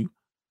don't want you.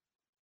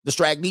 The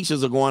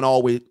Stragnishas are going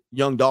all with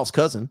young Dolph's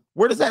cousin.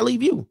 Where does that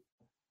leave you?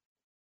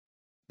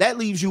 That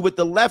leaves you with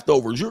the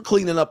leftovers. You're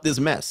cleaning up this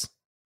mess.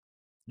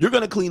 You're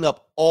going to clean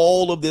up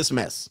all of this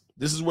mess.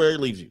 This is where it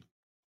leaves you.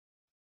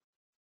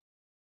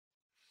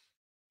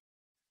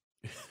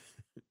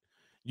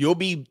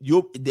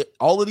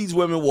 All of these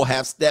women will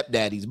have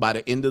stepdaddies by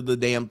the end of the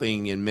damn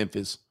thing in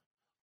Memphis.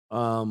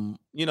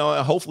 You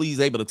know, hopefully he's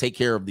able to take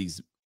care of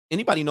these.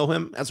 Anybody know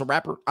him as a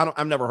rapper?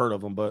 I've never heard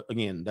of him, but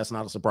again, that's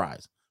not a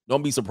surprise.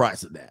 Don't be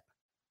surprised at that.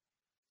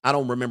 I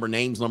don't remember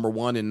names, number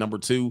one and number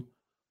two.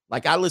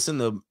 Like, I listen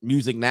to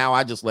music now,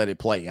 I just let it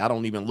play. I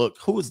don't even look.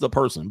 Who is the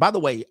person? By the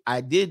way,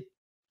 I did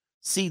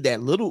see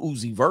that Little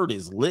Uzi Vert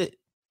is lit.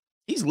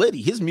 He's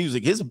litty. His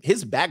music,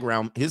 his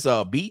background, his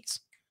beats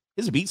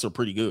are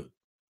pretty good.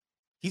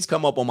 He's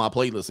come up on my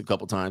playlist a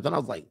couple times, and I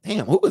was like,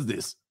 damn, who is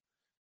this?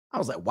 I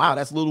was like, wow,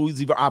 that's Little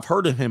Uzi Vert. I've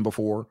heard of him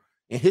before,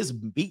 and his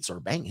beats are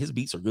bang. His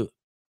beats are good.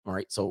 All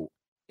right, so,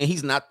 and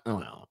he's not, I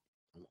won't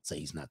say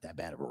he's not that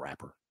bad of a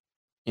rapper.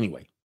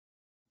 Anyway,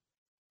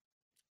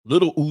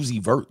 Little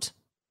Uzi Vert.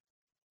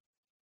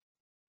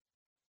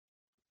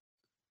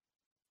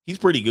 He's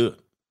pretty good.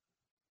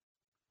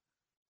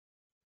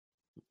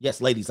 Yes,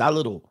 ladies, I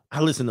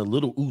listen to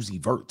Little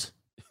Uzi Vert.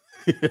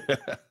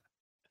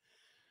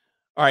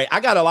 All right, I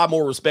got a lot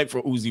more respect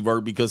for Uzi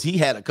Vert because he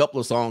had a couple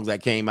of songs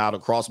that came out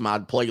across my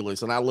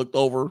playlist, and I looked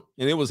over,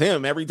 and it was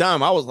him every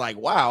time. I was like,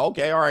 wow,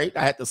 okay, all right.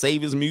 I had to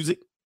save his music.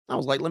 I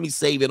was like, let me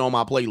save it on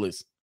my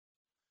playlist.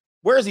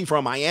 Where is he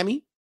from?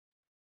 Miami?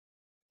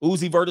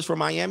 Uzi Vert is from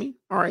Miami?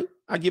 All right,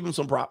 I give him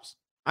some props.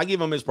 I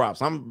give him his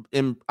props.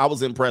 I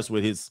was impressed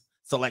with his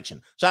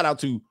selection. Shout out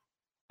to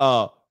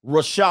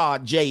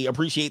Rashad J.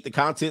 Appreciate the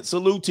content.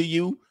 Salute to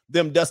you.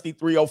 Them Dusty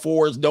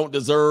 304s don't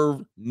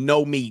deserve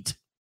no meat.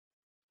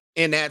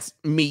 And that's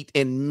meat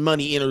and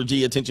money,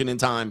 energy, attention, and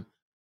time.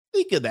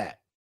 Think of that.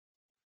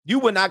 You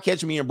would not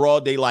catch me in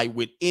broad daylight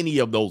with any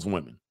of those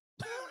women.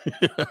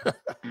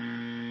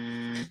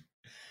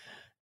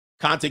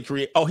 Content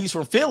creator. Oh, he's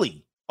from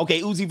Philly.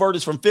 Okay, Uzi Vert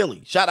is from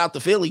Philly. Shout out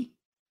to Philly.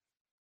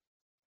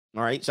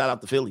 All right, shout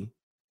out to Philly.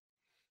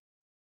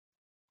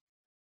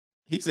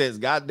 He says,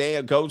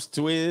 goddamn, coach,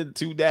 twin,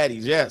 two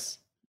daddies. Yes.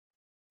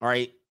 All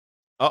right.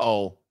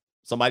 Uh-oh.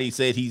 Somebody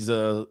said he's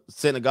a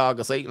synagogue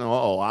of Satan.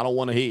 Uh-oh, I don't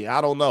want to hear. I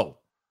don't know.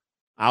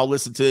 I'll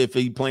listen to if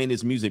he's playing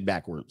his music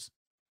backwards.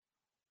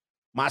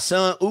 My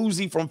son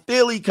Uzi from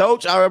Philly,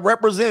 coach. I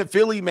represent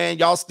Philly, man.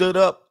 Y'all stood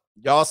up.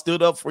 Y'all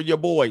stood up for your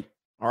boy.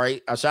 All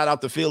right. I shout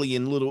out to Philly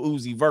and Little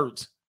Uzi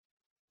Vert.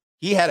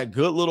 He had a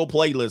good little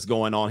playlist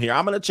going on here.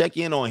 I'm going to check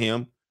in on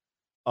him.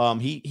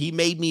 He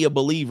made me a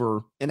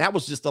believer, and that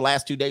was just the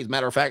last 2 days.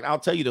 Matter of fact, I'll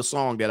tell you the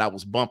song that I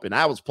was bumping.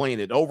 I was playing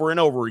it over and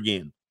over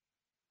again.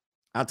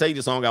 I'll tell you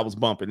the song I was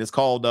bumping. It's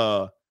called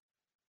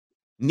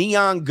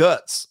Neon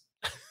Guts.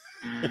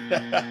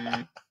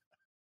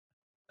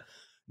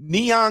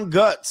 Neon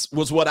Guts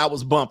was what I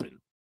was bumping.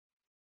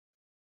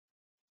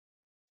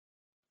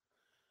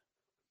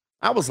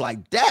 I was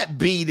like, that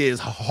beat is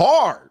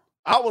hard.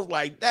 I was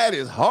like, that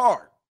is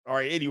hard. All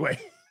right, anyway,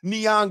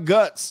 Neon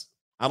Guts.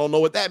 I don't know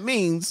what that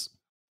means.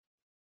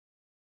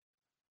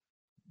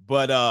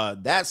 But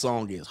that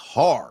song is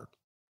hard.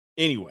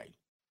 Anyway,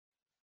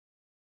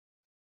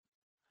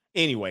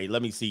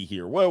 let me see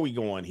here. Where are we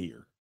going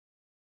here?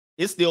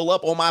 It's still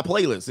up on my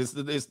playlist.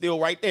 It's still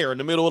right there in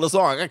the middle of the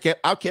song.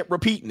 I kept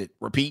repeating it.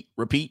 Repeat.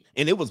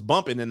 And it was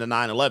bumping in the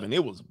 911.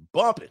 It was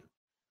bumping.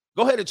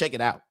 Go ahead and check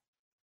it out.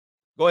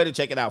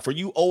 For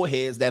you old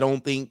heads that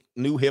don't think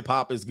new hip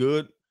hop is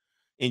good,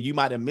 and you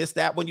might have missed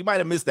that one,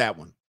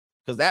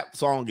 because that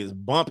song is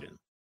bumping.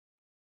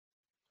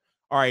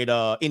 All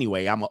right.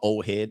 Anyway, I'm an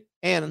old head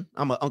and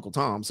I'm an Uncle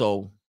Tom.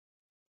 So,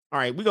 all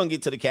right, we're going to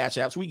get to the cash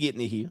apps. We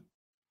getting it here.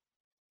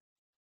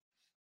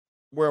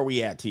 Where are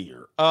we at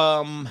here?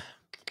 I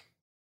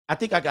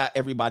think I got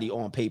everybody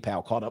on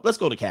PayPal caught up. Let's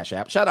go to Cash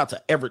App. Shout out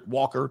to Everett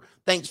Walker.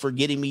 Thanks for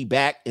getting me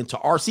back into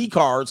RC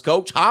cars,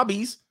 coach.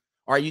 Hobbies.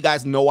 All right, you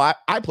guys know I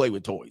play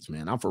with toys,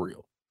 man. I'm for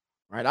real.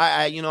 All right.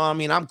 I you know what I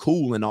mean? I'm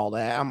cool and all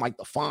that. I'm like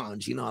the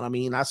Fonz, you know what I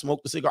mean? I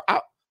smoke the cigar.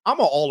 I'm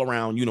an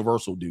all-around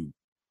universal dude.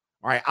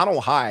 All right, I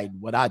don't hide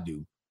what I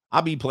do.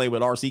 I be playing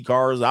with RC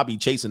cars. I be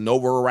chasing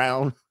Nova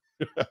around.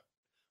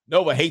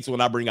 Nova hates when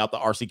I bring out the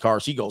RC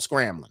car. She goes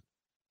scrambling.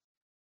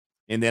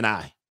 And then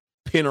I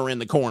pin her in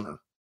the corner.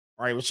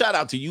 All right, well, shout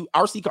out to you.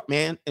 RC car,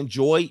 man,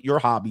 enjoy your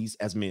hobbies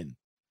as men.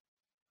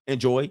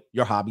 Enjoy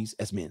your hobbies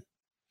as men.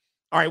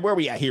 All right, where are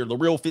we at here? The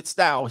Real Fit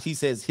Style. He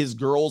says his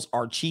girls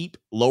are cheap,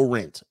 low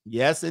rent.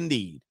 Yes,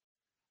 indeed.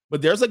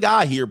 But there's a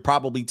guy here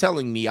probably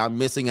telling me I'm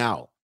missing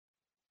out.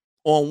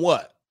 On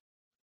what?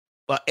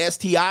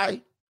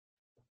 STI?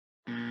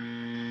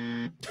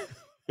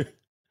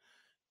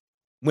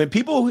 When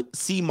people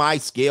see my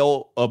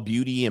scale of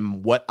beauty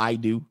and what I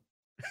do,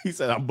 he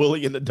said, I'm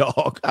bullying the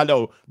dog. I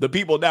know the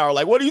people now are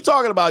like, what are you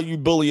talking about? You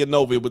bullying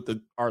Nova with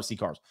the RC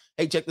cars.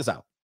 Hey, check this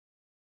out.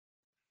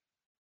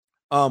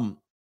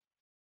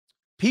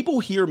 People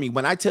hear me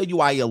when I tell you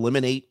I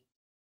eliminate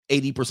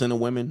 80% of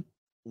women.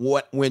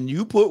 When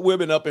you put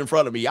women up in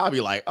front of me, I'll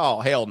be like,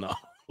 oh, hell no.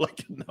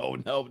 Like,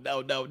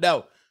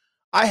 no.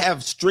 I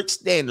have strict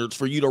standards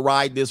for you to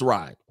ride this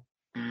ride.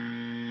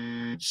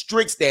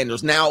 Strict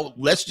standards. Now,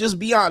 let's just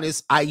be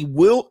honest. I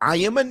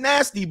am a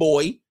nasty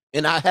boy,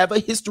 and I have a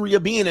history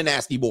of being a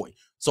nasty boy.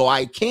 So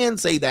I can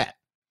say that.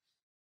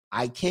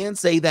 I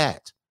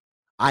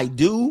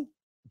do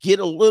get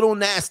a little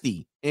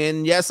nasty.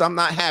 And yes, I'm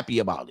not happy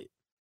about it.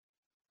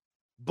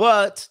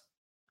 But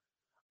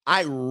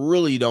I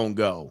really don't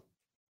go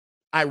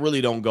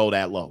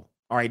that low.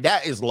 All right,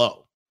 that is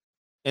low.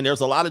 And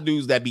there's a lot of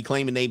dudes that be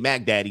claiming they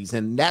Mac daddies,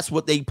 and that's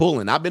what they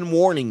pulling. I've been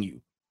warning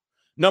you.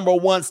 Number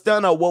one,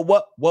 Stunner.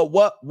 What's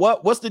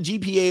the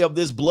GPA of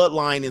this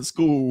bloodline in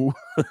school?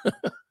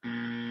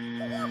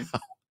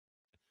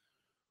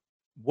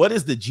 What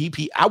is the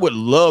GPA? I would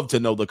love to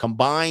know the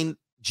combined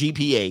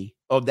GPA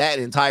of that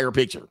entire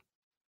picture.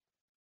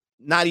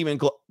 Not even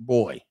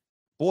boy,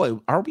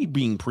 are we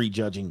being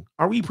prejudging?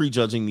 Are we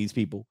prejudging these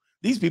people?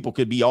 These people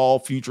could be all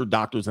future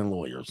doctors and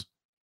lawyers.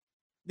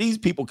 These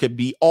people could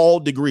be all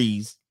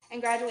degrees.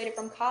 And graduated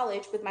from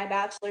college with my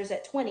bachelor's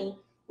at 20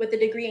 with a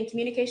degree in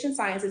communication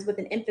sciences with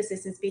an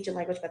emphasis in speech and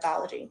language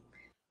pathology.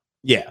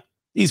 Yeah,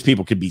 these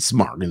people could be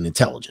smart and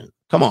intelligent.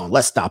 Come on,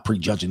 let's stop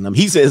prejudging them.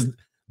 He says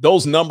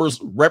those numbers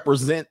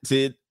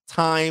represented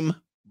times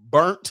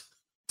burnt.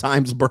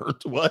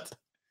 What?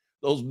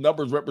 Those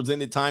numbers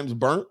represented times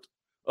burnt?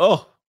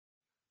 Oh,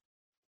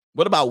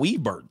 what about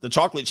we've burnt? The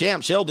chocolate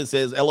champ Sheldon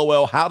says,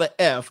 LOL, how the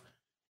F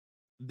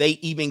they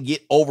even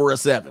get over a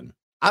 7?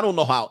 I don't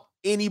know how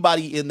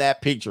anybody in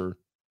that picture,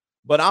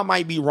 but I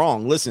might be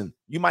wrong. Listen,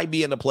 you might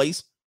be in a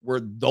place where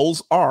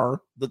those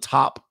are the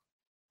top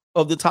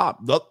of the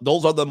top.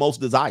 Those are the most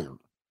desired.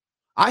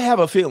 I have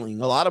a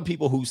feeling a lot of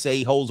people who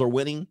say hoes are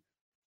winning,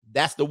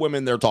 that's the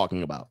women they're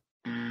talking about.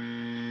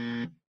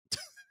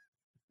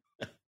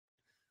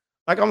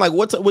 Like, I'm like,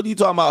 what are you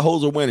talking about?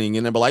 Hoes are winning.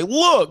 And they'll be like,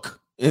 look.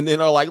 And then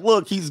they're like,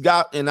 look, he's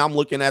got, and I'm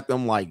looking at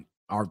them like,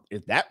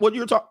 is that what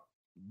you're talking?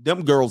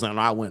 Them girls are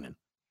not winning.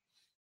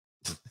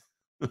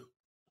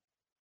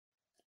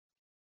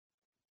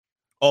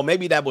 Oh,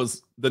 maybe that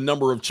was the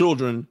number of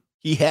children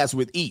he has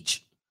with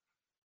each.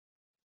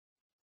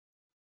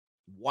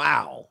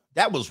 Wow,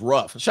 that was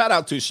rough. Shout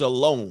out to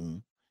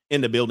Shalom in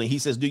the building. He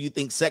says, do you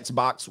think sex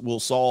box will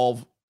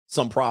solve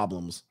some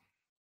problems?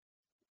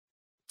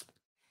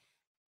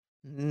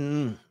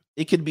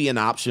 It could be an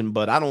option,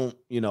 but I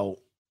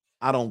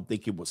don't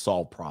think it would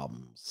solve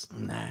problems.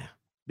 Nah,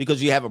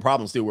 because you have a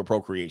problem still with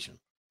procreation.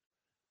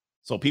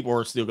 So people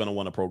are still going to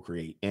want to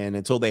procreate. And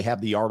until they have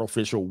the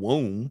artificial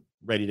womb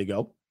ready to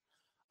go,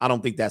 I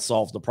don't think that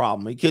solves the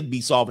problem. It could be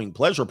solving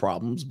pleasure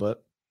problems,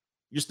 but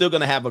you're still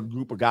going to have a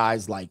group of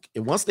guys like,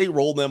 and once they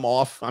roll them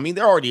off, I mean,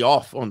 they're already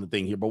off on the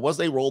thing here, but once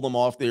they roll them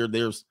off there,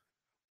 there's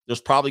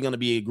probably going to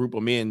be a group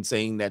of men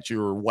saying that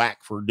you're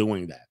whack for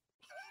doing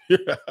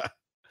that.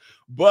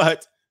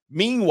 But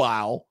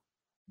meanwhile,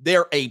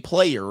 they're a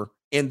player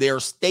and their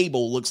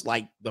stable looks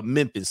like the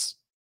Memphis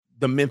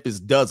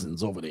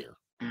Dozens over there.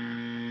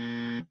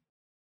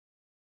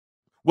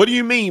 What do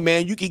you mean,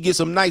 man? You can get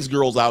some nice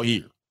girls out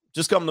here.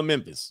 Just come to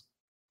Memphis.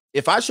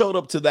 If I showed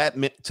up to that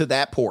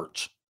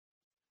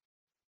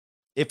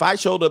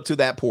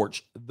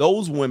porch,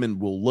 those women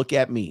will look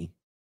at me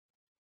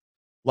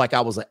like I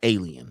was an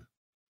alien.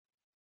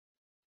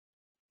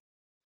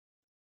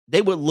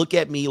 They would look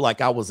at me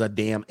like I was a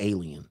damn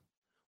alien.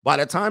 By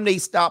the time they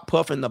stop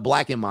puffing the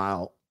Black and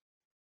Mild,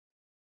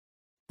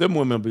 them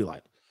women will be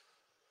like,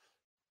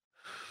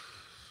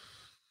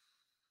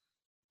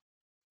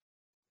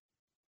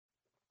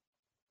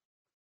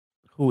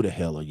 who the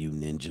hell are you,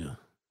 ninja?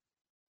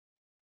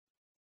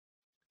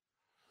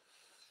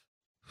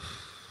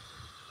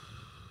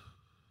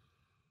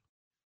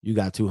 You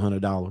got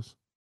 $200.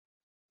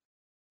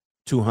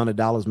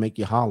 $200 make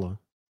you holler.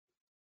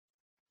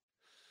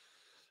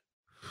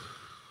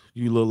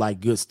 You look like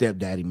good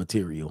stepdaddy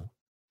material.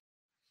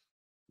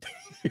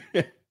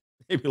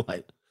 They be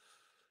like,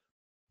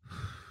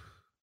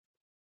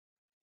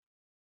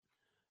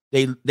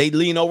 they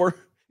lean over.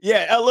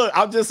 Yeah, look,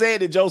 I'm just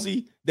saying it,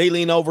 Josie. They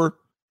lean over.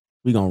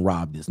 We're going to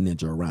rob this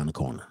ninja around the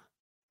corner.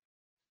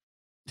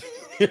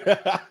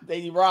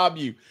 They rob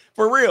you.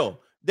 For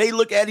real. They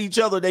look at each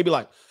other. They be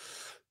like,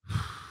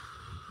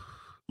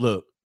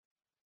 look,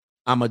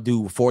 I'm going to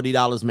do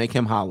 $40, make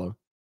him holler.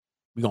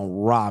 We're going to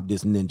rob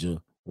this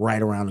ninja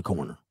right around the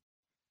corner.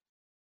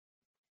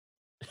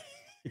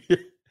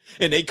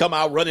 And they come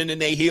out running in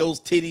their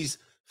heels, titties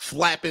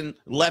flapping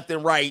left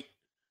and right,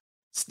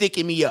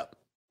 sticking me up.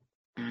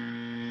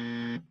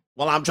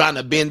 While I'm trying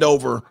to bend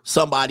over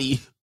somebody,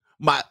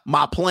 my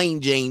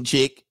plain Jane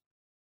chick.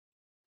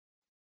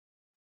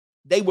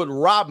 They would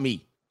rob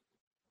me.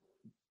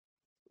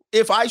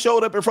 If I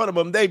showed up in front of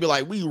them, they'd be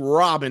like, we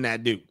robbing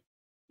that dude.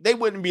 They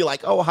wouldn't be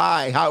like, oh,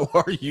 hi, how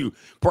are you?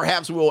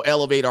 Perhaps we'll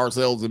elevate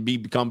ourselves and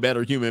become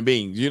better human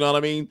beings. You know what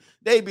I mean?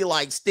 They'd be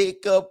like,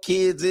 stick up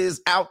kids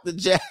is out the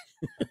jack.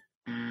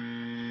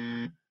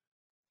 Man,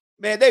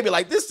 they'd be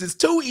like, this is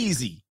too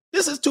easy.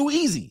 This is too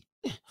easy.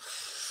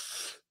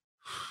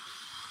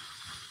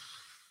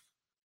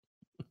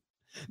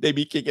 They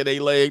be kicking their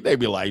leg. They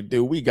be like,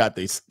 dude, we got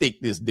to stick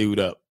this dude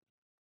up.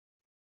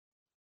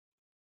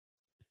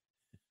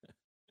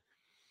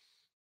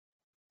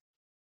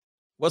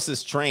 What's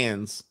this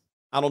trans?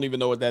 I don't even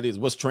know what that is.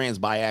 What's trans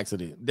by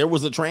accident? There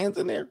was a trans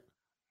in there?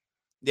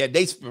 Yeah,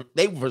 they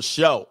for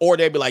show. Or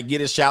they'd be like,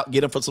 get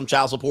him for some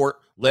child support.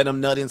 Let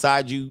him nut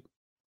inside you.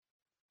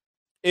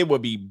 It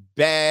would be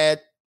bad.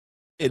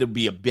 It'll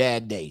be a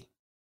bad day.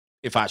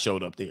 if I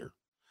showed up there.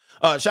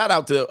 Shout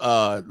out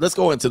to let's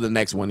go into the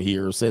next one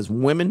here. It says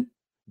women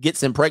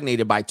gets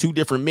impregnated by 2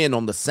 different men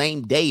on the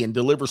same day and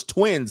delivers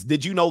twins.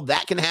 Did you know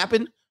that can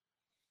happen?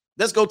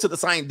 Let's go to the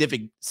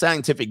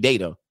scientific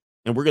data,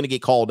 and we're going to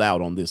get called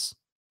out on this.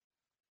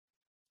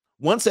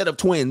 One set of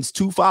twins,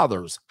 2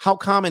 fathers. How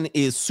common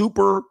is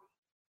super,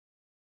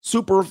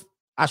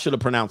 I should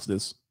have pronounced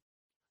this,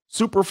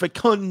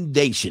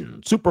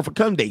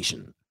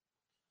 superfecundation.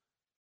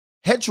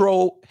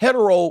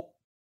 Hetero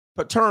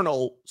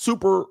paternal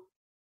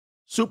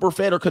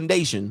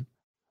superfecundation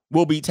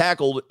will be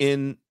tackled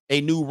in a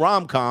new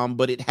rom-com,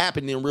 but it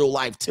happened in real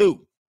life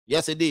too.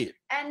 Yes, it did.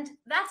 And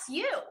that's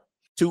you.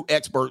 2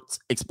 experts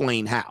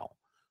explain how.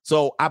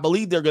 So I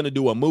believe they're going to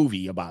do a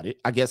movie about it.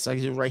 I guess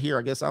right here,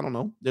 I don't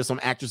know. There's some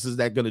actresses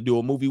that are going to do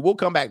a movie. We'll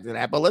come back to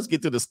that, but let's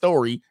get to the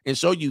story and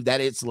show you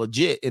that it's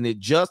legit and it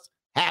just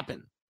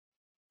happened.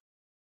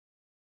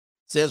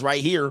 It says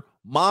right here,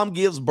 mom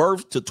gives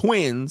birth to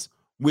twins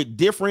with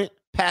different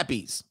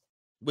pappies.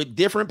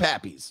 I'm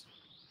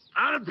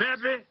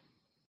Peppy.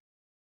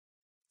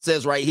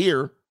 Says right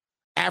here,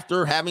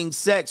 after having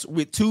sex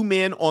with 2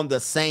 men on the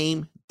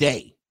same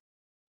day.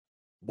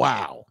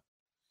 Wow.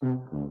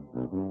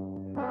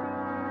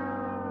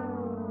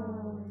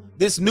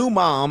 This new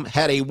mom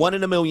had a 1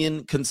 in a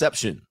million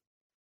conception.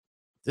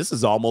 This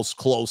is almost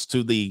close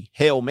to the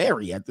Hail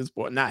Mary at this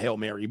point. Not Hail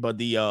Mary, but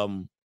the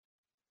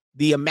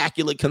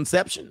Immaculate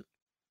Conception.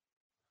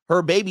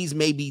 Her babies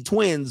may be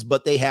twins,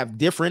 but they have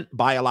different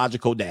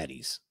biological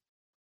daddies.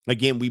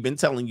 Again, we've been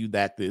telling you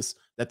that this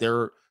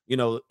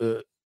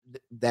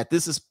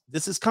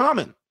is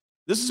common.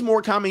 This is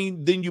more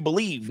common than you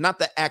believe. Not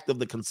the act of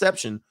the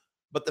conception,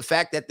 but the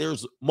fact that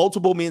there's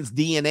multiple men's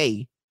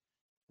DNA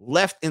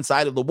left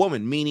inside of the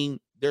woman, meaning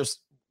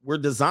we're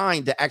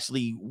designed to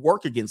actually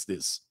work against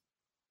this,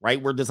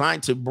 right? We're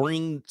designed to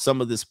bring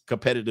some of this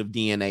competitive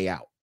DNA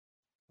out,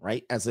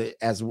 right? As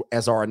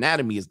our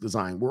anatomy is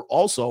designed. We're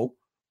also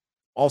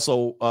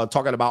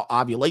talking about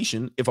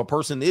ovulation. If a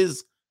person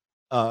is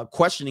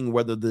questioning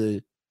whether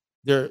the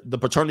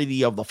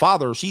paternity of the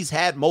father, she's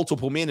had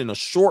multiple men in a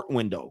short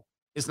window.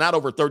 It's not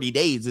over 30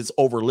 days. It's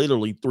over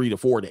literally 3 to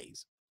 4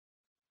 days.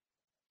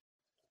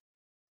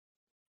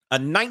 A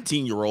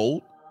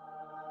 19-year-old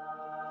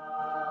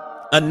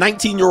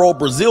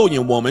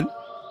Brazilian woman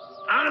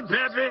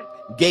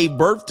gave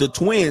birth to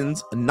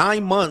twins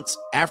 9 months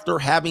after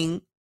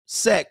having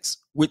sex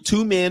with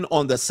 2 men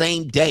on the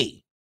same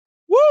day.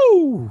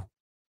 Woo!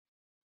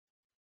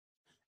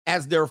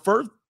 As their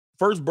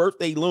first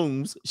birthday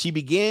looms, she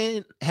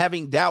began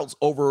having doubts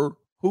over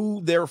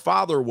who their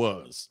father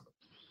was.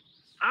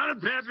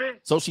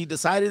 So she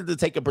decided to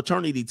take a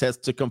paternity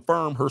test to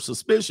confirm her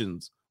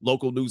suspicions.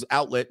 Local news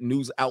outlet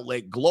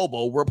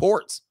Globo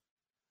reports.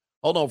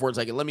 Hold on for a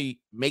second. Let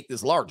me make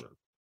this larger. It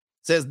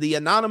says the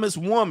anonymous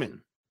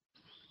woman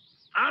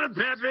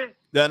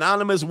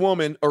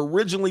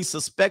originally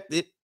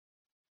suspected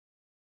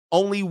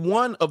only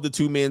one of the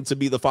 2 men to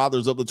be the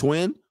fathers of the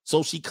twin.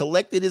 So she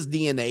collected his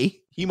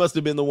DNA. He must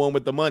have been the one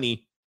with the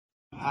money.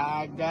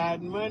 I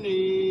got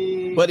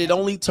money. But it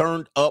only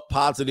turned up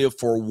positive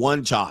for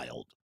 1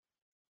 child.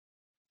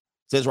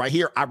 It says right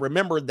here, I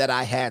remembered that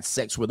I had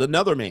sex with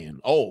another man.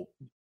 Oh,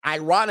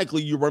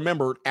 ironically, you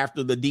remembered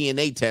after the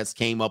DNA test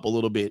came up a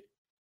little bit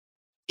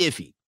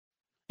iffy.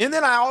 And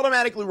then I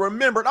automatically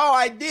remembered,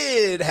 I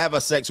did have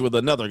a sex with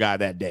another guy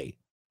that day.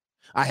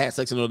 I had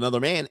sex with another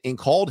man and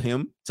called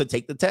him to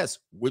take the test,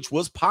 which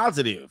was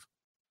positive.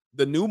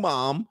 The new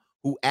mom,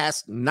 who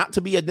asked not to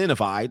be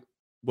identified,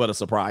 what a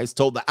surprise,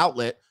 told the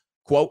outlet,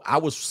 quote, I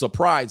was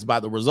surprised by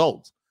the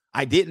results.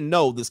 I didn't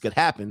know this could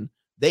happen.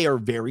 They are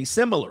very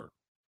similar.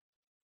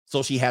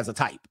 So she has a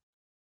type.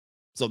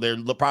 So they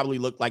probably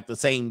look like the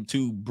same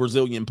 2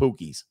 Brazilian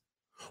pookies.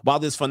 While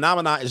this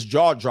phenomenon is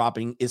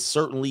jaw-dropping, it's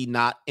certainly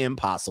not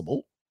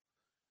impossible.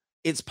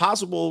 It is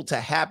possible to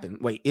happen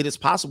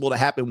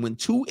when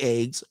 2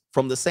 eggs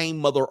from the same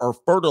mother are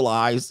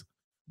fertilized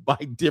by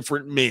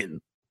different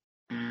men.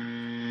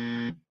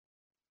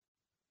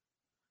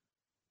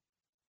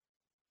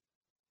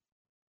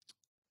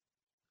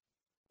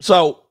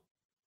 So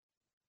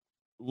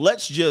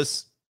let's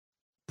just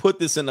put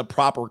this in the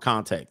proper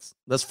context.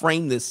 Let's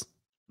frame this.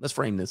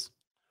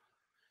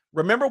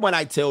 Remember when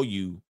I tell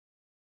you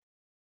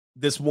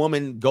this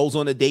woman goes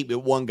on a date with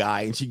one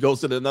guy and she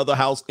goes to another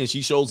house and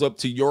she shows up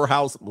to your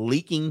house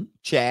leaking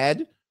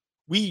Chad?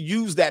 We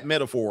use that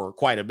metaphor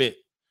quite a bit.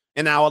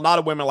 And now a lot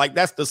of women are like,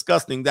 that's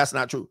disgusting. That's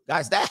not true.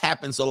 Guys, that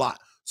happens a lot.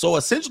 So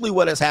essentially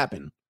what has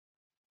happened,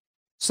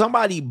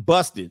 somebody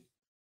busted.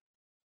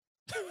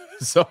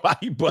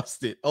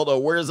 Hold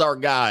on, where's our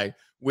guy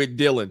with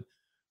Dylan?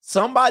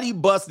 Somebody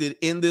busted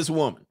in this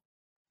woman.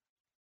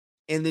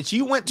 And then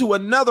she went to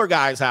another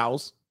guy's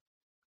house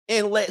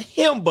and let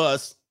him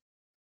bust.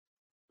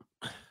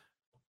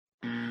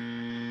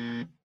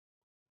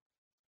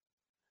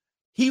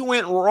 He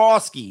went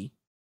Rawski.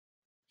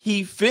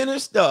 He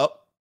finished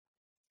up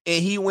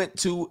and he went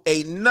to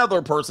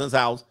another person's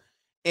house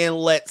and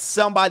let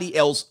somebody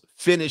else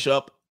finish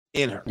up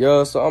in her.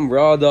 Yo, so I'm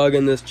raw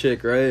dogging this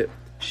chick, right?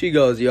 She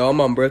goes, yo,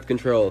 I'm on birth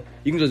control.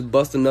 You can just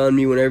bust a nut on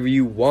me whenever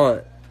you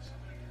want.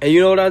 And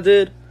you know what I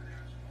did?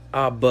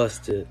 I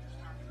busted.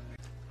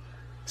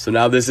 So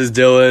now this is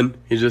Dylan.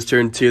 He just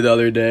turned 2 the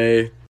other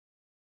day.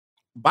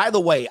 By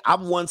the way, I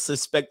once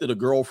suspected a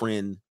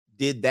girlfriend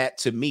did that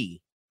to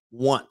me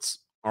once.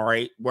 All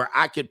right. Where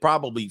I could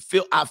probably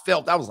I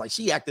was like,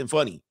 she acting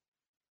funny.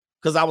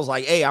 Because I was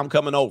like, hey, I'm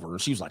coming over.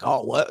 And she was like,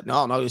 oh, what?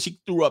 No. She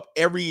threw up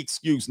every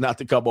excuse not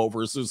to come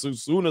over. So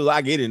as soon as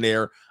I get in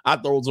there, I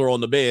throws her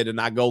on the bed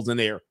and I goes in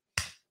there.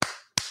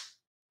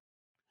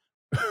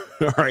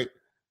 All right.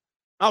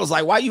 I was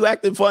like, why you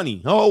acting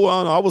funny? Oh,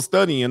 well, I was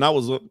studying. I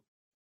was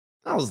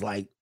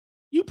like,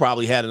 you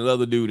probably had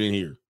another dude in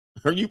here.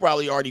 Or you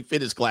probably already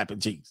finished clapping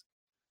cheeks.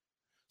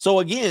 So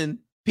again,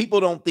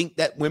 people don't think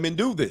that women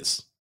do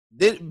this.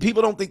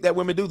 People don't think that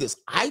women do this.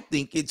 I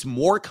think it's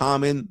more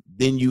common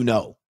than you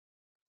know.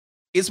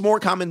 It's more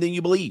common than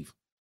you believe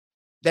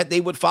that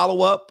they would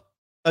follow up.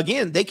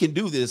 Again, they can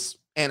do this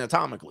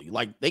anatomically.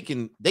 Like they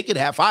could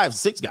have 5,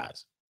 6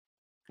 guys,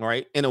 all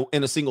right,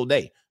 in a single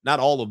day. Not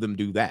all of them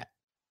do that,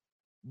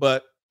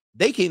 but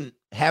they can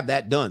have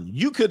that done.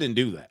 You couldn't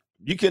do that.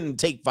 You couldn't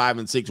take 5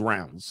 and 6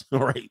 rounds,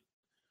 all right,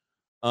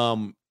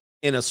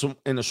 in a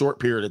short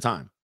period of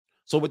time.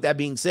 So with that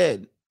being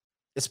said,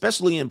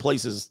 especially in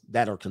places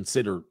that are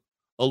considered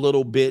a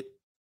little bit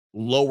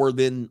lower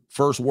than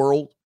first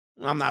world.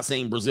 I'm not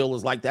saying Brazil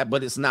is like that,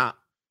 but it's not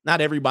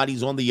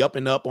everybody's on the up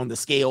and up on the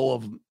scale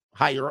of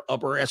higher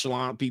upper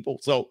echelon people.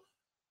 So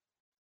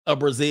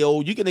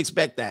Brazil, you can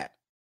expect that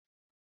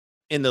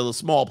in the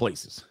small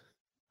places.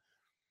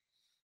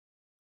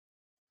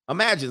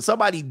 Imagine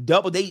somebody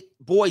double date.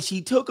 Boy,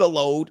 she took a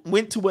load,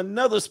 went to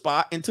another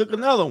spot and took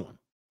another one.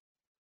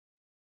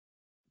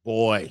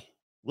 Boy,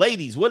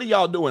 ladies, what are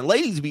y'all doing?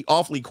 Ladies be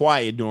awfully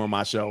quiet during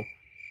my show.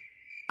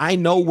 I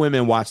know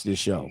women watch this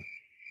show.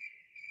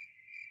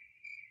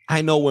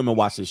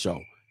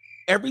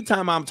 Every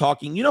time I'm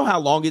talking, you know how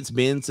long it's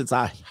been since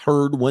I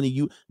heard one of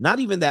you, not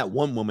even that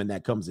one woman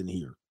that comes in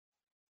here.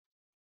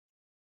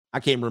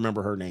 I can't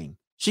remember her name.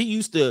 She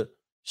used to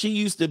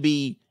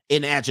be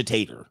an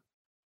agitator.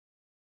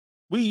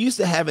 We used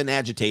to have an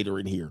agitator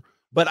in here,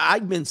 but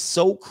I've been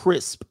so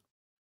crisp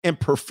and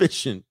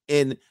proficient,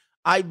 and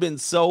I've been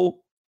so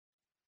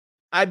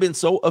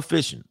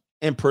efficient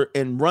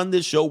and run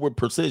this show with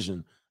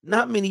precision.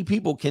 Not many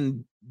people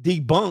can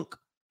debunk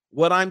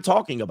what I'm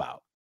talking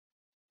about.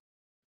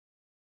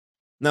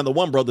 Now, the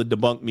one brother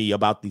debunked me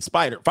about the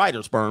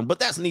fighter sperm, but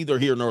that's neither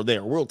here nor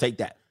there. We'll take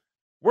that.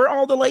 Where are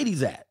all the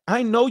ladies at?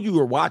 I know you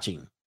are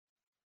watching.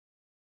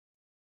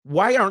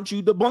 Why aren't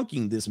you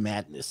debunking this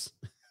madness?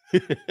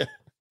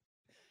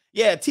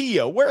 Yeah,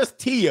 Tia. Where's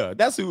Tia?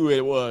 That's who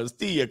it was.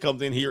 Tia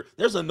comes in here.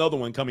 There's another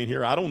one coming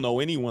here. I don't know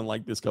anyone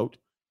like this, coach.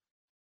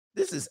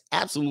 This is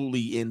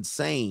absolutely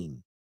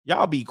insane.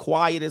 Y'all be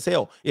quiet as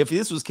hell. If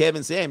this was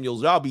Kevin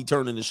Samuels, y'all be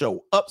turning the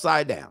show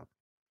upside down.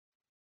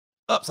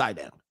 Upside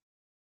down.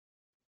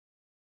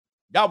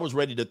 Y'all was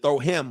ready to throw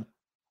him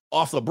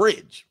off the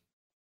bridge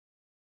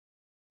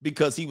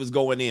because he was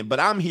going in. But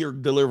I'm here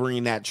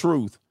delivering that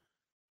truth,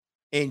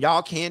 and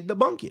y'all can't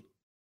debunk it.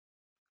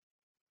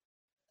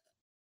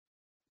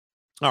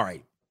 All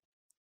right.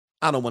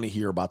 I don't want to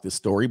hear about this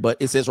story, but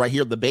it says right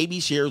here, the baby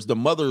shares the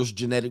mother's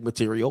genetic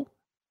material,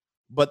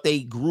 but they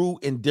grew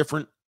in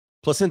different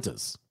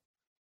placentas.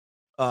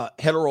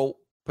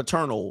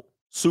 Heteropaternal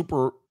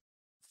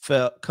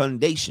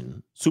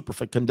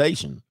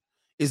superfecundation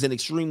is an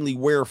extremely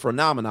rare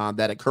phenomenon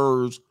that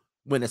occurs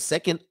when a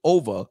second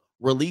ova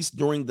released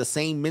during the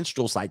same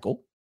menstrual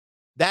cycle.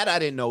 That I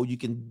didn't know. You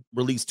can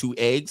release 2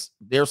 eggs.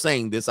 They're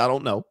saying this, I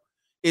don't know.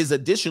 Is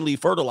additionally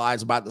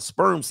fertilized by the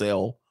sperm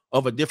cell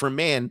of a different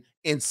man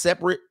in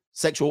separate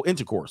sexual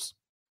intercourse.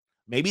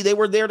 Maybe they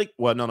were there.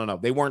 No.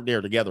 They weren't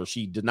there together.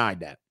 She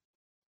denied that.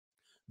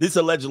 This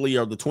allegedly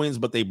are the twins,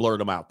 but they blurred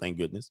them out. Thank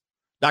goodness.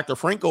 Dr.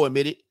 Franco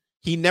admitted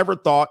he never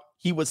thought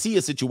he would see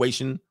a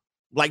situation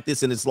like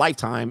this in his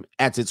lifetime,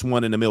 as it's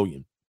 1 in a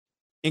million,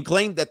 and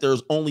claimed that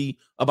there's only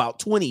about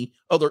 20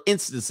 other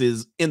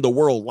instances in the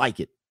world like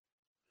it.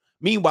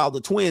 Meanwhile, the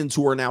twins,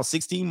 who are now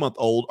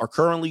 16-month-old, are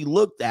currently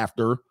looked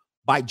after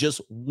by just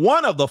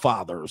one of the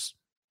fathers,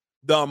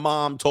 the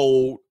mom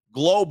told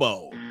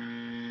Globo.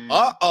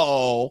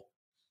 Uh-oh.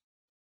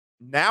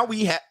 Now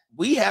we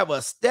have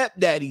a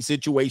stepdaddy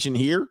situation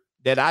here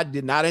that I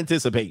did not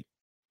anticipate.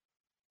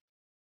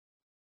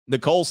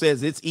 Nicole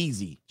says it's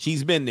easy.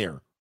 She's been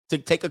there. To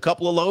take a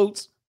couple of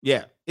loads,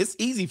 yeah, it's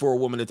easy for a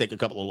woman to take a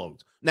couple of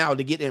loads. Now,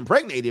 to get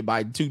impregnated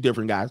by 2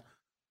 different guys,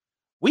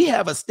 we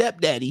have a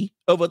stepdaddy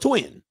of a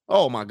twin.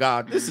 Oh, my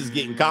God, this is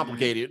getting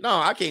complicated. No,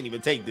 I can't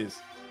even take this.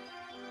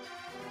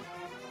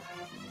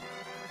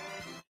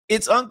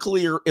 It's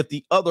unclear if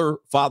the other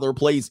father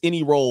plays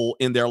any role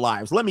in their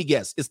lives. Let me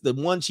guess. It's the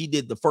one she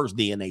did the first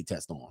DNA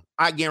test on.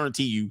 I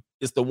guarantee you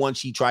it's the one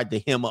she tried to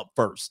hem up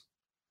first.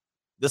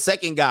 The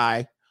second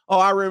guy, oh,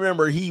 I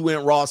remember he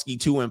went Roski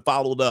too and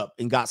followed up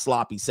and got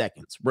sloppy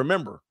seconds.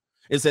 Remember,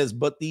 it says,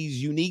 but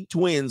these unique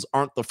twins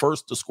aren't the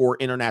first to score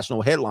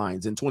international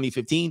headlines. In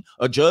 2015,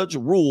 a judge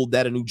ruled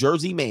that a New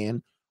Jersey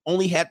man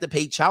only had to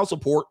pay child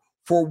support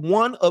for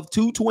one of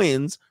two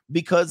twins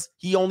because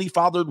he only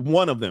fathered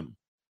one of them.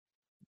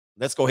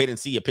 Let's go ahead and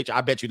see a picture.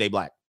 I bet you they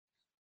black.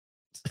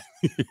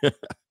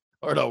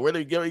 Or no,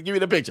 really, give me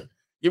the picture.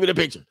 Give me the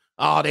picture.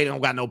 Oh, they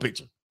don't got no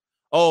picture.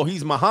 Oh,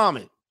 he's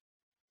Muhammad.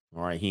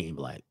 All right, he ain't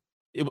black.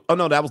 Oh,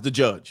 no, that was the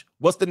judge.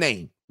 What's the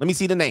name? Let me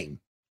see the name.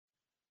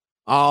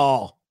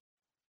 Oh,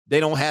 they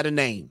don't have a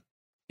name.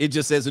 It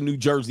just says a New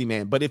Jersey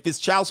man. But if it's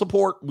child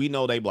support, we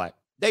know they black.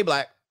 They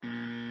black.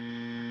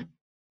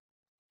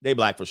 They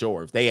black for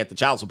sure. If they at the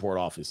child support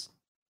office.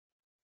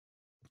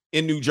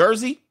 In New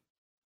Jersey,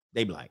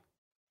 they black.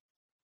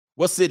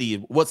 What city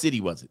was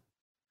it?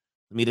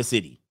 Let me the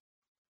city.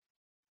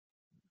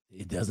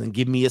 It doesn't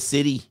give me a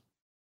city.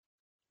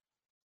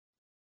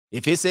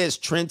 If it says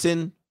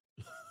Trenton,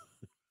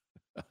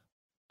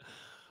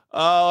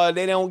 oh,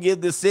 they don't give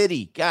the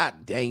city.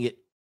 God dang it.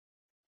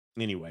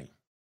 Anyway.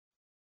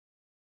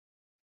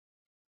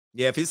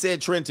 Yeah, if it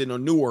said Trenton or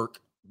Newark,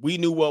 we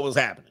knew what was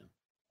happening.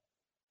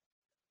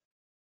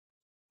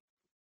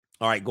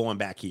 All right, going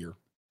back here.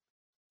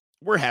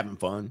 We're having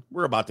fun.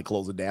 We're about to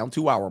close it down.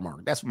 2-hour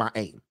mark. That's my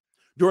aim.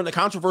 During the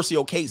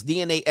controversial case,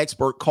 DNA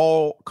expert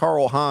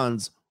Carl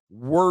Hans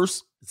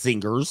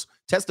Wersinger's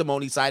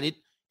testimony cited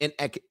an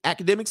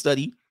academic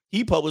study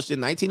he published in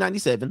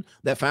 1997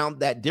 that found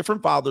that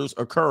different fathers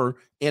occur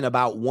in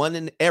about 1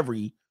 in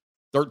every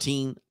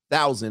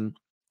 13,000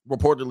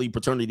 reportedly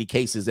paternity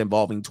cases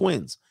involving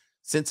twins.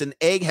 Since an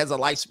egg has a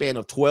lifespan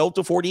of 12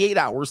 to 48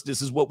 hours,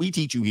 this is what we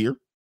teach you here,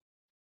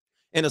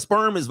 and a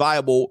sperm is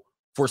viable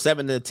for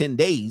 7 to 10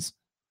 days,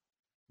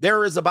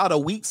 there is about a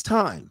week's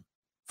time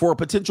for a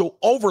potential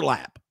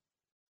overlap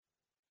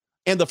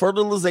and the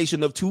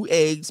fertilization of 2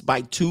 eggs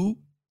by 2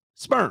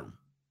 sperm.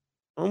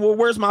 Well,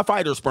 where's my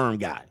fighter sperm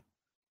guy?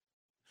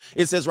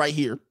 It says right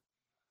here,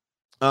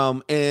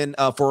 from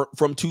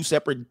 2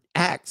 separate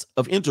acts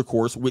of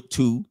intercourse with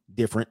 2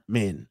 different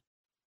men.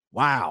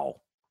 Wow.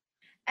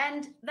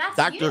 And that's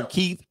Dr. you.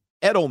 Keith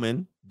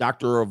Edelman,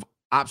 doctor of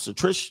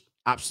obstetrics.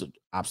 Hold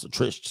on for a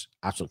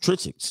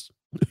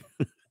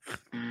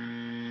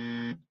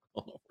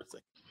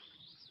second.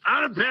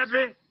 I'm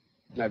Pepe.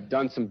 I've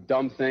done some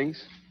dumb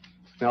things,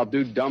 and I'll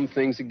do dumb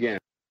things again.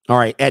 All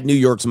right, at New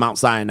York's Mount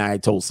Sinai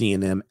told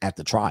CNN at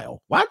the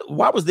trial. Why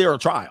was there a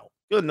trial?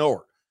 Good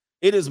Lord.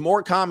 It is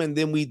more common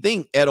than we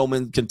think,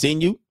 Edelman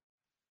continued.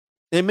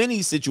 In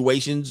many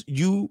situations,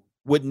 you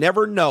would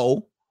never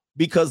know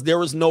because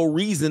there is no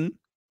reason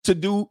to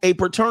do a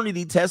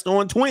paternity test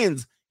on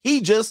twins.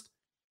 He just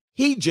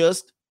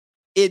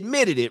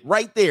admitted it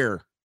right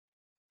there.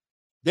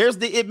 There's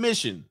the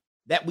admission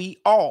that we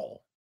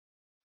all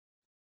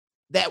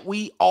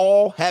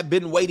have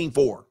been waiting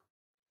for.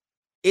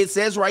 It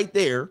says right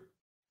there,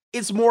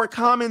 it's more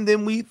common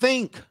than we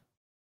think.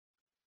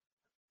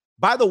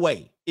 By the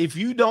way, if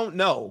you don't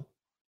know,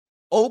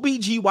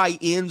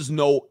 OBGYNs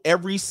know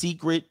every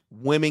secret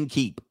women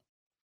keep.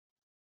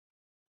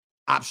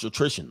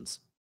 Obstetricians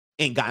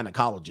and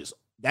gynecologists.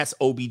 That's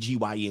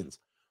OBGYNs.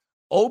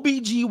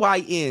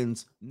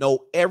 OBGYNs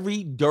know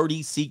every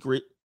dirty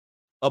secret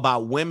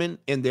about women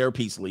and their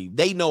peace leave.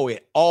 They know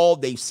it all.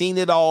 They've seen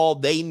it all.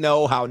 They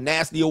know how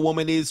nasty a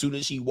woman is as soon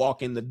as she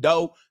walk in the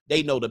door.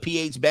 They know the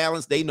pH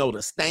balance. They know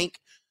the stank.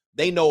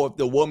 They know if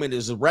the woman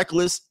is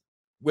reckless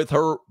with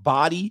her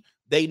body.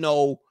 They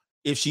know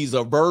if she's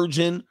a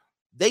virgin.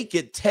 They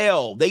could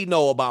tell. They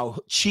know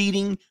about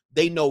cheating.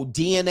 They know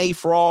DNA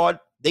fraud.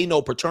 They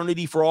know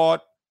paternity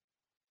fraud.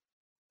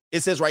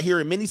 It says right here,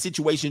 in many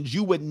situations,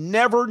 you would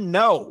never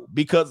know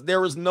because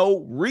there is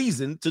no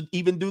reason to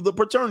even do the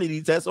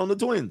paternity test on the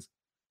twins.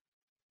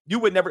 You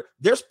would never.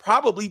 There's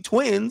probably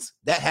twins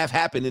that have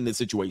happened in this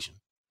situation.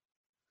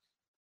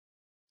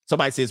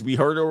 Somebody says we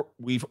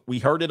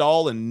heard it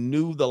all and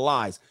knew the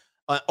lies.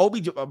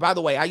 By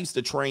the way, I used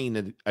to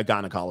train a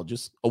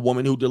gynecologist, a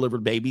woman who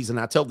delivered babies, and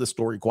I tell this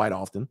story quite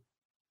often.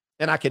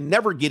 And I can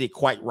never get it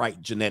quite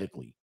right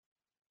genetically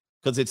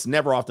because it's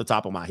never off the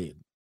top of my head.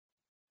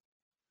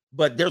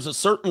 But there's a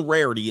certain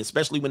rarity,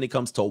 especially when it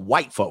comes to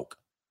white folk.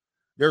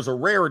 There's a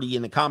rarity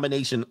in the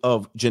combination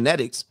of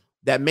genetics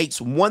that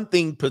makes one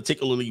thing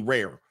particularly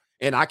rare.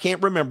 And I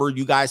can't remember.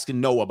 You guys can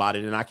know about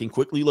it, and I can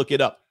quickly look it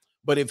up.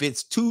 But if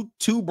it's two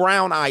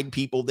brown-eyed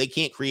people, they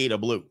can't create a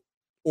blue,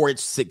 or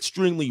it's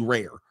extremely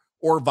rare,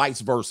 or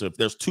vice versa. If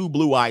there's 2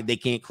 blue-eyed, they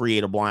can't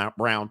create a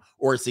brown,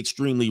 or it's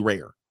extremely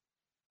rare.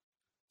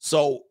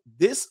 So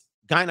this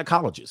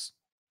gynecologist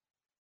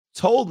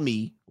told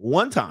me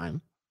one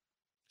time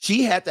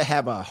she had to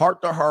have a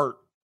heart-to-heart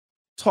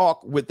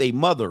talk with a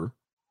mother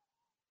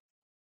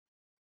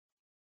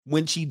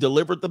when she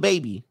delivered the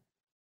baby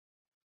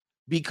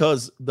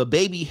because the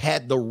baby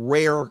had the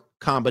rare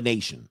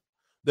combination.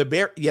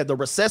 The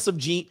recessive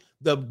gene,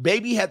 the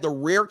baby had the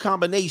rare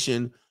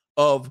combination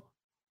of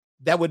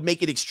that would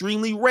make it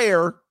extremely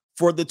rare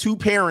for the 2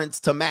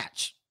 parents to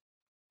match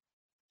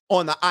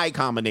on the eye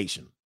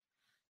combination.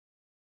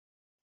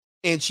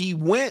 And she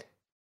went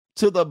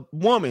to the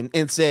woman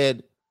and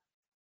said,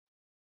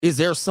 is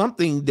there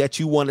something that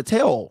you want to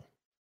tell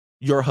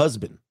your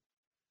husband?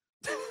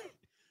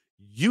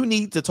 you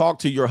need to talk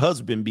to your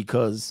husband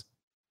because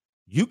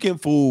you can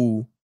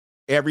fool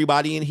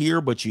everybody in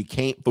here, but you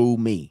can't fool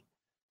me.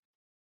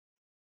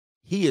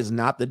 He is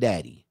not the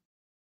daddy.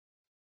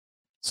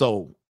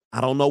 So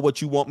I don't know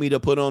what you want me to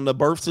put on the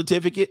birth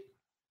certificate.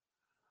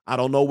 I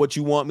don't know what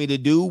you want me to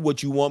do,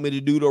 what you want me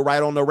to do to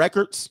write on the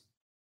records.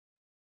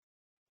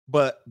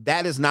 But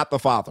that is not the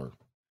father.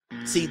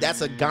 See,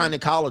 that's a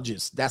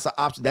gynecologist. That's an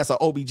option. That's an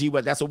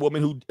OBGYN. That's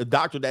a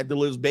doctor that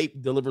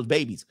delivers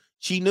babies.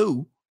 She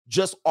knew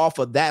just off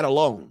of that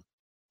alone.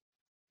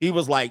 He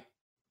was like,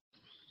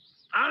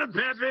 I'm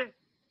Pepe.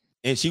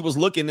 And she was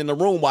looking in the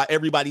room while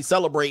everybody's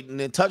celebrating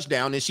the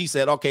touchdown. And she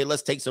said, okay,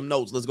 let's take some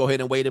notes. Let's go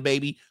ahead and weigh the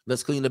baby.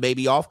 Let's clean the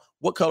baby off.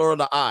 What color are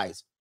the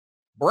eyes?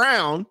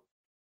 Brown.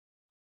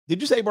 Did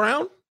you say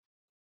brown?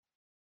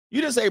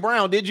 You didn't say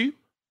brown, did you?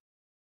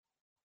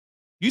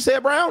 You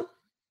said brown?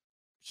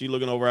 She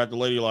looking over at the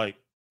lady like,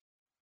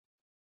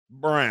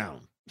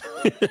 brown.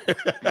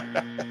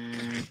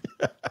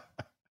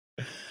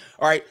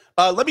 All right.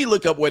 Let me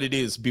look up what it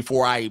is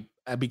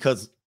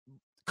because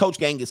Coach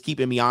Gang is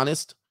keeping me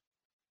honest.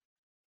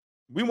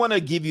 We want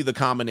to give you the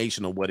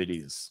combination of what it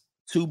is.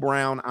 Two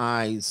brown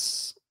eye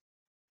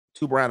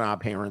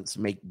parents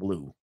make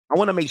blue. I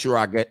want to make sure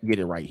I get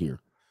it right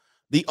here.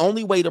 The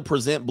only way to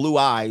present blue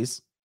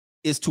eyes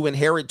is to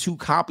inherit two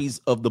copies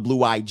of the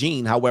blue eye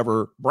gene.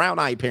 However, brown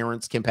eye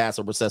parents can pass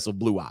a recessive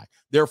blue eye.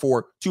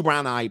 Therefore, two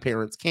brown eye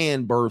parents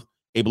can birth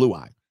a blue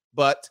eye.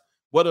 But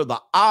what are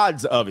the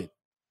odds of it?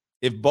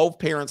 If both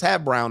parents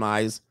have brown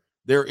eyes,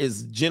 there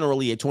is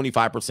generally a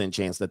 25%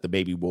 chance that the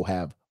baby will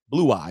have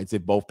blue eyes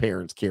if both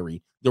parents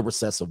carry the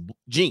recessive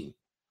gene.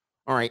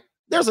 All right,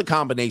 there's a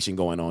combination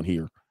going on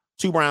here.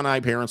 Two brown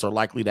eye parents are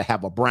likely to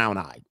have a brown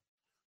eye.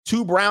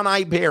 Two brown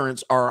eye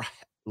parents are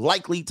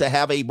likely to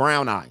have a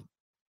brown eye.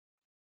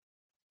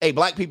 Hey,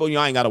 black people, you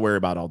ain't got to worry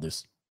about all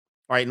this.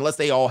 All right, unless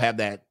they all have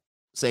that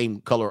same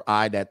color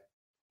eye that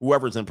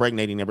whoever's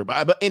impregnating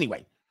everybody. But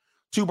anyway,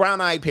 two brown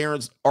eye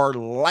parents are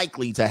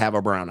likely to have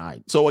a brown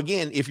eye. So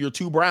again, if you're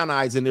two brown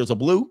eyes and there's a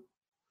blue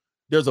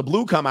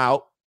come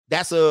out,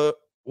 that's a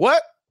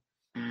what?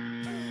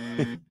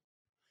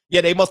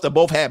 Yeah, they must have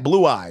both had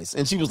blue eyes.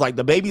 And she was like,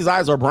 the baby's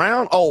eyes are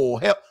brown? Oh,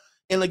 hell.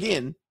 And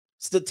again,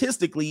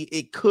 statistically,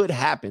 it could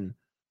happen.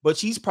 But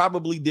she's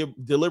probably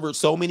delivered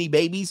so many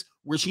babies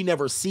where she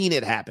never seen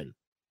it happen.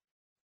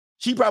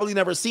 She probably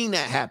never seen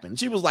that happen.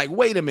 She was like,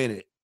 wait a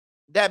minute.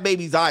 That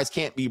baby's eyes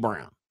can't be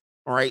brown.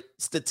 All right.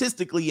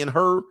 Statistically, in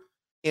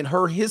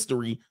her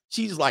history,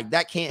 she's like,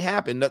 that can't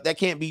happen. That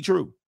can't be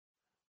true.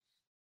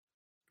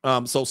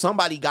 So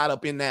somebody got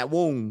up in that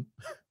womb.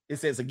 It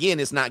says, again,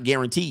 it's not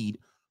guaranteed,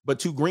 but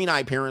two green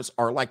eye parents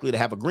are likely to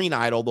have a green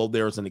eye, although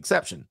there's an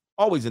exception.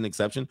 Always an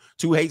exception.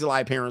 Two hazel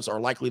eye parents are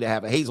likely to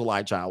have a hazel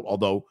eye child,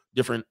 although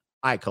different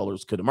eye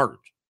colors could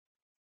emerge.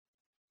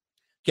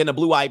 Can a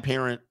blue eye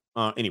parent,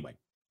 anyway,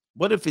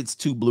 what if it's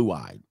two blue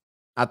eyed?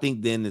 I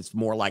think then it's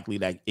more likely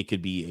that it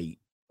could be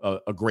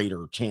a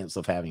greater chance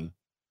of having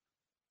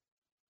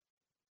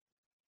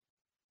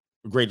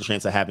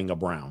a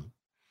brown.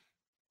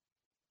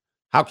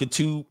 How could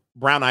two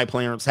brown eye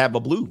parents have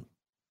a blue?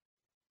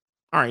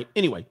 All right.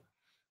 Anyway,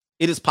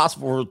 it is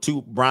possible for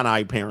two brown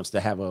eye parents to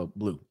have a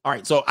blue. All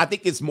right. So I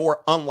think it's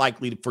more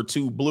unlikely for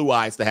two blue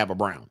eyes to have a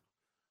brown.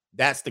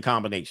 That's the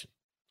combination.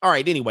 All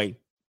right. Anyway,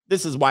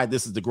 this is why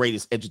this is the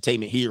greatest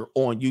entertainment here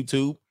on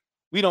YouTube.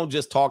 We don't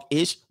just talk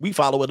ish. We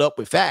follow it up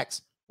with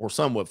facts, or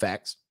somewhat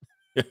facts,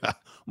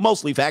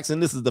 mostly facts.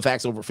 And this is the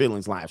Facts Over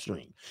Feelings live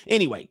stream.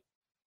 Anyway,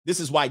 this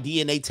is why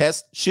DNA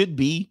tests should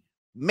be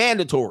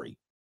mandatory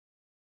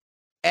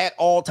at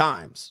all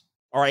times.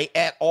 All right,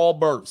 at all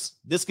births.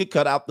 This could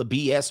cut out the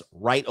BS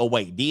right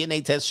away.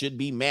 DNA tests should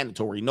be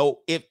mandatory.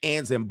 No ifs,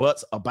 ands, and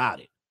buts about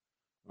it.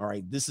 All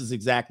right, this is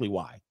exactly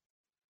why.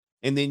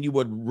 And then you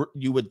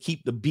would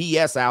keep the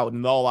BS out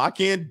and all. I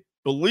can't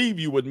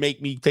believe you would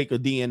make me take a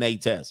DNA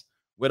test.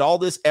 With all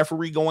this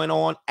effery going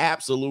on,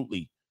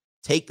 absolutely.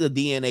 Take the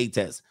DNA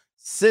test.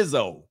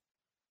 Sizzo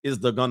is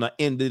gonna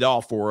end it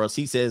off for us.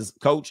 He says,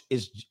 Coach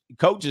is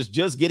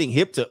just getting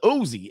hip to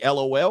Uzi,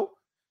 LOL.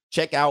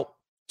 Check out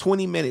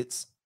 20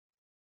 minutes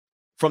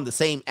from the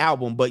same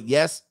album, but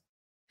yes,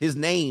 his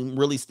name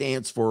really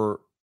stands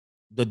for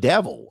the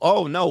devil.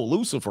 Oh no,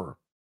 Lucifer.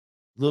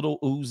 Little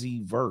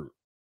Uzi Vert.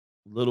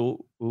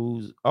 Little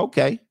Uzi.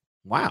 Okay.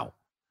 Wow.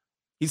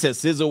 He says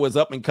Sizzo is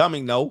up and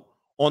coming though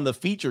on the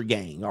feature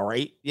gang. All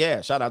right.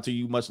 Yeah. Shout out to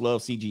you. Much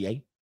love,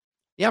 CGA.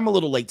 Yeah, I'm a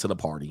little late to the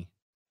party.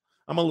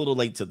 I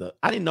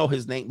didn't know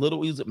his name.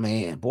 Little Uzi.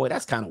 Man, boy,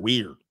 that's kind of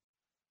weird.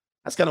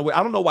 That's kind of weird.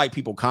 I don't know why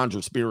people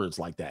conjure spirits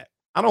like that.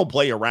 I don't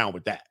play around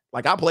with that.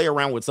 Like, I play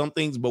around with some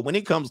things, but when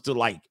it comes to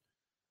like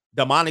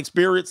demonic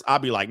spirits, I'll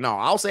be like, no,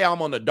 I'll say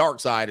I'm on the dark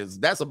side.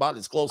 That's about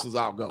as close as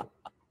I'll go.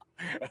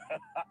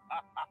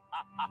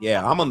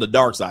 Yeah, I'm on the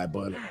dark side,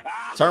 but in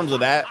terms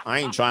of that, I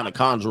ain't trying to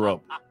conjure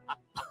up.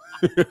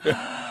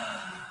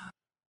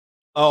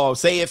 Oh,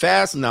 say it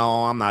fast?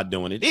 No, I'm not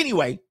doing it.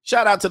 Anyway,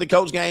 shout out to the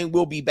Coach Gang.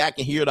 We'll be back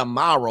in here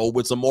tomorrow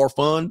with some more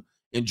fun.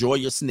 Enjoy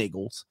your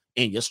sniggles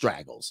and your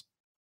straggles.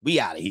 We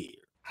out of here.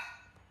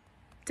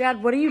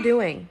 Dad, what are you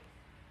doing?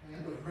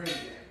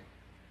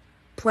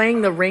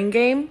 Playing the ring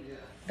game?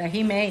 That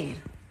he made,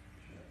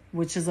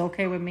 which is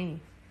okay with me.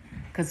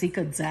 Because he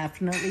could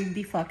definitely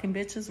be fucking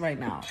bitches right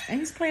now. And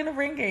he's playing a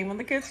ring game in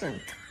the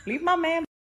kitchen. Leave my man